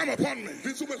to come upon me.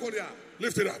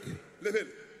 Lift it up.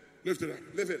 Lift it up.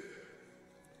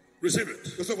 Receive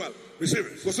it. Receive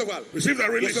it. Receive the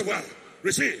release now.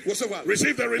 Receive.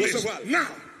 Receive the release now.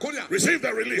 Receive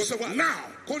the release now.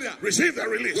 Receive the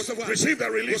release. Receive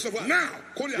the release now.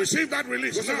 Receive that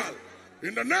release now.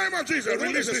 In the name of Jesus,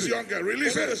 release this young girl.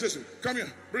 Release her. Come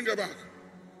here. Bring her back.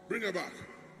 Bring her back.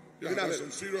 Yeah, there's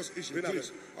some serious issue.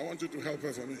 Please, I want you to help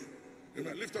her for me.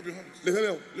 Amen. Lift up your hands.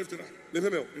 Lift it up.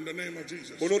 In the name of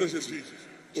Jesus.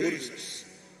 Jesus.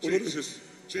 Jesus.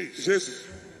 Jesus.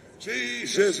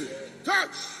 Jesus.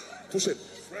 Touch. Push it.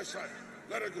 Fresh fire.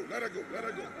 Let her go. Let her go. Let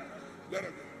her go. Let her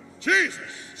go. Jesus.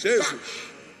 Jesus.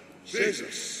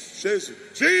 Jesus.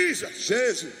 Jesus.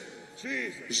 Jesus.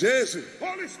 Jesus. Jesus.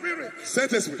 Holy Spirit.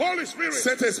 Saint-Esprit. Holy Spirit.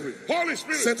 Saint-Esprit. Holy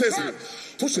Spirit. Saint-Esprit.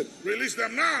 Touch it. Release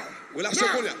them now. Release.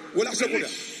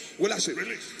 Release.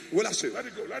 Let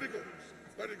it go. Let it go.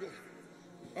 Let it go.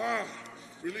 Ah,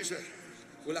 release it.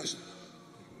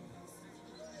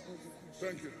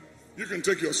 Thank you. You can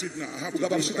take your seat now. I have to deal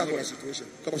with another situation.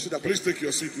 Please take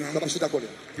your seat now.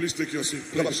 Please take your seat.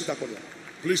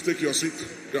 Please take your seat.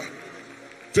 Yeah.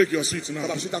 Take your seat now.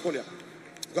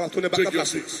 Take your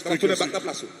seats. Take your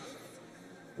seats.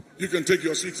 You can take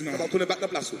your seats now.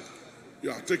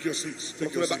 Yeah, take your seats.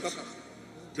 Take your seats.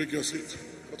 Take your seat.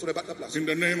 In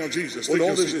the name of Jesus, take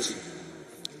your seats.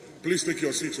 Please take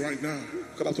your seats right now.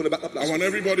 I want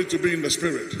everybody to be in the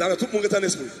spirit.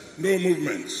 No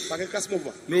movements.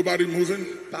 Nobody moving.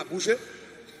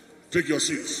 Take your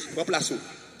seats.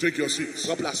 Take your seats.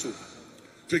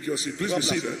 Take your seat. Please be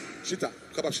seated.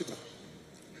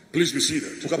 Please be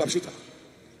seated.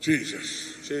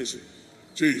 Jesus.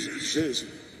 Jesus.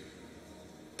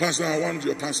 Pastor, I want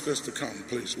your pastors to come,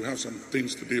 please. We have some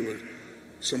things to deal with.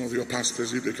 Some of your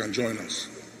pastors, if they can join us.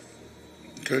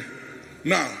 Okay?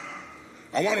 Now,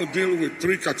 I want to deal with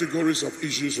 3 categories of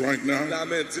issues right now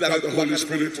that the Holy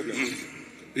Spirit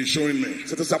is showing me.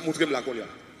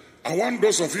 I want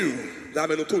those of you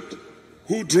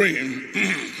who dream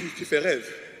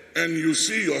and you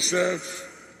see yourself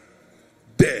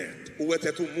dead.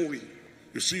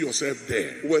 You see yourself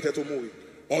dead.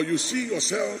 Or you see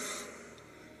yourself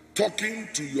talking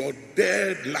to your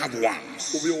dead loved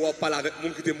ones.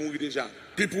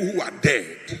 People who are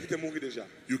dead.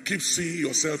 You keep seeing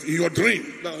yourself in your dream,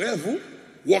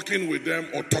 walking with them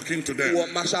or talking to them.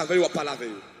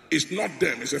 It's not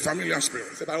them, it's a familiar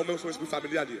spirit.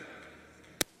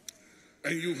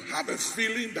 And you have a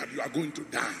feeling that you are going to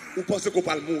die. You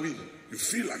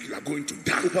feel like you are going to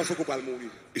die.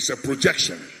 It's a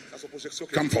projection.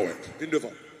 Come forward.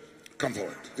 Come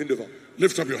forward.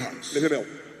 Lift up your hands.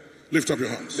 Lift up your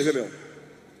hands.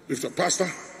 Lift up.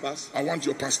 Pastor, I want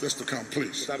your pastors to come,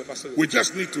 please. We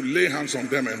just need to lay hands on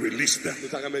them and release them.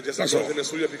 That's all.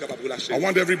 I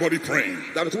want everybody praying.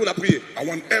 I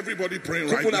want everybody praying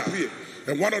right now.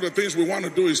 And one of the things we want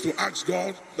to do is to ask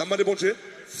God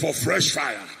for fresh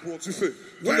fire.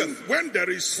 When there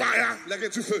is fire,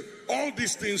 all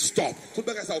these things stop.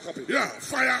 Yeah,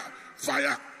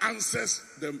 fire answers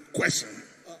the question.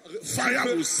 Fire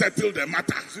will settle the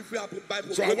matter.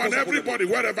 So I want everybody,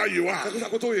 wherever you are,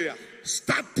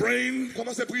 start praying,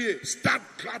 start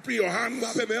clapping your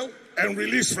hands, and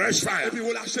release fresh fire.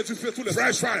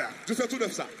 Fresh fire.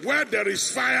 Where there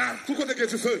is fire,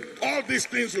 all these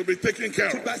things will be taken care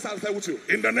of.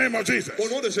 In the name of Jesus.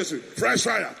 Fresh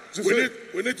fire.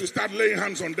 We need to start laying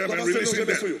hands on them and releasing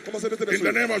them. In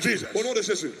the name of Jesus.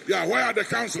 Yeah, where are the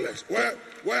counselors?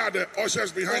 Where are the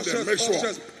ushers behind them? Make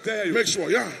sure. Make sure,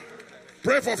 yeah.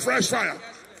 Pray for fresh fire.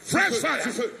 Fresh fire.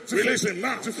 Release him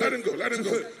now. Let him go. Let him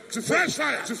go. Fresh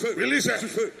fire. Release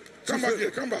him. Come back here.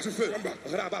 Come back. Come back.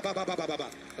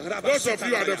 Those of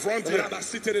you at the front here.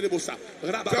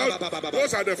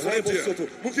 Those at the front here.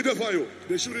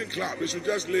 They shouldn't clap. They should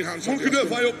just lay hands on them.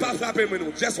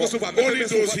 Only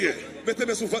those here.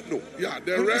 Yeah,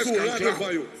 the rest can clap.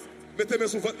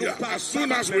 Yeah, as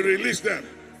soon as we release them,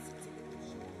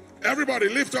 Everybody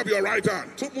lift up your right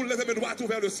hand. Tout le monde lève main droite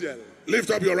vers le ciel.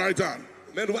 Lift up your right hand.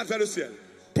 Main droite vers le ciel.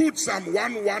 Put Psalm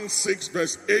 116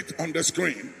 verse 8 on the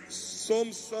screen.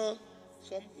 Psalm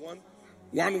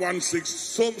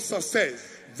 116 116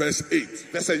 verse 8.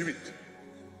 verset 8.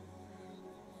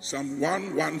 Psalm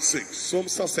 116 Psalm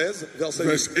 116 verset 8.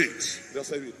 verse 8.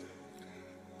 Verset 8.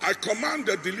 I command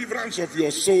the deliverance of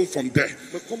your soul from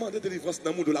death. Me commandez délivrance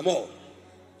d'amour de la mort.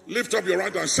 Lift up your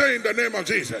right hand. Say in the name of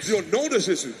Jesus. Dis au nom de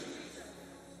Jésus.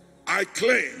 I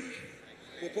claim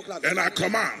and I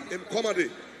command Et me commandez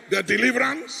the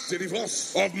deliverance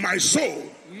délivrance of my soul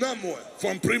d'amour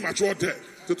from premature death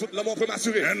de toute la mort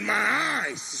prématurée. and my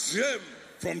eyes J'aime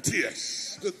from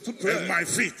tears de toute and peur. my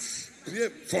feet J'aime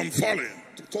from falling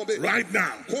de tomber. right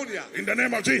now in the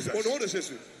name of Jesus. Au nom de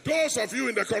Jésus. Those of you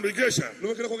in the congregation, Nous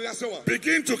mettons la congrégation.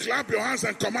 begin to clap your hands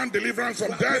and command deliverance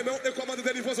from death. Et commandez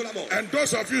délivrance de la mort. And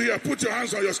those of you here, put your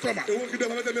hands on your stomach Et vous qui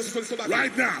devez mettre les mains sur le stomac.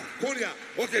 right now. Konya.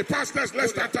 Okay, pastors,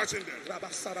 let's start touching them.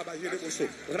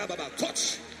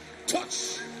 Touch,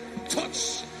 touch,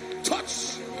 touch,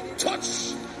 touch,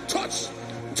 touch, touch,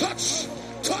 touch,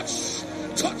 touch,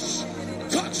 touch,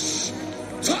 touch,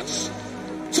 touch,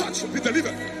 touch, be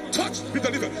delivered, touch, be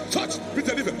delivered, touch, be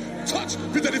delivered, touch,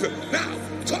 be delivered, now,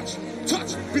 touch,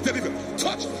 touch, be delivered,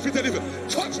 touch, be delivered,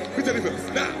 touch, be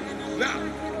delivered, now,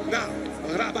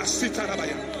 Rabasita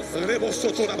Rabaya, Rebo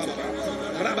Soto Rababa,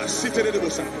 Rabasita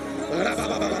Rebosa,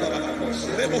 Rababa,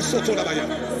 Rebo Soto Rabaya,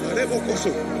 Rebo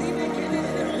Koso.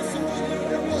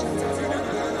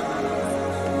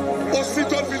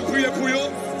 Aussitôt il prie pour eux,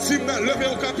 si vous levez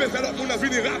au capé, vous avez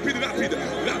fini rapide.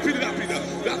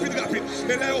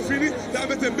 Et là, on finit, vous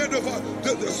mettez main devant,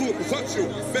 sous venture,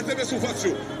 mettez main sous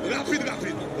venture, rapide.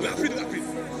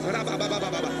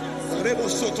 Rabababababa, Rebo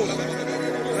Soto Rababa,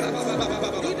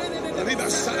 Rabababababa, Riba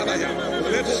Salabaya,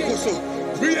 Rebo Koso.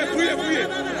 Priez.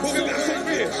 Congrégation,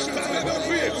 priez.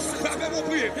 Parlez-moi,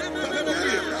 priez.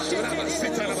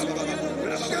 Rabasita Rabababa,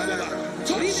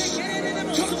 touch.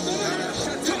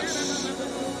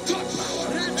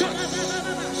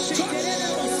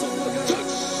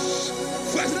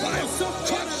 Fresh fire.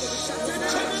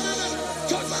 Touch.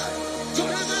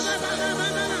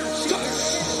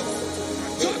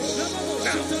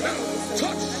 Now.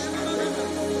 Touch.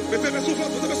 Mettez-les sous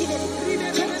ventre.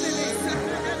 Touch.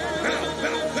 Now.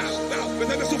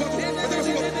 Mettez-les sous ventre.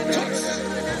 Touch.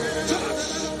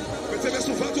 Mettez-les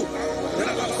sous ventre. Touch.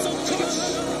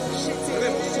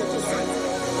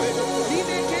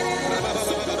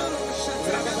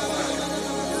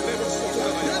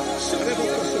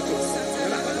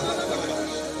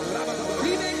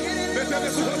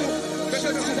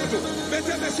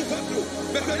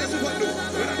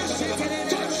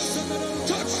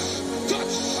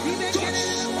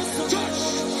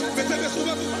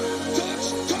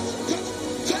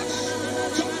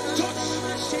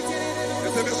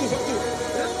 Mettez-les sous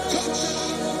ventre.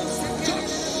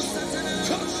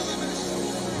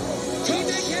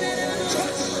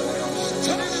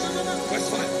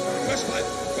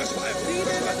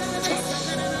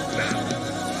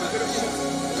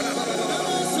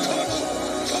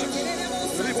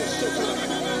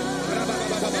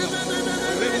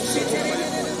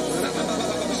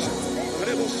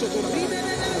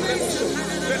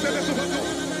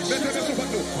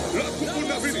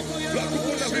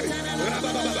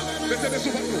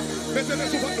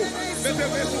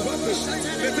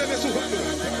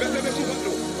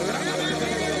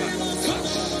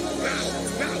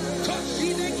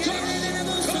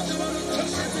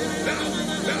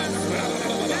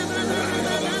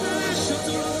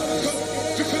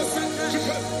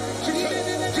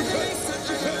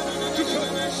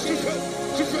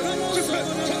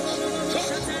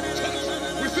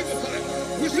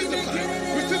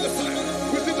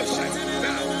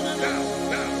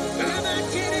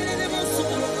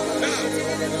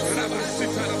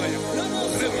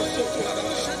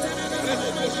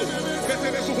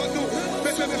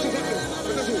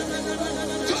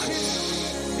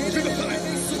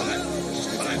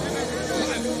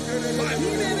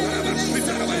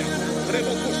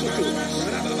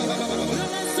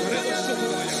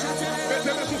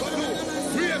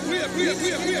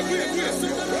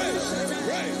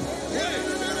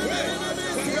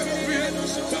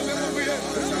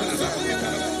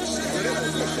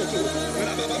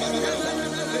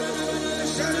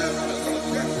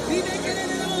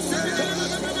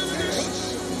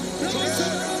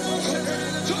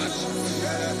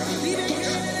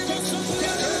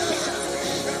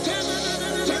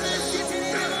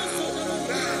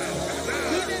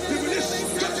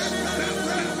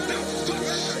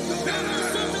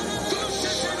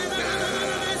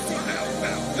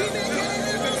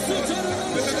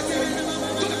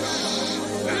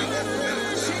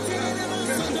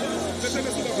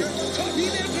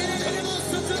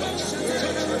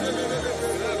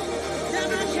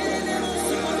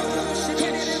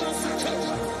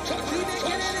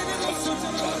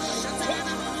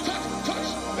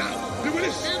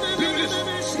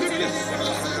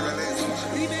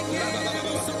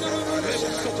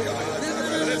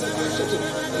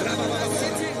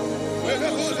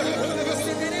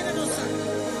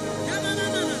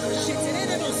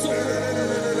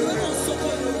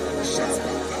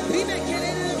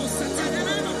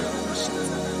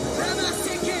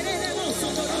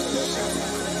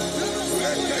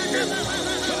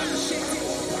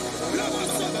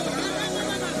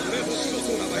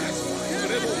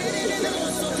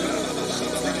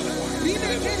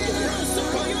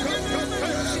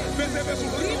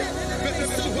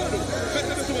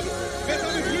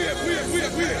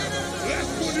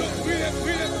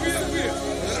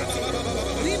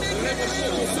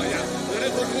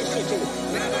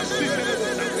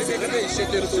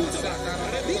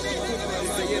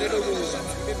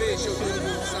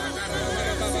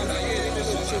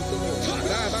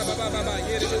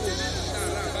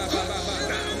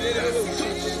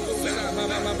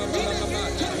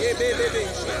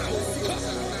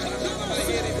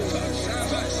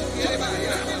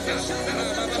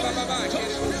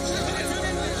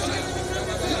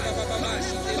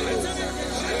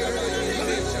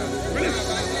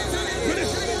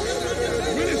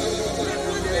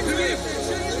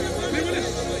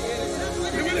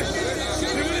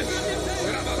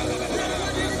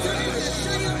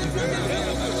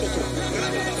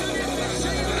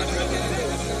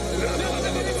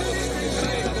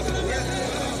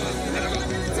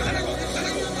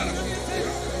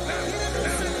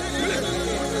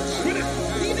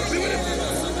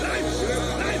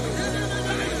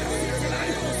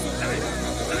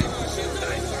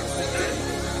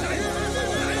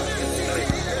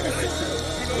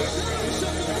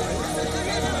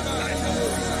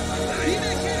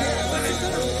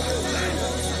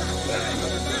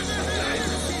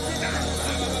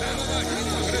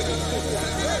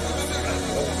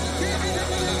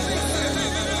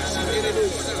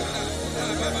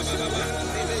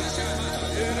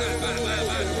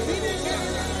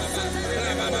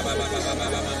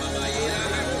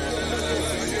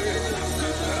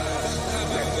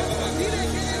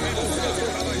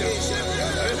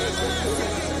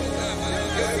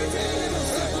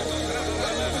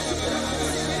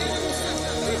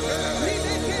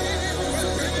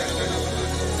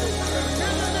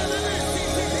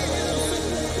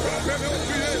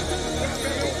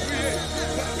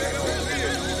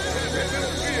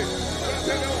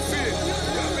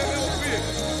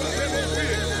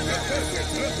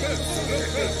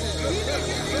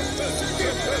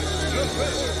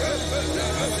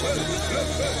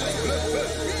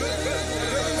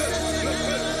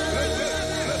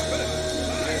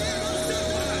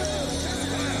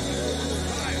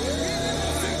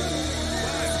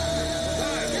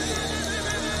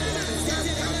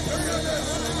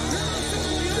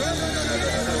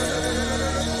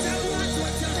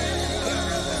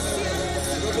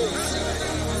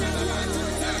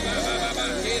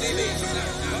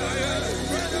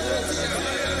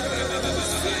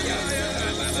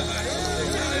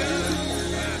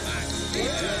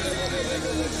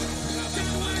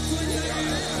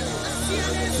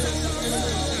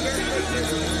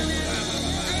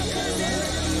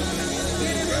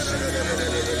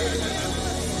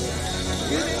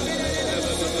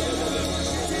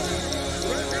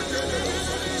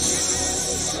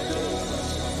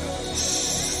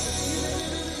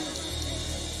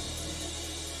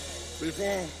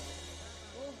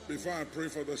 Before I pray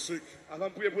for the sick,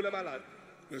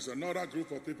 there's another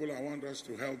group of people I want us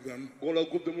to help them.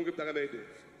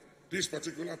 These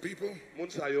particular people,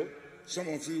 some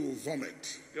of you will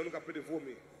vomit.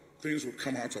 Things will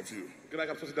come out of you.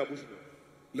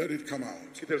 Let it come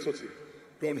out.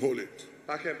 Don't hold it.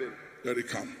 Let it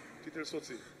come.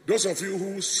 Those of you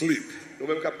who sleep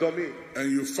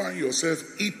and you find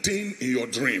yourself eating in your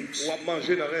dreams,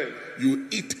 you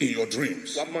eat in your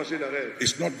dreams.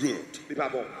 It's not good.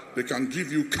 They can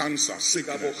give you cancer,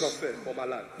 sickness.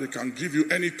 They can give you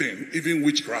anything, even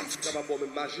witchcraft.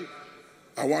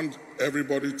 I want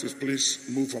everybody to please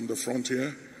move from the front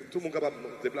here.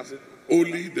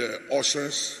 Only the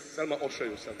ushers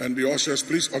and the ushers,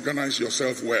 please organize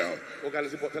yourself well.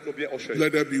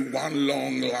 Let there be one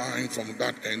long line from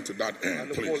that end to that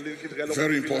end, please.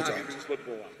 Very important.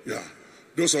 Yeah.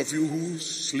 Those of you who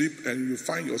sleep and you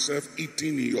find yourself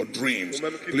eating in your dreams,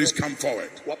 please come forward.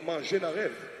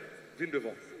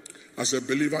 As a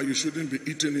believer, you shouldn't be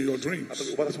eating in your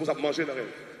dreams.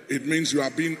 It means you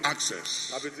are being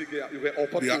accessed.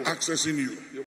 They are accessing you.